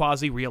semi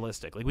quasi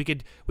realistic. Like we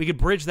could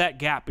bridge that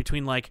gap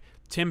between like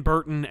Tim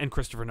Burton and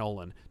Christopher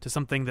Nolan to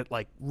something that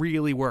like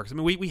really works. I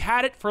mean we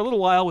had it for a little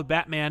while with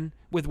Batman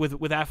with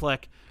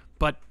Affleck,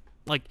 but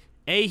like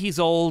A, he's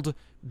old,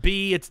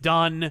 B, it's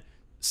done,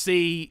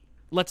 C,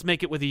 let's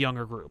make it with a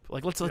younger group.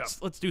 Like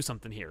let's do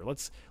something here.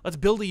 Let's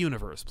build a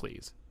universe,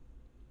 please.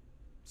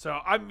 So,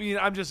 I mean,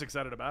 I'm just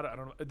excited about it. I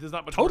don't know. There's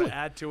not much Totally. more to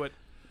add to it.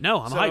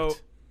 No, I'm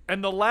hyped.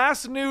 And the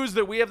last news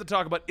that we have to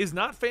talk about is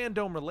not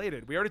fandom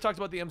related. We already talked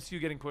about the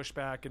MCU getting pushed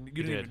back, and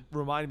you didn't even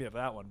remind me of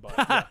that one.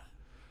 But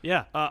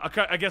yeah.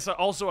 I guess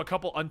also a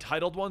couple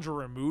untitled ones were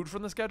removed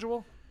from the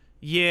schedule.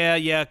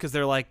 Yeah, because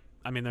they're like,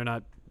 I mean, they're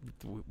not.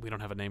 We don't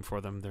have a name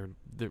for them.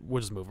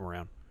 We'll just move them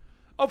around.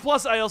 Oh,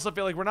 plus I also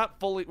feel like we're not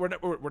fully, but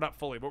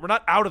we're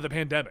not out of the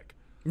pandemic.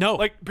 No,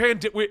 like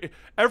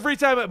every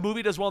time a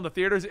movie does well in the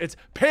theaters, it's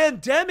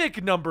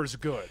pandemic numbers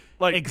good.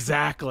 Like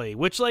exactly,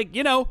 which like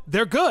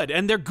they're good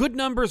and they're good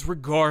numbers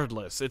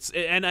regardless.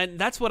 And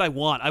that's what I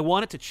want. I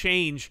want it to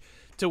change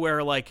to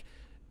where like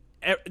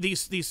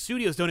these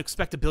studios don't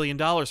expect $1 billion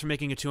for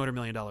making a $200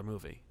 million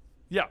movie.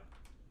 Yeah.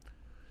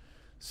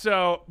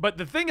 So, but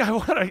the thing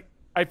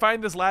I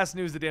find this last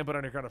news that Dan put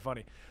on here kind of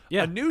funny.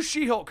 Yeah. A new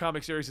She-Hulk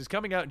comic series is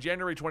coming out in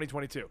January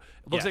 2022. It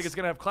looks like it's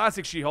going to have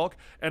classic She-Hulk,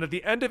 and at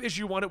the end of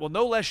issue 1, it will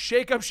no less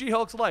shake up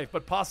She-Hulk's life,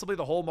 but possibly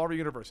the whole Marvel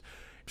Universe.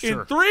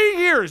 Sure. In 3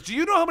 years, do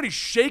you know how many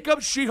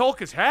shake-ups She-Hulk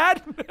has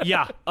had?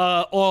 Yeah,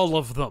 all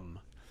of them.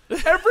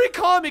 Every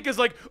comic is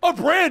like a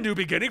brand new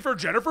beginning for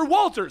Jennifer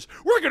Walters.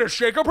 We're going to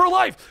shake up her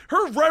life.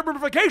 Her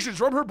ramifications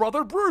from her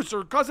brother Bruce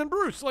or cousin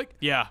Bruce. Like,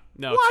 yeah,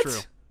 no, what? it's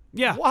true.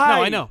 Yeah. Why?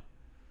 No, I know.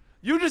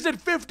 You just did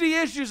 50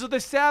 issues of the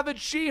Savage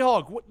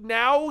She-Hulk.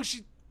 Now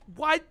she...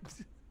 What?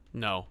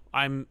 No,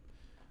 I'm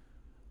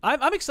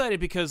excited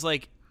because,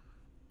 like,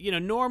 you know,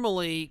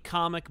 normally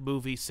comic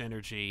movie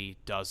synergy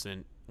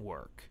doesn't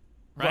work,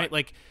 right?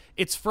 Like,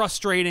 it's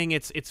frustrating.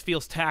 It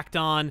feels tacked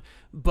on,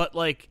 but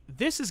like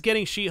this is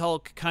getting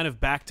She-Hulk kind of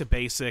back to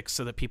basics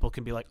so that people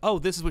can be like, oh,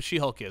 this is what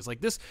She-Hulk is.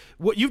 Like this,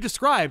 what you've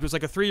described was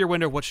like a 3-year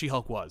window of what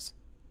She-Hulk was,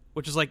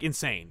 which is like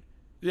insane.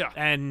 Yeah.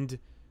 And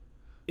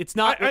it's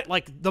not what,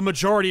 like the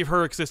majority of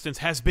her existence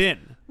has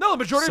been. No, the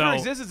majority of her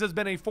existence has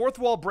been a fourth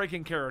wall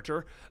breaking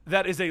character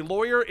that is a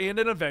lawyer and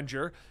an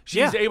Avenger.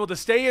 She's able to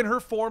stay in her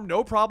form,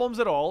 no problems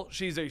at all.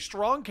 She's a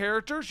strong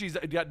character. She's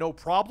got no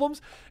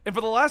problems. And for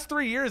the last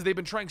 3 years, they've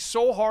been trying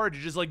so hard to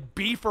just like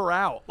beef her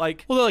out.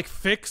 Like, well, they're like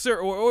fix her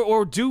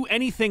or do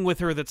anything with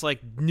her that's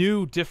like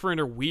new, different,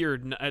 or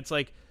weird. And it's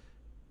like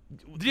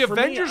the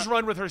Avengers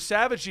run with her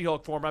Savage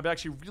She-Hulk form, I've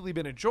actually really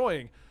been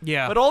enjoying.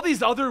 Yeah. But all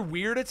these other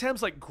weird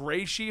attempts, like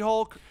Gray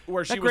She-Hulk,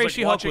 where she was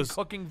like watching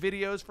cooking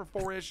videos for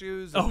 4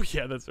 issues. Oh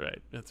yeah, that's right.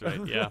 That's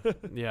right. Yeah,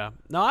 yeah.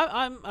 No,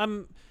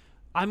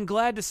 I'm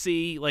glad to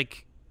see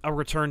like a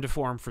return to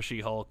form for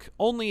She-Hulk.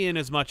 Only in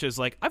as much as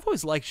like I've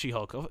always liked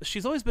She-Hulk.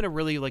 She's always been a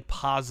really like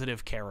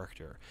positive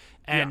character,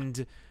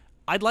 and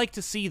I'd like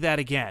to see that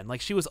again.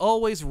 Like she was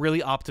always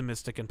really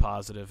optimistic and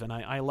positive, and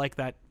I like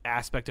that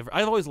aspect of her.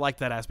 I've always liked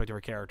that aspect of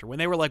her character. When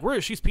they were like,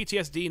 "She's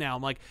PTSD now,"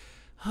 I'm like,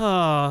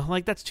 "Huh,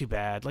 like that's too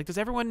bad. Like, does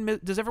everyone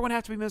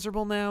have to be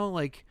miserable now?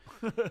 Like,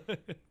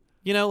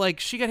 you know, like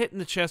she got hit in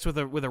the chest with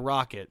a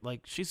rocket.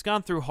 Like she's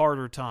gone through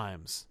harder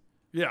times.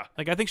 Yeah,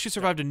 like I think she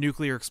survived a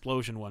nuclear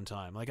explosion one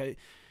time. Like I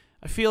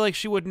feel like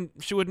she wouldn't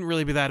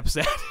really be that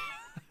upset."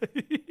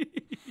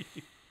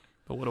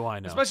 But what do I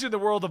know? Especially in the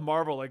world of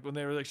Marvel, like when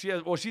they were like,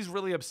 she's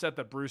really upset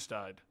that Bruce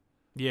died.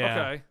 Yeah.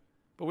 Okay.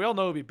 But we all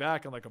know he'll be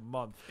back in like a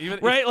month. Even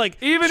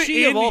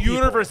in the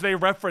universe, they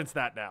reference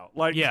that now.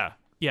 Like,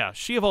 yeah.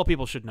 She of all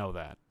people should know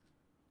that.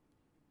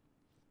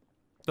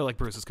 They're like,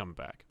 Bruce is coming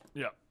back.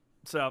 Yeah.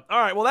 So, all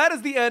right. Well, that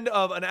is the end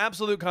of an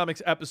Absolute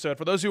Comics episode.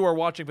 For those who are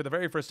watching for the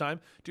very first time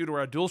due to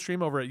our dual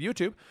stream over at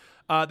YouTube,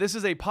 this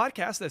is a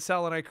podcast that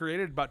Sal and I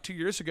created about 2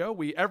 years ago.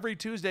 We every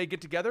Tuesday get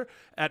together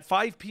at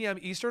 5 p.m.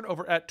 Eastern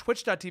over at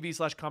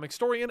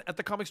twitch.tv/comicstorian at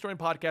the Comic Storian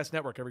Podcast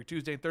Network. Every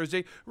Tuesday and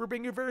Thursday, we're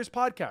bringing you various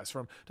podcasts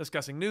from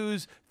discussing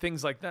news,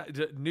 things like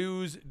that,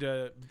 news,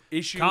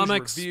 issues,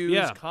 comics,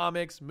 reviews,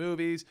 comics,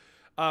 movies.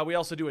 We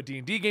also do a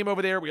D&D game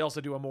over there. We also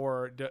do a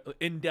more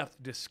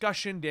in-depth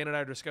discussion. Dan and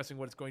I are discussing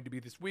what it's going to be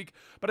this week.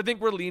 But I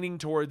think we're leaning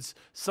towards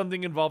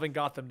something involving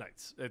Gotham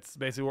Knights. It's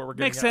basically what we're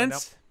getting at right now.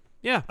 Makes sense.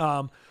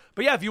 Yeah.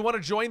 But yeah, if you want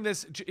to join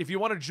this, if you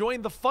want to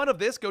join the fun of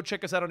this, go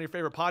check us out on your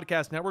favorite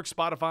podcast network,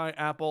 Spotify,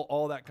 Apple,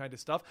 all that kind of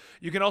stuff.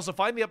 You can also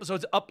find the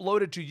episodes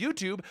uploaded to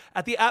YouTube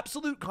at the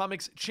Absolute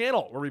Comics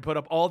channel, where we put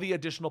up all the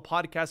additional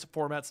podcast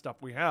format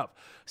stuff we have.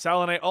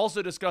 Sal and I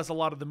also discuss a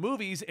lot of the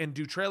movies and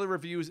do trailer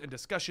reviews and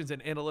discussions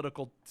and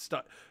analytical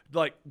stuff,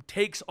 like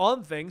takes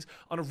on things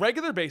on a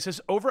regular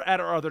basis over at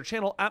our other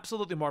channel,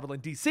 Absolutely Marvel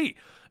and DC.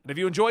 And if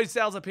you enjoyed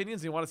Sal's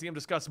opinions and you want to see him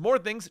discuss more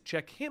things,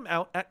 check him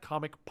out at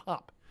Comic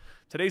Pop.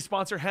 Today's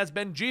sponsor has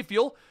been G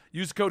Fuel.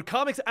 Use code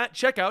COMICS at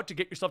checkout to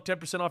get yourself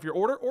 10% off your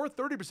order, or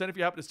 30% if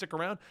you happen to stick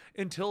around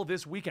until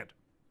this weekend.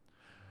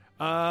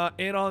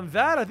 And on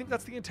that, I think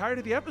that's the entirety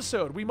of the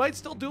episode. We might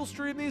still dual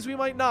stream these, we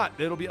might not.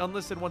 It'll be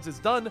unlisted once it's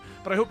done,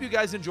 but I hope you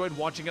guys enjoyed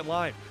watching it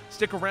live.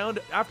 Stick around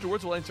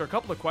afterwards, we'll answer a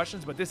couple of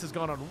questions, but this has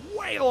gone on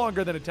way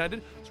longer than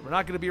intended, so we're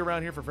not going to be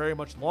around here for very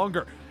much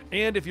longer.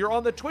 And if you're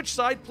on the Twitch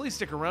side, please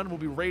stick around. We'll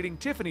be raiding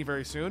Tiffany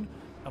very soon.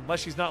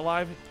 Unless she's not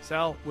live,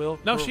 Sal will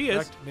correct she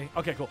is. me.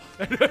 Okay, cool.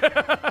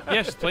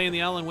 Yeah, she's playing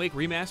the Alan Wake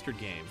remastered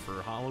game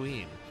for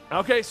Halloween.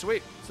 Okay,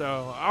 sweet.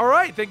 So, all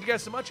right. Thank you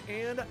guys so much,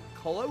 and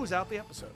close out the episode.